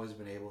 I've just always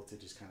been able to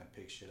just kind of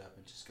pick shit up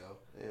and just go.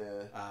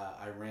 Yeah.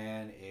 I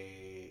ran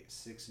a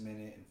 6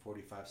 minute and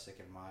 45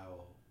 second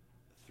mile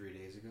 3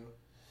 days ago.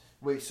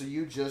 Wait, so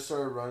you just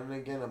started running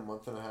again a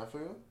month and a half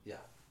ago?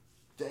 Yeah.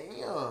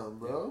 Damn,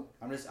 bro.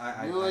 Yeah. I'm just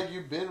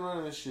you've been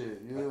running this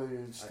shit.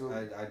 You're still.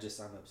 I'm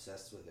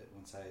obsessed with it.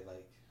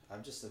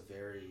 I'm just a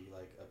very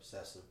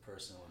obsessive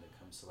person when it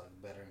comes to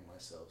bettering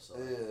myself. So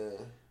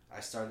yeah.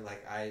 I started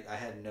I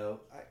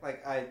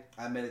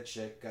met a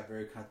chick, got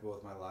very comfortable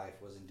with my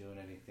life, wasn't doing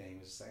anything.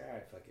 Was just like, all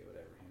right, fuck it,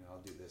 whatever. I'll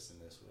do this and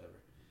this,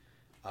 whatever.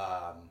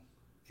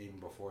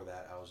 Even before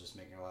that, I was just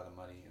making a lot of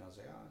money, and I was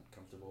like, I'm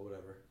comfortable,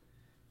 whatever.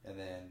 And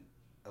then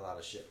a lot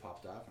of shit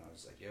popped off, and I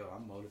was like, yo,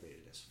 I'm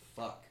motivated as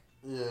fuck.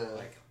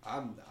 Yeah.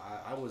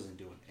 I wasn't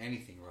doing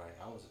anything right.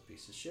 I was a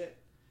piece of shit.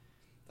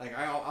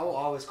 I will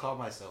always call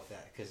myself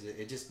that because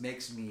it just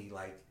makes me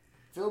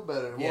feel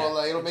better. Yeah, well,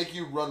 it'll make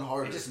you run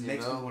harder. It just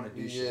makes me want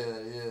to do shit.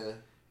 Yeah.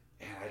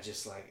 And I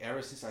just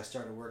ever since I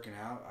started working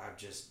out, I've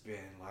just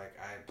been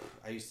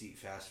I used to eat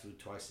fast food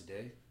twice a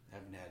day. I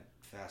haven't had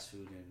fast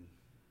food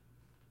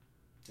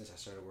since I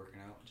started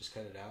working out. Just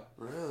cut it out.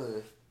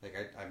 Really?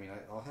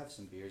 I'll have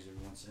some beers every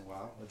once in a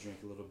while. I'll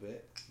drink a little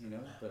bit,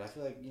 But I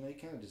feel like, you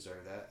kind of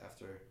deserve that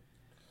after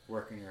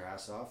working your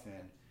ass off.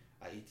 And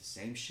I eat the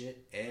same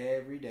shit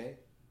every day.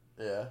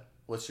 Yeah.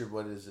 What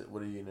is it?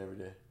 What are you eating every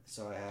day?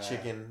 So I have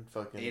chicken,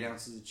 8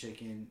 ounces of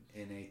chicken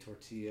in a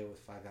tortilla with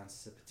 5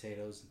 ounces of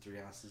potatoes and 3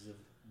 ounces of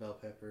bell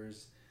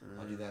peppers.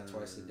 I'll do that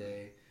twice a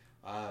day.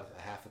 I have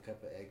a half a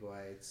cup of egg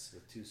whites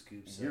with 2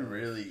 scoops. You're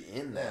really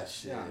in that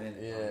shit. Yeah, I'm in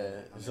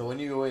it. Yeah. So when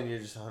you go in, you're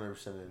just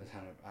 100% in.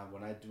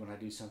 When I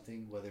do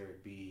something, whether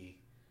it be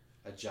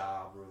a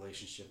job, a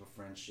relationship, a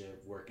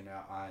friendship, working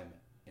out, I'm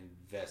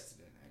invested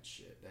in that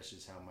shit. That's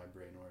just how my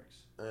brain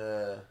works.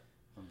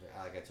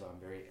 Like I told you, I'm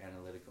very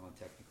analytical and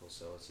technical,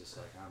 so it's just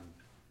I'm.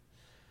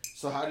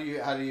 So how do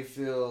you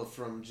feel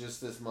from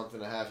just this month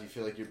and a half? You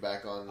feel like you're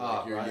back on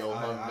your Yo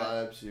Monk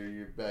vibes?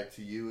 You're back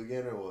to you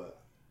again, or what?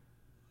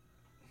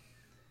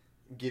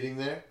 Getting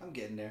there? I'm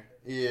getting there.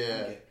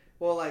 Yeah.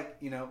 Well, I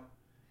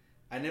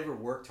never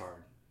worked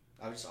hard.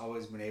 I've just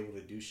always been able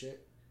to do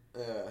shit.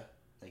 Yeah.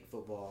 Like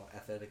football,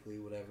 athletically,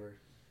 whatever.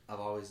 I've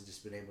always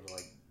just been able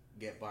to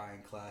get by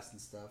in class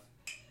and stuff.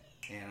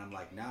 And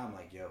now I'm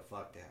yo,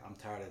 fuck that. I'm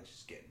tired of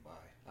just getting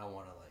by. I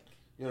want to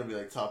You want to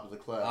be top of the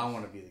class. I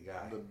want to be the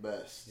guy. The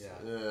best.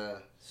 Yeah.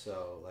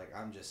 So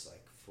I'm just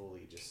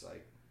fully just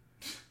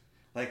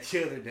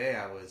the other day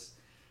I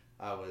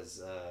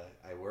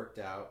worked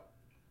out.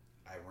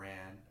 I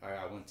ran.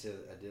 I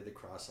did the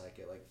cross hike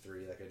at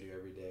 3 like I do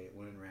every day.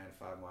 Went and ran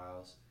 5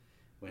 miles.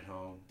 Went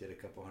home, did a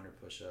couple 100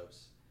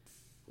 push-ups.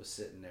 Was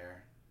sitting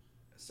there.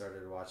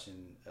 Started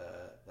watching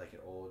an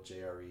old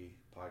JRE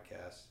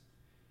podcast.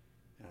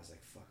 And I was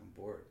like, fuck, I'm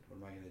bored. What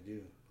am I going to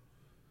do?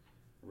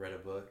 Read a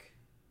book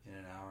in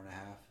an hour and a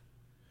half.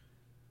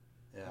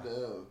 Yeah.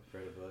 No.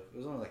 Read a book. It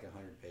was only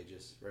 100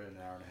 pages. Read it in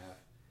an hour and a half.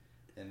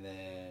 And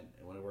then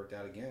when it worked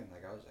out again,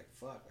 I was like,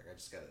 fuck, I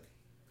just got to...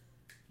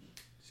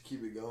 Just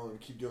keep it going.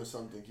 Keep doing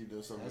something. I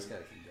just got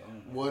to keep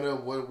going.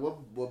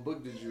 What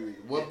book did you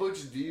read? What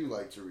books do you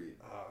like to read?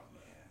 Oh,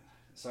 man.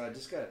 So I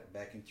just got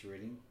back into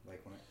reading.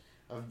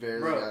 I've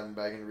barely gotten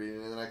back into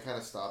reading, and then I kind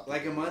of stopped.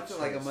 A month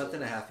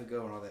and a half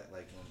ago, when all that,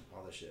 when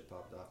all the shit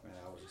popped off, man,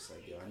 I was just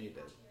yo, I need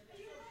to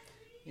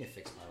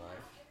fix my life.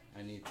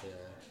 I need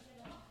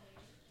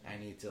I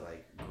need to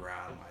like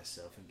ground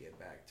myself and get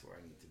back to where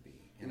I need to be.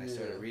 And I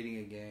started reading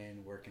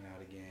again, working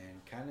out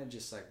again, kind of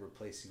just like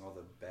replacing all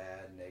the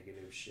bad,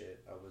 negative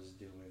shit I was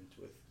doing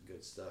with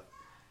good stuff.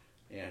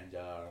 And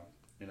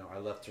you know, I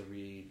love to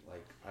read.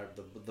 Like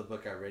the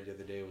book I read the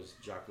other day was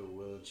Jocko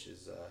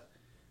Willich's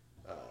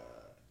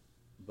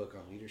book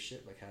on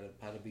leadership, like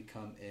how to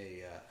become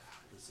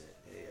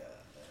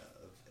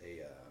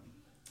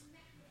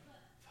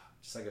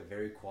just like a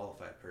very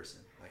qualified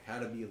person, like how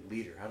to be a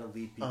leader, how to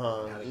lead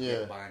people, and how to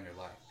get by in your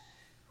life.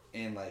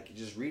 And like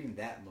just reading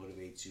that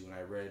motivates you. And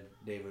I read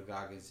David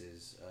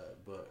Goggins'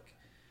 book.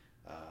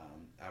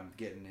 I'm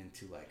getting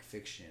into like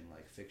fiction,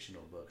 like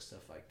fictional books,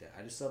 stuff like that.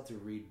 I just love to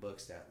read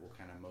books that will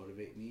kind of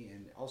motivate me,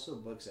 and also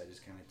books that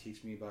just kind of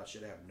teach me about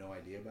shit I have no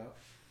idea about.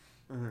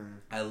 Mm-hmm.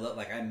 I love,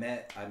 like I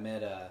met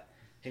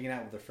hanging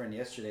out with a friend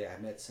yesterday. I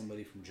met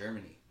somebody from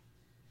Germany.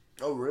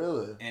 Oh,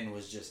 really? And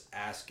was just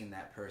asking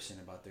that person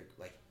about their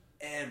like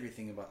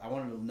everything about. I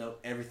wanted to know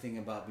everything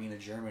about being a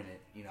German. And,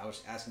 you know, I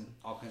was asking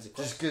all kinds of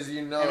questions. Just because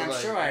you know, and I'm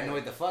like, sure I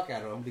annoyed the fuck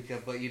out of them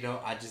but you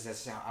know, I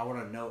want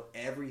to know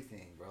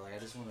everything, bro. Like I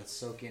just want to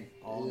soak in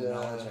all the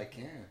knowledge I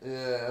can.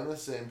 Yeah, I'm the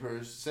same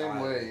person,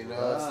 same way. You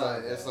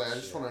know, it's like I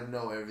just want to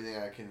know everything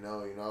I can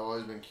know. You know, I've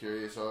always been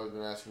curious. I've always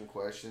been asking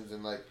questions,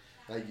 and like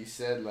you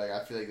said, like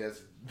I feel like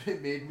that's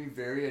made me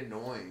very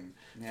annoying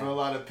for a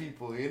lot of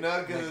people, you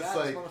know, because it's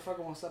like, this motherfucker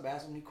won't stop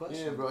asking me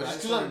questions. Yeah, bro, it's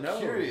just because I'm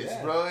curious,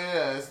 bro.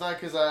 Yeah, it's not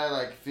because I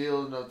like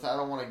feel I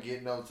don't want to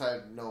get no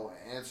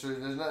answer.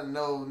 There's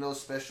no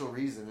special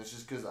reason. It's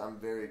just because I'm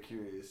very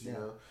curious, you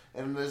know.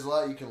 And there's a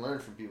lot you can learn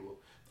from people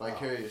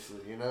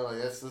vicariously, you know. Like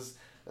that's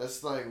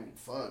like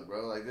fuck,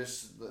 bro. Like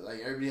there's like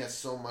everybody has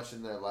so much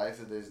in their life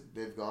that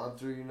they've gone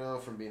through, you know,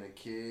 from being a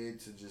kid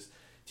to just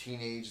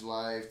teenage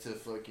life to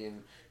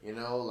fucking, you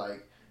know,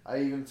 like.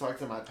 I even talked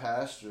to my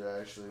pastor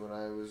actually when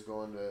I was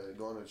going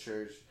to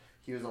church.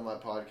 He was on my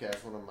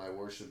podcast, one of my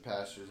worship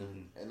pastors,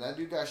 and that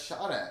dude got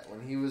shot at when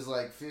he was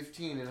like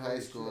 15 in high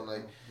school. And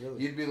like,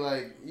 you'd be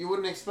like, you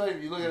wouldn't expect.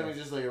 You look at him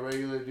just like a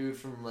regular dude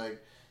from like,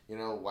 you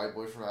know, white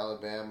boy from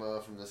Alabama,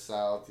 from the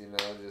South, you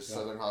know, just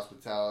Southern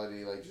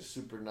hospitality, like just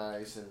super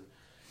nice. And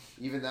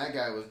even that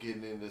guy was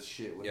getting into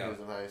shit when he was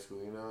in high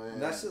school, you know.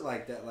 And that's it,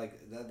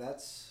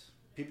 that's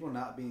people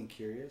not being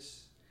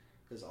curious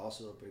is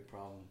also a big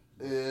problem.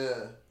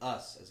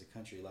 Us as a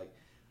country, like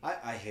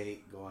I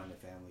hate going to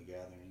family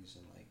gatherings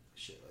and like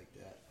shit like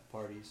that,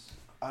 parties.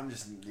 I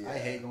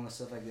hate going to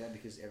stuff like that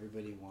because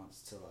everybody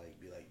wants to like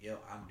be like, yo,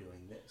 I'm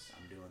doing this,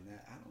 I'm doing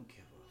that. I don't give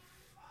a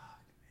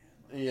fuck,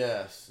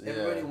 man. Like,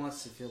 everybody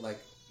wants to feel like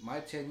my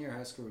 10-year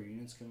high school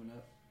reunion's coming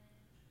up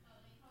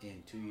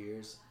in 2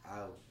 years.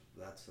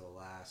 That's the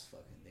last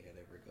fucking thing I'd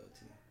ever go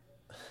to.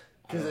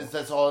 Because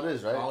that's all it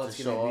is, right? All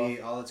it's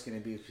gonna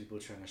be is people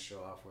trying to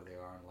show off where they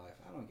are in life.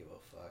 I don't give a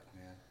fuck,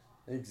 man.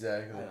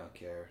 Exactly. I don't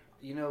care.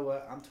 You know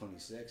what? I'm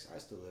 26. I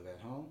still live at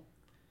home.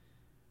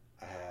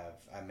 I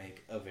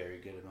make a very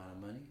good amount of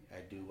money.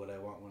 I do what I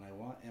want when I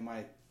want. Am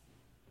I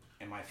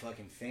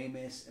fucking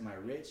famous? Am I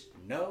rich?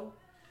 No.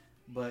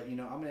 But you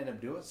know, I'm gonna end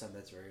up doing something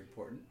that's very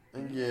important.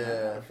 Yeah.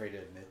 I'm not afraid to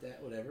admit that.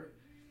 Whatever.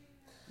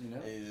 You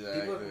know.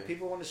 Exactly.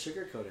 People want to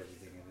sugarcoat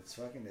everything, and it's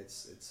fucking.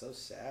 It's so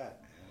sad,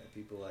 man.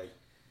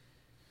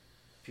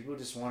 People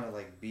just want to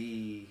like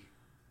be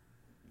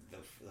the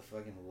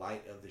fucking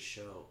light of the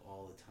show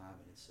all the time,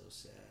 and it's so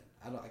sad.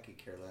 I could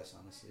care less,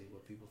 honestly,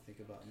 what people think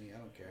about me. I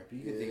don't care. But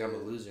you can think I'm a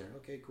loser.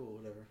 Okay, cool,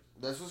 whatever.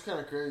 That's what's kind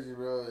of crazy,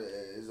 bro.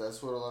 Is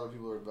that's what a lot of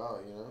people are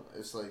about, you know?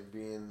 It's like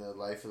being the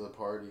life of the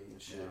party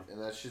and shit. Yeah. And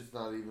that shit's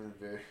not even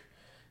very...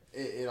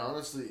 It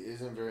honestly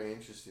isn't very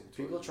interesting.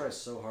 People try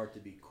so hard to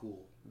be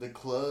cool. The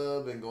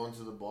club and going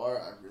to the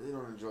bar, I really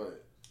don't enjoy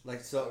it.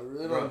 Like, so... I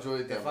really don't enjoy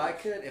it that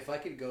much. If I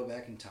could go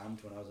back in time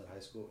to when I was in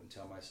high school and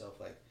tell myself,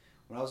 like,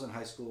 when I was in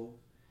high school,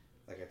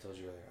 like I told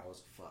you earlier, I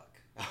was fuck.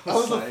 I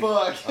was a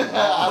fuck.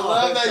 I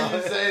love that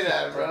you say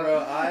that, bro.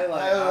 I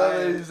love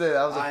that you say that.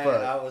 I was a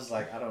fuck. I was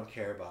like, I don't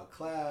care about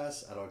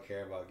class. I don't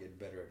care about getting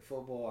better at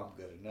football. I'm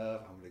good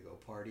enough. I'm gonna go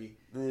party.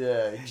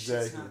 Yeah, exactly.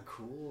 That's not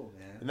cool,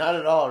 man. Not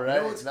at all, right?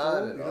 You know what's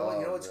cool? You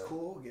know what's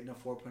cool? Getting a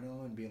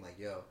 4.0 and being like,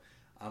 yo,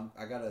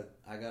 I got a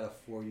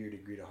 4-year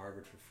degree to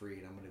Harvard for free,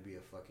 and I'm gonna be a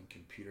fucking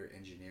computer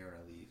engineer when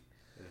I leave.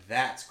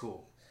 That's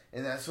cool.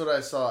 And that's what I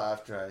saw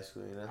after high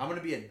school. You know, I'm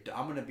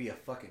gonna be a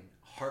fucking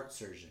heart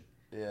surgeon.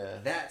 Yeah.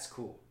 That's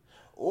cool.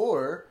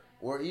 Or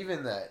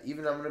even that.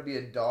 Even I'm going to be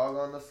a dog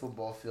on the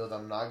football field.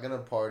 I'm not going to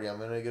party. I'm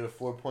going to get a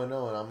 4.0 and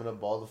I'm going to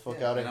ball the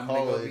fuck out in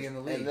college. Be in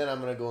the league. And then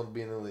I'm going to go and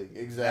be in the league.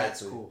 Exactly.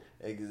 That's cool.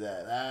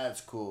 Exactly. That's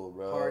cool,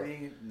 bro.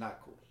 Partying, not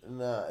cool.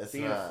 No, it's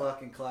Being not. a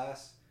fucking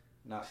class,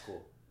 not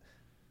cool.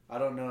 I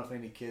don't know if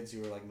any kids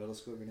who are like middle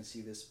school are going to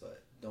see this,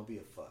 but don't be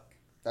a fuck.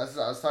 I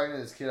was talking to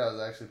this kid. I was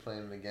actually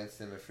playing against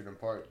him at Freedom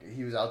Park.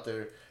 He was out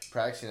there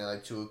practicing at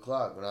like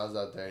 2:00 when I was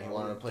out there. And he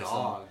wanted to play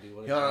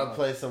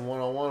some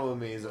 1-on-1 with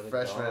me. He's a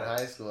freshman in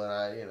high school, and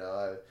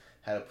I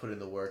had to put in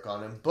the work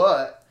on him.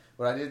 But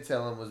what I did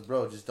tell him was,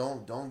 bro, just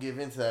don't give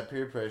in to that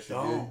peer pressure,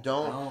 dude.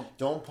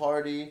 Don't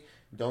party.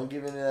 Don't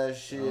give into that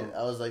shit. Don't.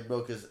 I was like,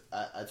 bro, because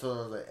I told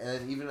him, I was like,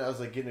 and even I was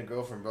like, getting a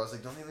girlfriend, bro. I was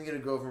like, don't even get a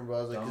girlfriend, bro.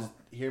 I was like, because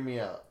hear me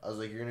out. I was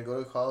like, you're going to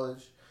go to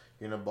college,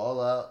 you're going to ball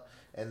out,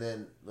 and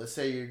then let's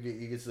say you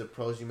get to the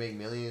pros, you make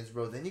millions,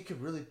 bro. Then you can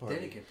really party.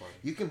 Then you can party.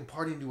 You can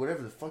party and do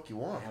whatever the fuck you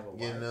want. Have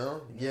a you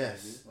know? Yeah,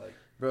 Yes. like,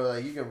 bro,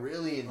 like, you can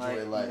really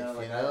enjoy life,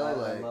 you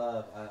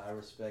know? I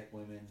respect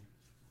women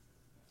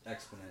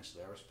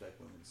exponentially. I respect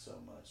women so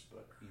much,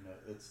 but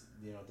it's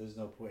there's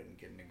no point in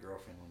getting a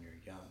girlfriend when you're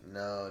young.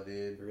 No,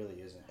 dude, it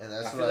really isn't. And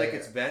that's I feel like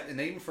it's bad, and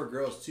even for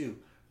girls too.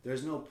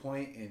 There's no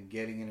point in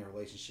getting in a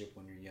relationship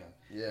when you're young.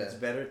 Yeah, it's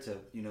better to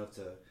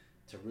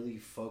to really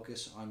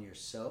focus on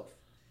yourself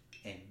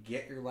and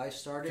get your life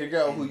started.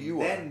 Figure out who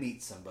you are. Then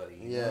meet somebody.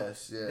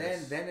 Yes.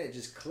 Then it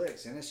just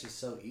clicks, and it's just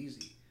so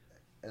easy.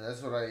 And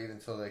that's what I even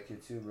told that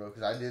kid too, bro.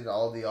 Because I did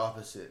all the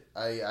opposite.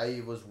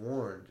 I was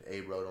warned,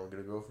 hey, bro, don't get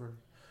a girlfriend.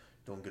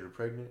 Don't get her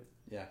pregnant.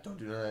 Yeah. Don't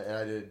do that. And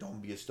I did,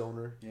 don't be a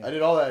stoner. Yeah. I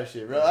did all that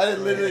shit, bro. I did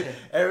literally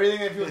everything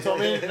that people told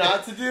me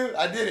not to do,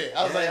 I did it.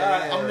 I was like, all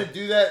right, I'm going to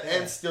do that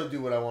and still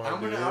do what I want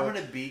to do. I'm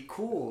going to be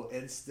cool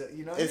and still,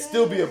 And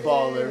still be a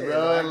baller,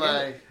 bro. And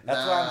like,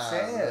 that's what I'm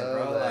saying,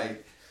 bro.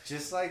 Like,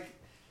 just like,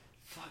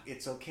 fuck,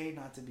 it's okay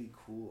not to be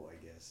cool,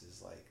 I guess.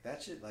 Is like,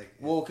 that shit, like.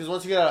 Well, because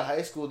once you get out of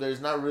high school, there's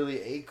not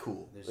really a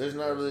cool. There's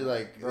not really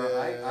like. Bro,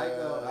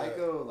 I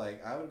go,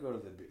 like, I would go to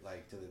the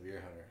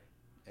beer hunter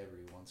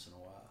every once in a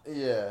while.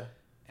 Yeah.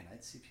 And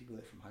I'd see people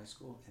that from high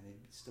school, and they'd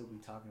still be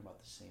talking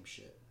about the same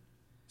shit.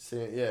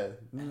 Yeah.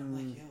 And I'm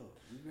like, yo,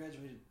 we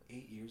graduated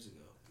 8 years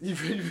ago. You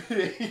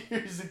graduated 8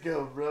 years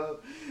ago, bro.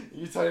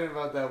 You're talking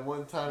about that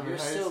one time in high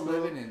school. You're still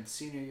living in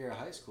senior year of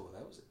high school.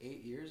 That was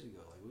 8 years ago.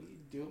 Like, what are you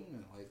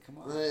doing? Like, come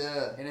on.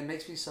 Yeah. And it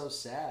makes me so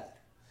sad.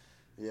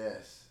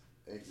 Yes.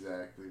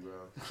 Exactly,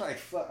 bro. Like,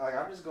 fuck. Like,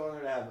 I'm just going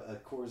there to have a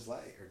Coors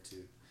Light or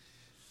two.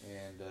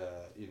 And,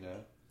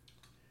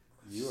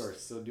 you are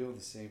still doing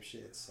the same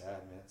shit. It's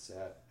sad, man. It's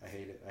sad. I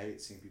hate it. I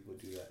hate seeing people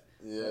do that.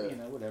 Yeah.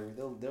 But, whatever.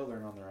 They'll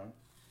learn on their own.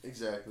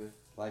 Exactly.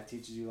 Life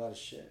teaches you a lot of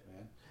shit,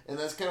 man. And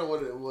that's kind of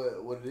what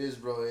it is,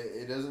 bro.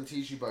 It doesn't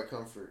teach you by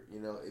comfort,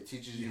 It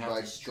teaches you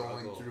by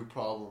going through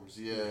problems.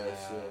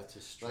 Yes,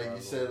 like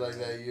you said, like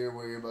that year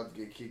where you're about to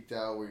get kicked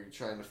out, where you're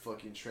trying to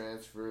fucking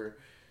transfer,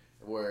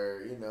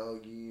 where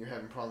you're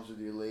having problems with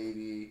your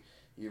lady.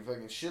 You're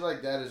fucking shit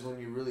like that is when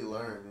you really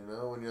learn,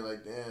 when you're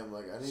like, damn,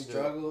 like I need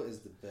struggle is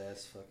the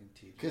best fucking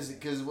teacher.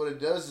 Because what it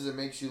does is it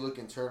makes you look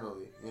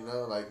internally,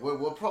 like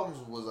what problems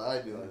was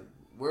I doing?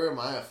 Where am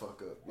I a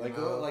fuck up?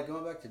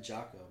 Going back to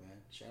Jocko, man.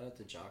 Shout out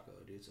to Jocko,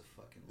 dude's a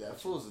fucking legend.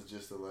 That fool's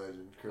just a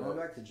legend. Correct. Going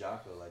back to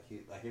Jocko,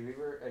 have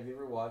you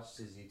ever watched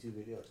his YouTube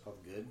video? It's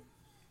called Good.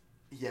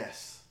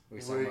 Yes. You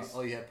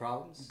had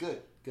problems?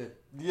 Good.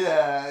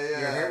 Yeah. You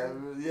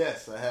heard?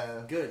 Yes, I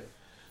have. Good.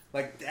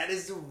 Like, that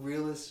is the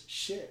realest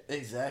shit.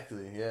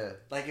 Exactly. Yeah.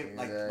 Like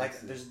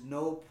there's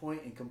no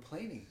point in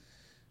complaining.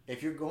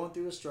 If you're going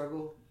through a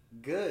struggle,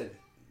 good.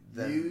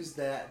 Use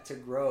that to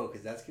grow,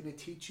 because that's going to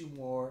teach you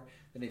more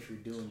than if you're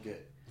doing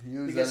good.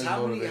 Because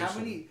how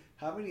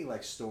many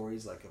like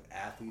stories like of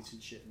athletes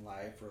and shit in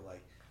life, or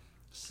like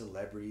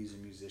celebrities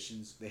and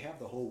musicians, they have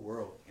the whole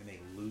world and they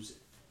lose it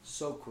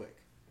so quick.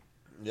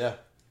 Yeah.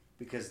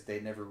 Because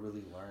they never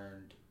really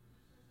learned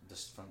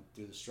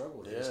through the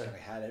struggle. They just kind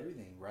of had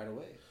everything right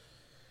away.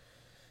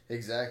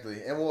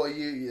 Exactly. And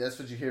that's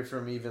what you hear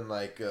from even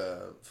like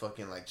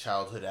fucking like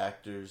childhood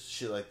actors,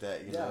 shit like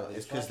that,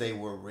 It's because they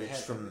were rich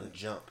from the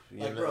jump.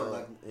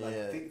 Bro,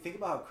 think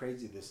about how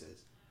crazy this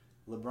is.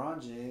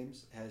 LeBron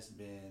James has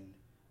been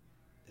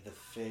the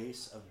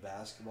face of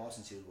basketball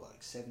since he was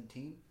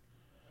 17.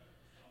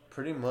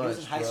 Pretty much. He was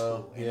in high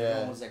school, and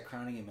everyone was like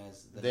crowning him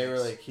as they were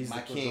like, he's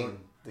Michael the king, Jordan.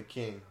 the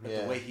king.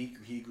 But the way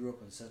he grew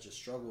up in such a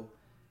struggle,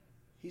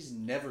 he's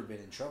never been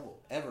in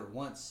trouble ever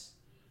once.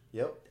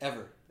 Yep.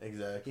 Ever.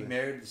 Exactly. He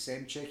married the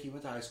same chick he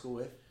went to high school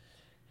with.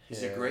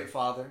 He's a great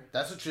father.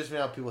 That's what trips me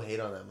out. People hate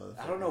on that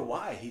motherfucker. I don't know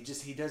why. He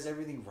does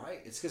everything right.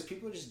 It's because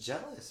people are just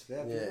jealous.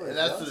 Man. Yeah, and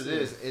that's what it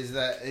is. Is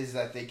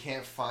that they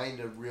can't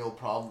find a real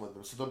problem with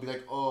him. So they'll be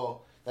like,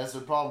 oh, that's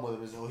the problem with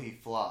him is he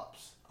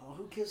flops. Oh,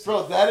 who gives?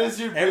 Bro, that is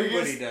your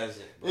Everybody biggest. Everybody does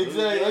it.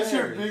 Exactly. That's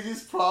your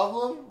biggest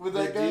problem with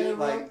that guy,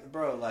 dude,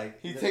 bro.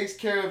 He takes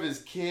care of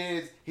his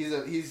kids. He's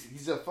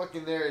a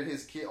fucking there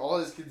at all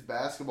his kids'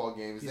 basketball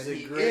games. He's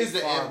he is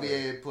an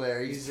NBA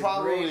player. He's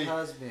probably a great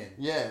husband.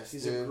 Yes,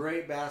 he's a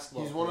great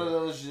basketball. He's player. one of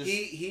those.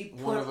 He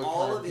put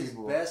all of his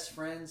best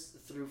friends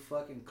through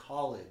fucking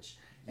college.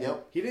 And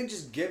he didn't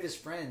just give his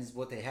friends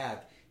what they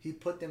have. He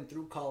put them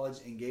through college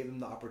and gave them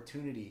the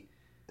opportunity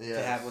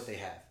to have what they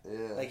have.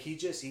 Yeah. Like he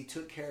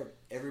took care of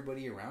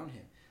everybody around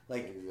him.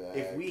 Like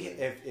exactly.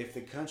 if the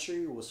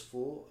country was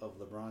full of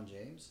LeBron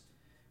James,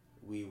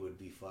 we'd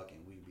be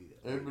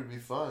there. It would be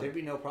fun. There'd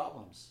be no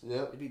problems.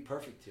 Yep. It'd be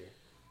perfect here.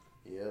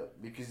 Yep.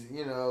 Because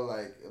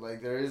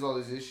like there is all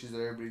these issues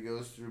that everybody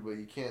goes through, but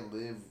you can't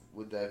live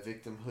with that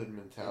victimhood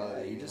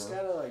mentality. Yeah, you just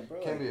gotta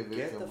can't be a victim,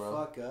 get the bro.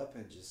 fuck up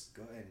and just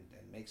go and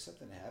make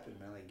something happen,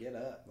 man. Like get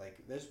up. Like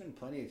there's been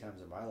plenty of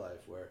times in my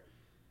life where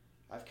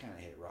I've kind of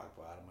hit rock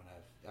bottom,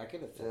 and I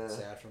could have felt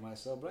sad for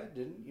myself, but I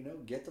didn't. You know,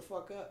 get the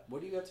fuck up.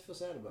 What do you have to feel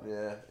sad about?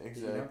 Yeah,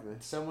 exactly. You know?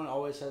 Someone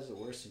always has it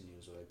worse than you,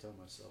 is what I tell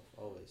myself.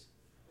 Always.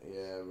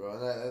 Yeah, bro,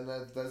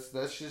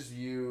 that's just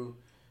you.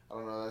 I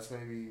don't know. That's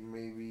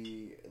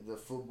maybe the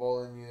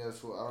football in you.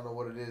 That's what I don't know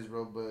what it is,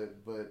 bro.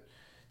 But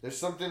there's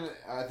something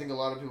I think a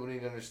lot of people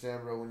need to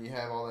understand, bro. When you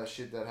have all that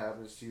shit that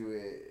happens to you,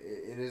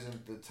 it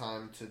isn't the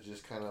time to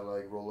just kind of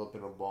like roll up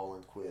in a ball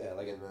and quit. Yeah,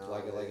 like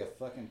a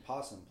fucking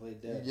possum, play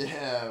dead.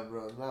 Yeah,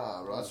 bro.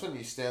 Nah, bro. That's when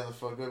you stand the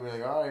fuck up and be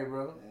like, all right,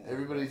 bro. Yeah,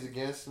 everybody's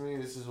against me.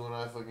 This is when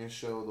I fucking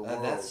show the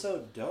world. That's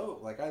so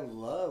dope. Like, I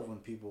love when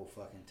people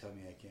fucking tell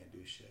me I can't do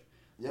shit.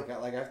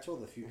 Yep. Like I've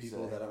told a few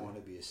people that I want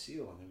to be a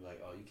SEAL, and they're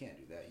like, "Oh, you can't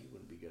do that. You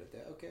wouldn't be good at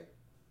that." Okay.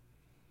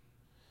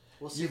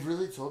 We'll see. You've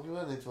really told people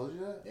that? And they told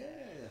you that?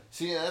 Yeah.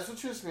 See, that's what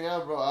trips me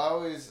out, bro.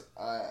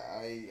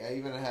 I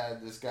even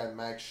had this guy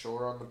Max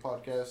Shore on the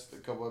podcast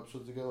a couple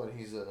episodes ago, and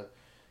he's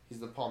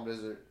the Palm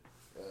Desert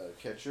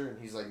catcher,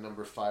 and he's like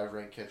number 5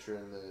 ranked catcher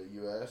in the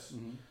U.S.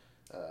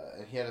 Mm-hmm.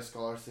 And he had a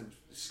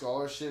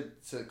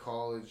scholarship to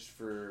college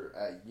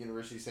at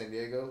University of San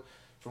Diego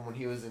from when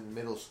he was in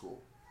middle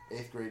school,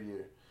 8th grade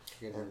year.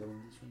 Yeah,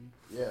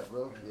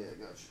 bro. Yeah,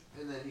 gotcha.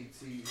 And then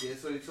he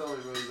that's what he told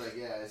me, bro. He's like,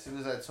 yeah. As soon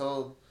as I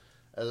told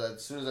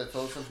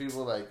some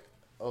people, like,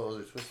 oh,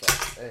 those are twist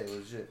offs. Hey,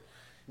 legit.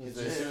 He's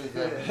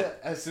like,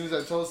 as soon as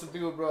I told some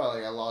people, bro,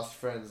 like I lost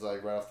friends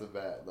like right off the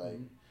bat, like,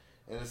 and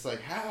it's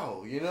like,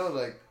 how, you know,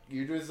 like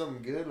you're doing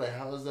something good, like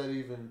how is that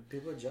even?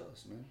 People are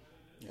jealous, man.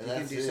 And you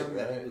can do something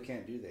that people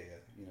can't do.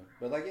 You know,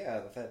 but like,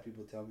 yeah, I've had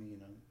people tell me, you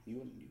know,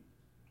 you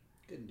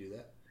couldn't do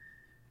that.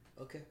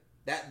 Okay.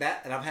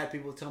 That and I've had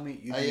people tell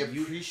me I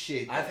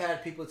appreciate that. I've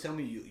had people tell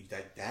me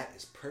that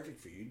is perfect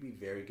for you. You'd be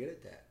very good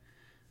at that.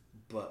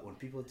 But when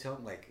people tell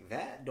me like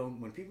that,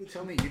 when people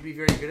tell me you'd be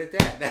very good at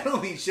that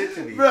don't mean shit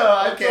to me.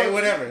 Bro, okay,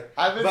 whatever.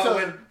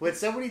 When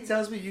somebody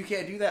tells me you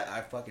can't do that,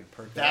 I fucking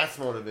perk. That's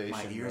motivation.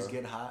 My ears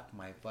get hot.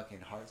 My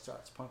fucking heart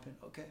starts pumping.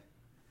 Okay.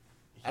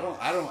 Yes.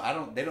 I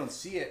don't. They don't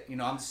see it. You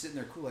know, I'm sitting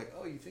there cool, like,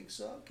 oh, you think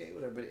so? Okay,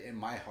 whatever. But and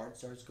my heart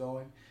starts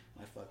going.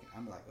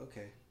 I'm like,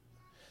 okay.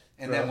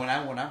 And bro. Then when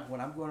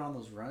I'm going on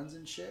those runs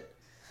and shit,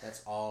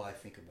 that's all I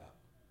think about.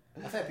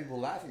 I've had people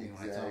laugh at me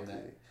when I tell them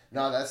that.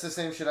 No, that's the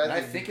same shit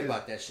I think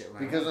about that shit.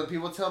 Because when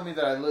people tell me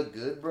that I look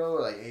good, bro,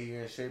 like, hey,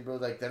 you're in shape, bro,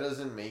 like, that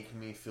doesn't make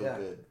me feel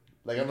good.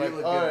 Like, I'm like,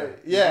 all right,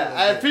 yeah,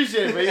 I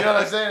appreciate it, but you know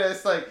what I'm saying?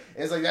 It's like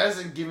that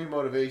doesn't give me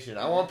motivation.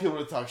 I want people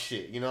to talk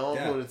shit, you know? I want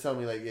people to tell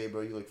me, like, hey,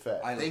 bro, you look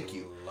fat. Thank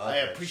you. I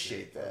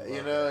appreciate that.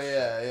 You know?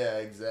 Yeah,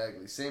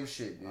 exactly. Same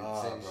shit, dude.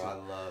 Same shit. I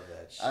love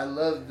that shit. I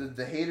love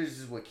the haters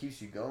is what keeps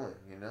you going,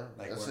 you know?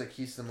 Like, that's what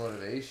keeps the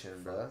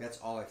motivation, bro. That's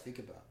all I think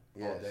about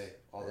all day,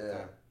 all the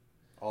time.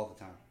 All the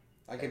time.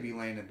 I could be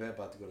laying in bed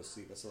about to go to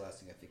sleep. That's the last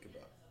thing I think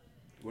about.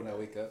 When I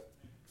wake up,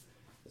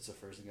 that's the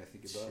first thing I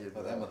think about. Shit,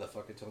 that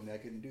motherfucker told me I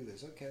couldn't do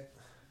this. Okay.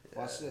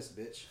 Watch this,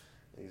 bitch.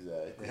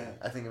 Exactly. Yeah.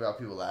 I think about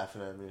people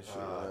laughing at me and shit.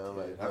 You know?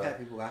 Like, I've had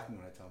people laughing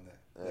when I tell them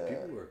that. Like,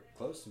 people who are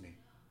close to me.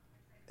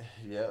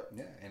 Yep.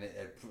 Yeah, and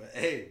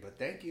hey, but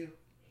thank you.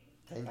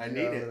 I need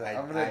it.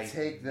 I'm gonna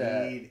take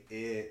that. I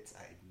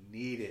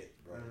need it,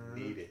 bro. I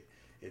need it.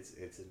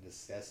 It's a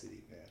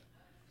necessity, man.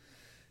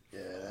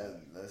 Yeah,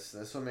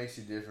 that's what makes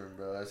you different,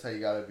 bro. That's how you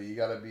gotta be. You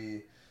gotta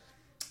be,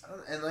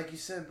 and like you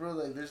said, bro,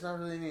 like there's not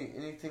really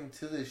anything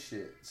to this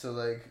shit. So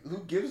like,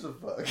 who gives a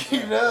fuck?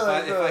 You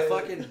know, if I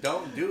fucking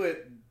don't do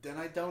it, then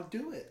I don't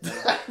do it.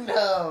 Like,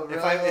 no,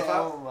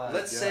 bro.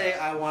 Let's say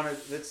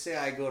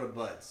I go to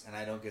Buds and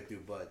I don't get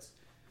through Buds.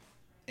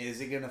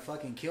 Is it gonna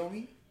fucking kill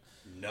me?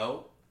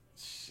 No.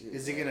 Shit,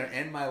 is it gonna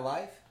end my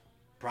life?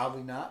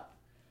 Probably not.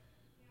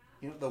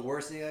 You know, the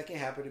worst thing that can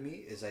happen to me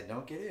is I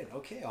don't get in.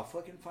 Okay, I'll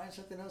fucking find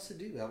something else to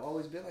do. I've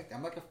always been like that.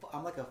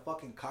 I'm like a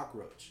fucking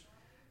cockroach.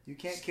 You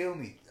can't kill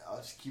me. I'll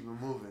just keep it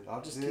moving.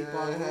 I'll just keep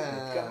on moving.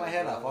 Cut my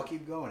head off. I'll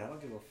keep going. I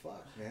don't give a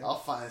fuck, man. I'll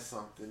find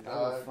something.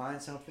 I'll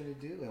find something to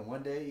do, and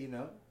one day, you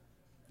know,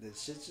 this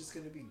shit's just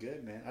gonna be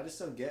good, man. I just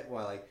don't get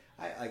why.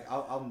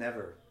 I'll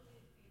never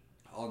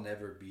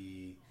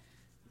be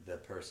the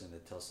person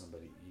that tells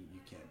somebody you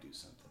can't do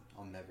something.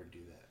 I'll never do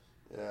that.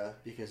 Yeah.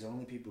 Because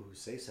only people who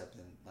say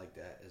something like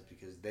that is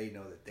because they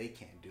know that they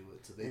can't do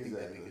it. So they think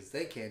that because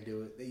they can't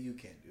do it, that you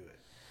can't do it.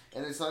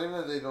 And it's not even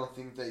that they don't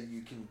think that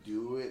you can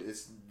do it.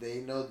 It's they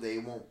know they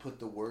won't put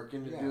the work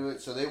in to do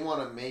it. So they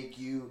want to make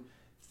you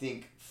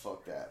think,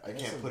 fuck that. I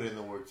can't put in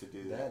the work to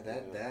do that.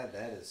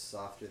 That is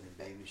softer than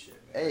baby shit,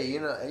 man. Hey, you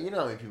know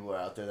how many people are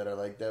out there that are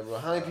like that, bro?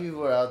 How many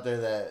people are out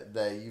there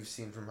that you've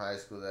seen from high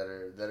school that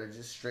are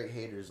just straight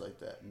haters like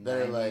that? That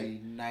are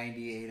like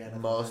 98 out of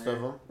most 100.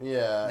 Of them.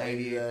 Yeah,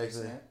 98%.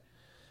 Exactly.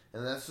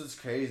 And that's what's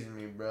crazy to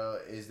me, bro,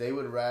 is they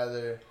would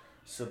rather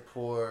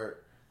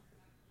support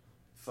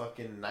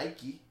fucking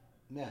Nike.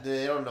 Yeah.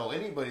 They don't know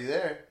anybody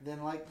there.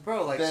 Then like,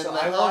 bro, like, so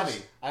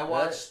I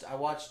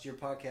watched your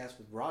podcast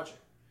with Roger.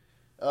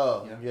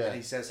 Oh, you know? Yeah. And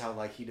he says how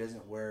like he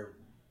doesn't wear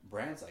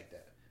brands like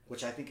that,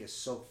 which I think is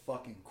so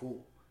fucking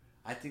cool.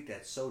 I think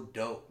that's so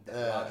dope that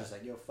Roger's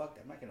like, yo, fuck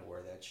that. I'm not gonna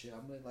wear that shit.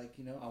 I'm gonna like,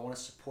 you know, I want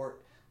to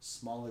support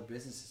smaller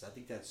businesses. I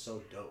think that's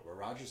so dope. But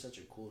Roger's such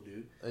a cool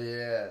dude.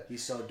 Yeah.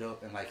 He's so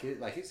dope, and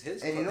his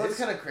And you know what's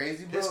kind of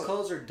crazy, bro? His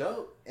clothes are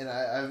dope. And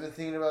I've been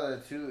thinking about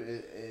it too.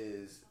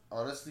 Is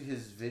honestly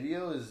his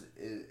video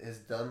has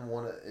been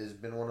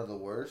one of the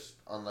worst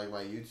on like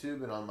my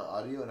YouTube and on my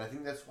audio, and I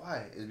think that's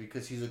why is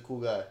because he's a cool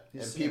guy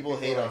and people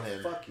hate on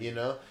him. You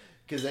know.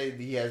 Because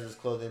he has his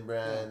clothing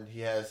brand, he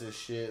has his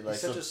shit. Like,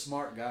 he's such a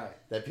smart guy.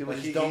 That people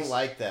just don't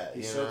like that.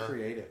 He's so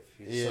creative.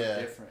 He's so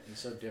different. He's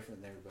so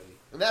different than everybody.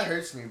 And that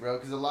hurts me, bro.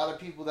 Because a lot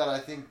of people that I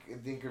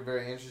think are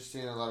very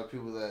interesting, a lot of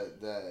people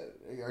that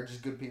are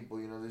just good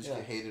people, you know, they just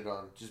get hated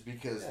on just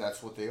because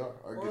that's what they are.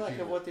 Or good like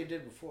people. What they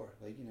did before.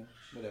 Like, you know,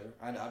 whatever.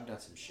 I've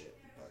done some shit.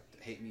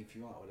 Hate me if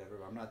you want, whatever.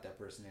 But I'm not that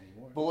person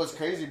anymore. But what's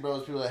crazy, bro,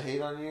 is people that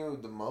hate on you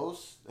the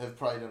most have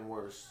probably done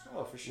worse.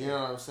 Oh, for sure. You know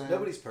what I'm saying?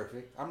 Nobody's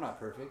perfect. I'm not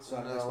perfect, so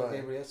I don't expect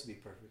anybody else to be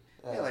perfect.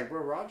 Yeah, like,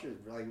 bro, Roger,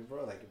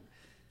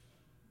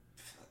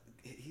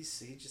 he's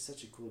just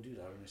such a cool dude.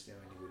 I don't understand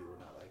why anybody would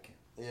not like him.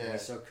 Yeah. And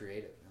he's so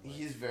creative.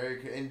 He's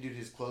very, and dude,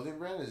 his clothing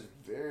brand is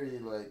very,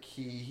 like,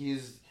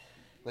 he's,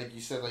 like you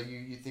said, like,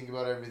 you think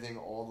about everything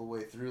all the way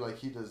through, like,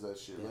 he does that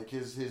shit. Yeah. Like,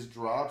 his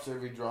drops,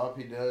 every drop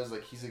he does,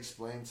 like, he's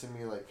explained to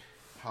me, like,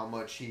 how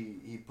much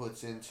he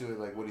puts into it,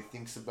 like, what he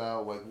thinks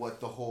about, like, what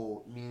the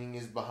whole meaning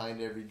is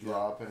behind every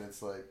drop, and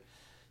it's like,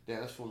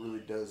 damn, this fool really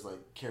does,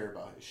 like, care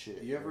about his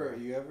shit. You know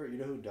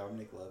who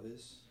Dominic Love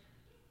is?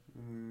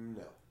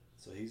 No.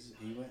 So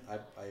I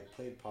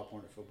played Pop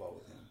Warner football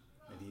with him,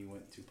 and he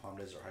went to Palm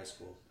Desert High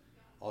School.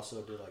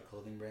 Also did, like,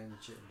 clothing brand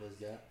and shit and does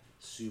that.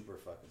 Super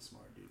fucking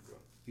smart dude, bro.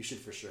 You should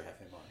for sure have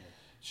him on here.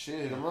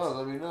 Shit, hit him up,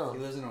 let me know. He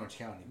lives in Orange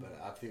County, but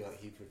I feel like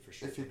he would for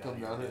sure. If he come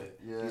down here,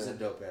 yeah. He's a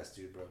dope ass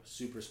dude, bro.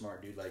 Super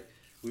smart dude. Like,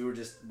 we were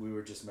just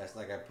messed.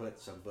 Like, I put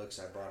some books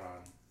I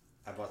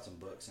bought some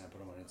books and I put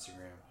them on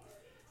Instagram.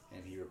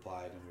 And he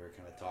replied, and we were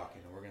kind of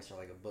talking, and we're gonna start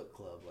like a book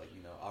club. Like,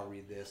 you know, I'll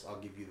read this, I'll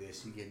give you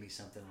this, you give me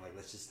something. Like,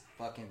 let's just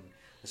learn.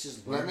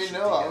 Let me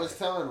know. Together. I was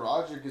telling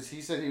Roger because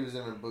he said he was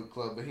in a book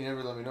club, but he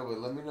never let me know. But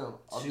let me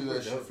know. I'll do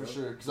that shit for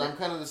sure. Because I'm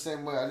kind of the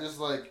same way. I just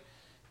like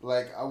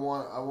I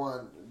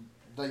want,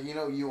 like, you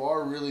know, you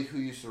are really who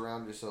you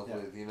surround yourself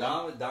with. You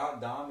know,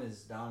 Dom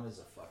is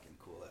a fucking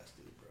cool ass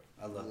dude, bro.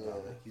 I love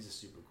Dom. He's a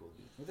super cool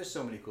dude. But there's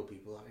so many cool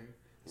people out here.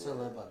 That's what I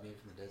love about being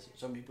from the desert.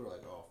 Some people are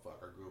like, oh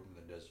fuck, I grew up in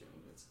the desert.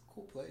 It's a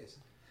cool place.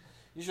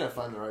 You should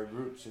find the right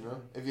groups, you know?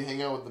 If you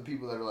hang out with the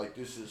people that are like,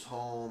 this is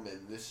home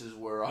and this is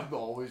where I'm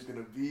always going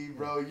to be,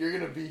 bro, you're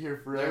going to be here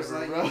forever,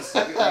 like, bro. You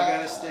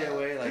got to stay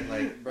away.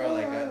 Bro,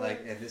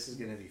 and this is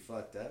going to be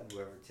fucked up.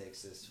 Whoever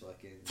takes this the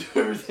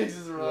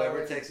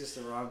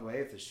wrong way,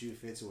 if the shoe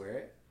fits, wear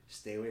it.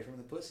 Stay away from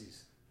the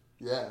pussies.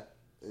 Yeah,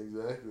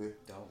 exactly.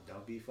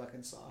 Don't be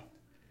fucking soft.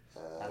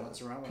 I don't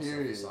surround myself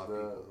with soft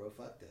people, bro.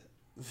 Fuck that.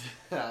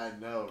 I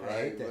know, right?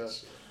 I hate that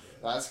shit.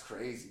 That's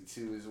crazy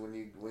too. Is when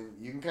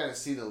you can kind of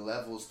see the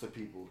levels to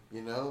people.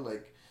 You know,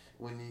 like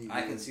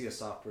I can see a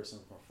soft person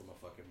from a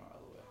fucking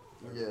mile away.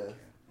 Yeah,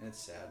 and it's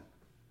sad.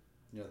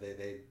 You know,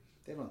 they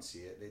don't see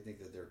it. They think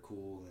that they're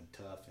cool and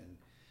tough,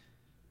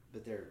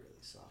 but they're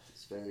really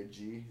soft. They're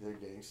G. They're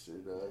gangster,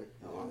 dog.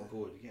 No, I'm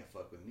cool. You can't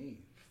fuck with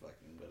me.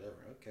 Fucking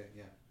whatever. Okay,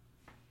 yeah.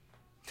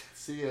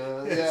 See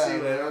ya. Yeah, see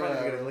you later. I'm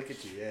not gonna look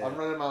at you. Yeah. I'm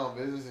running my own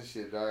business and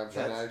shit, dog. I'm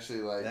trying to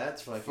actually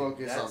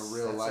focus on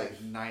real life.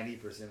 Like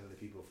 90% of the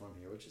people from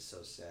here, which is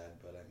so sad.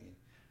 But I mean,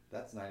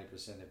 that's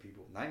 90% of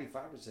people.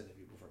 95% of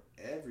people from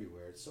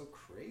everywhere. It's so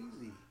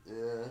crazy.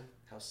 Yeah.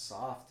 How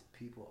soft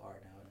people are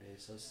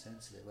nowadays. So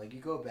sensitive. Like,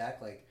 you go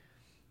back, like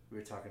we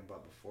were talking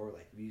about before.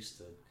 Like, we used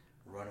to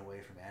run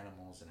away from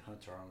animals and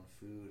hunt our own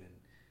food and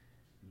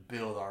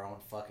build our own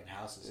fucking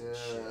houses and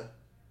shit.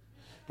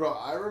 Bro,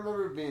 I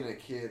remember being a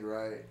kid,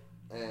 right?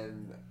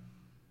 And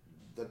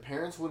the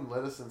parents wouldn't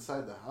let us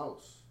inside the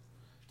house.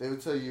 They would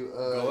tell you,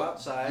 go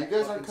outside. You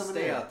guys aren't coming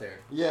stay in. out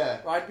there.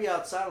 Yeah. Or I'd be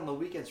outside on the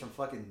weekends from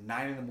fucking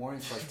 9 in the morning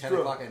to like 10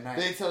 o'clock at night.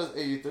 They tell us,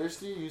 hey, you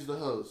thirsty? Use the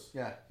hose.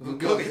 Yeah.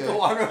 Go get the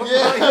water.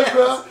 Yeah,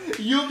 bro.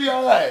 You'll be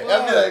alright.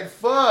 I'd be like,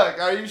 fuck,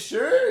 are you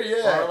sure?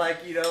 Yeah. Or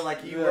like, you know,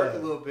 like you work a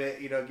little bit,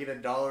 you know, get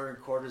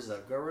 $1.25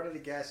 up. Go run to the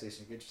gas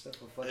station, get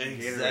yourself a fucking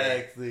Gatorade.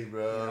 Exactly,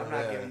 bro. You know, I'm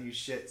not giving you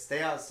shit.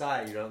 Stay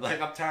outside, you know.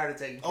 Like, I'm tired of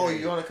taking care of you.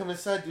 You want to come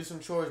inside, do some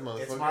chores,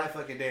 motherfucker? It's my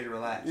fucking day to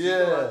relax. Yeah.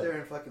 You go out there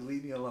and fucking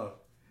leave me alone.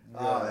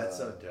 Oh, that's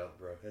so dope,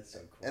 bro. That's so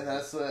cool. And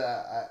that's what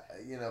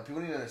you know,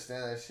 people need to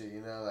understand that shit.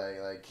 You know,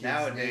 like kids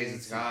nowadays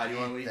it's God. You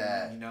want to leave?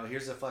 That. You know,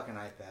 here's a fucking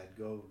iPad.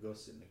 Go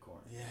sit in the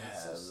corner. Yeah,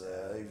 so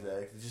sad,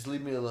 exactly. Just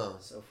leave me alone.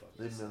 So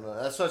fucking. Leave me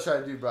alone. That's what I try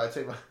to do, bro.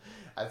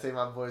 I take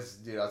my boys,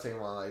 dude. I'll take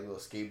them on like little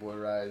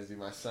skateboard rides. Dude,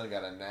 my son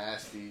got a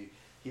nasty.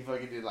 He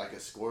fucking did like a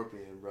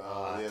scorpion,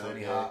 bro.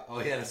 Tony Hawk.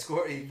 Oh, yeah, the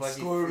scorpion.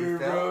 Scorpion,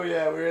 bro.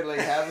 Yeah, we were at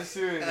like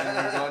Havasu, and we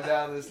were going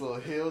down this little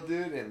hill,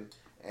 dude,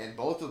 and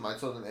both of them, I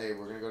told them, hey,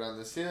 we're gonna go down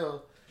this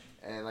hill.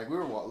 And, like, we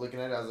were looking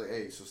at it, I was like,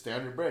 hey, so stay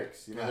on your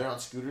brakes. You know, they're on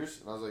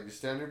scooters. And I was like, just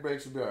stay on your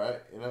brakes, you'll be all right,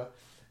 you know.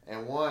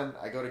 And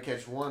I go to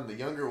catch one, the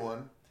younger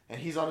one, and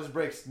he's on his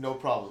brakes, no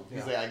problem.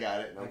 He's like, I got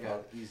it, no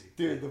problem. Easy.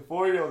 Dude, the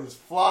 4-year-old is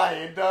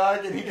flying,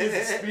 dog, and he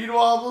gets the speed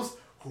wobbles.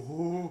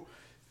 Ooh,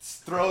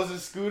 throws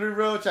his scooter,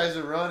 bro, tries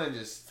to run, and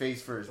just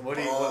face first. What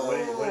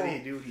did he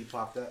do? He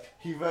popped up.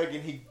 He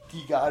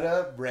got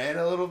up, ran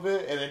a little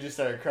bit, and then just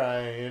started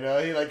crying. You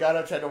know, he like got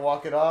up, tried to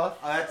walk it off.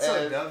 Oh, that's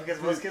so dumb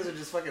because most kids are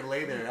just fucking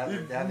lay there.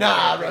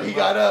 Nah, bro, he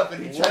got up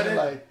and he tried to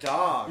like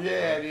dog.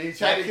 Yeah, dude, he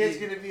tried that kid's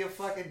gonna be a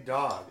fucking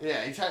dog.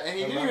 Yeah, he tried, and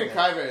he didn't even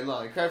cry very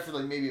long. He cried for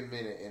like maybe a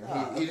minute,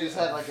 and he just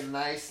had like a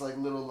nice like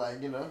little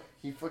like, you know,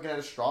 he fucking had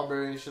a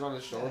strawberry and shit on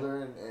his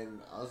shoulder,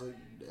 and I was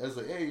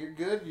like, hey, you're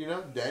good, you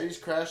know. Daddy's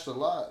crashed a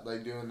lot,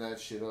 like doing that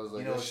shit. I was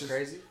like, you know what's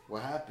crazy?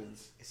 What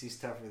happens? Is he's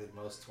tougher than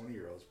most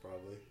 20-year-olds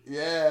probably.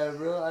 Yeah,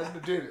 bro.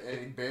 Dude, and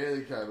he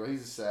barely cried, bro.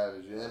 He's a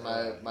savage. And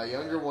my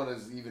younger one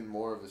is even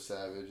more of a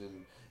savage,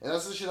 and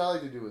that's the shit I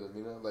like to do with him,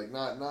 you know, like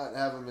not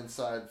have him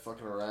inside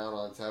fucking around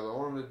on tab. I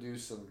want him to do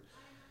some,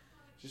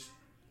 just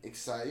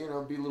excite, you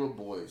know, be little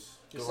boys,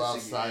 just go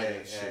outside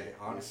and shit.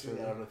 Honestly,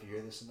 I don't know if you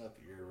hear this enough,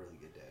 but you're a really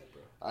good dad,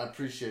 bro. I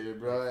appreciate it,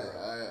 bro.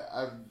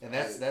 And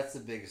that's the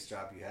biggest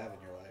job you have in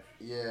your life.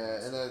 Yeah,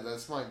 honestly. And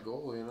that's my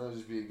goal, you know,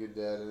 just be a good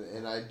dad,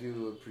 and I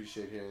do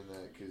appreciate hearing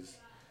that because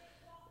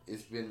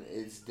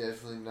it's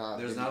definitely not.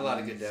 There's not a lot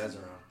of good dads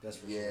around. That's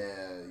for sure.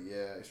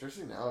 Yeah,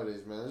 especially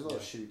nowadays, man. There's a lot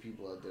of shitty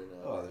people out there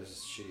now. Oh, there's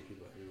just shitty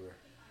people everywhere.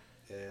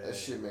 Yeah, that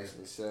shit makes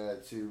me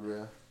sad too,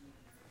 bro.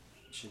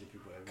 Shitty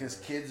people everywhere. Because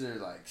kids are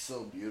like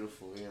so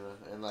beautiful, you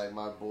know, and like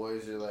my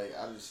boys are like,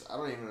 I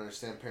don't even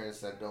understand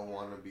parents that don't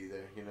want to be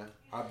there, you know.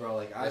 Bro,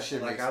 like I was sad,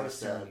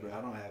 telling you,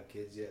 I don't have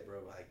kids yet, bro.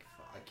 But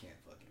I can't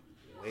fucking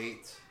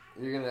wait.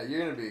 You're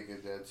gonna be a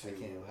good dad too. I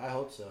can't. I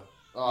hope so.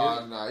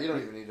 Oh no, you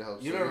don't even need to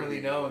hope. You don't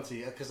really know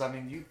until because I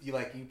mean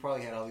you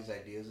probably had all these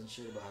ideas and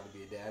shit about how to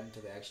be a dad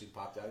until they actually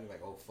popped out. You're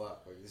like, oh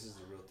fuck, like this is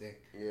the real thing.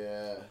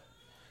 Yeah.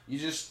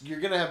 You're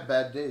gonna have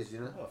bad days, you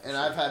know. And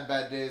sure. I've had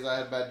bad days. I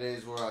had bad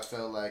days where I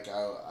felt like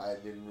I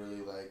didn't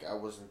really like I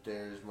wasn't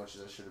there as much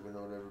as I should have been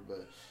or whatever.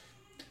 But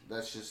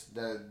that's just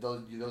that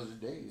those are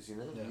days, you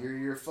know. Yeah.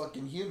 You're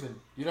fucking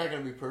human. You're not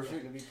gonna be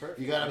perfect.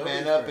 You gotta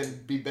man up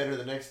and be better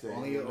the next day.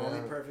 Only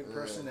perfect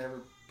person to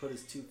ever put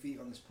his 2 feet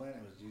on this planet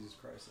was Jesus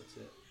Christ. That's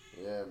it.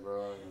 Yeah,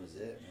 bro. That was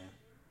it, man.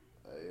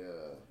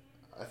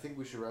 I think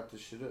we should wrap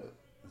this shit up.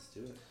 Let's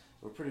do it.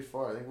 We're pretty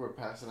far. I think we're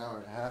past an hour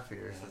and a half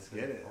here. Let's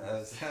get it.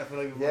 I feel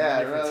like we've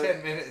been here for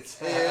 10 minutes.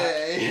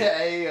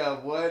 Hey,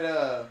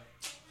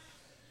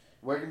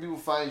 where can people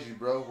find you,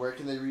 bro? Where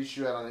can they reach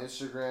you at on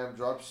Instagram?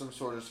 Drop some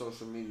sort of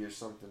social media or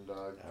something,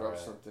 dog. Drop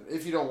something.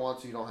 If you don't want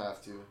to, you don't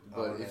have to.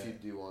 But if you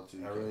do want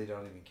to, I really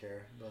don't even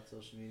care about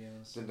social media.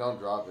 Then don't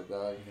drop it,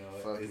 dog. You know,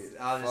 fuck it.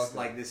 I'll just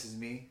like this is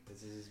me.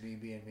 This is me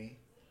being me.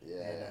 Yeah,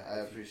 and,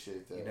 I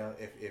appreciate that. You know,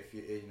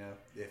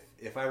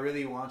 if I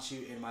really want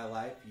you in my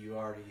life, you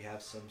already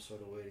have some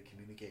sort of way to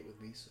communicate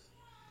with me. So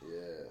yeah,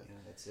 you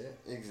know, that's it.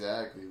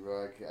 Exactly,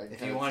 bro.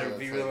 If you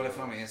really want to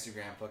find my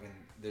Instagram, fucking,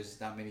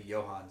 there's not many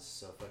Johans,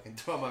 so fucking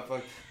throw my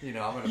fucking, you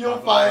know, I'm gonna. You'll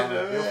find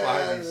them. You'll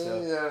find me.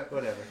 So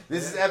whatever.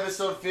 This is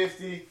episode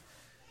 50.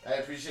 I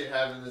appreciate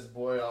having this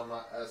boy on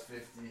my as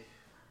 50.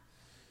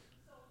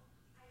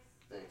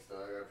 Thanks,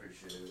 dog. I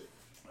appreciate it.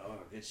 Oh,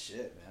 good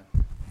shit,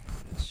 man.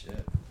 Good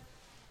shit.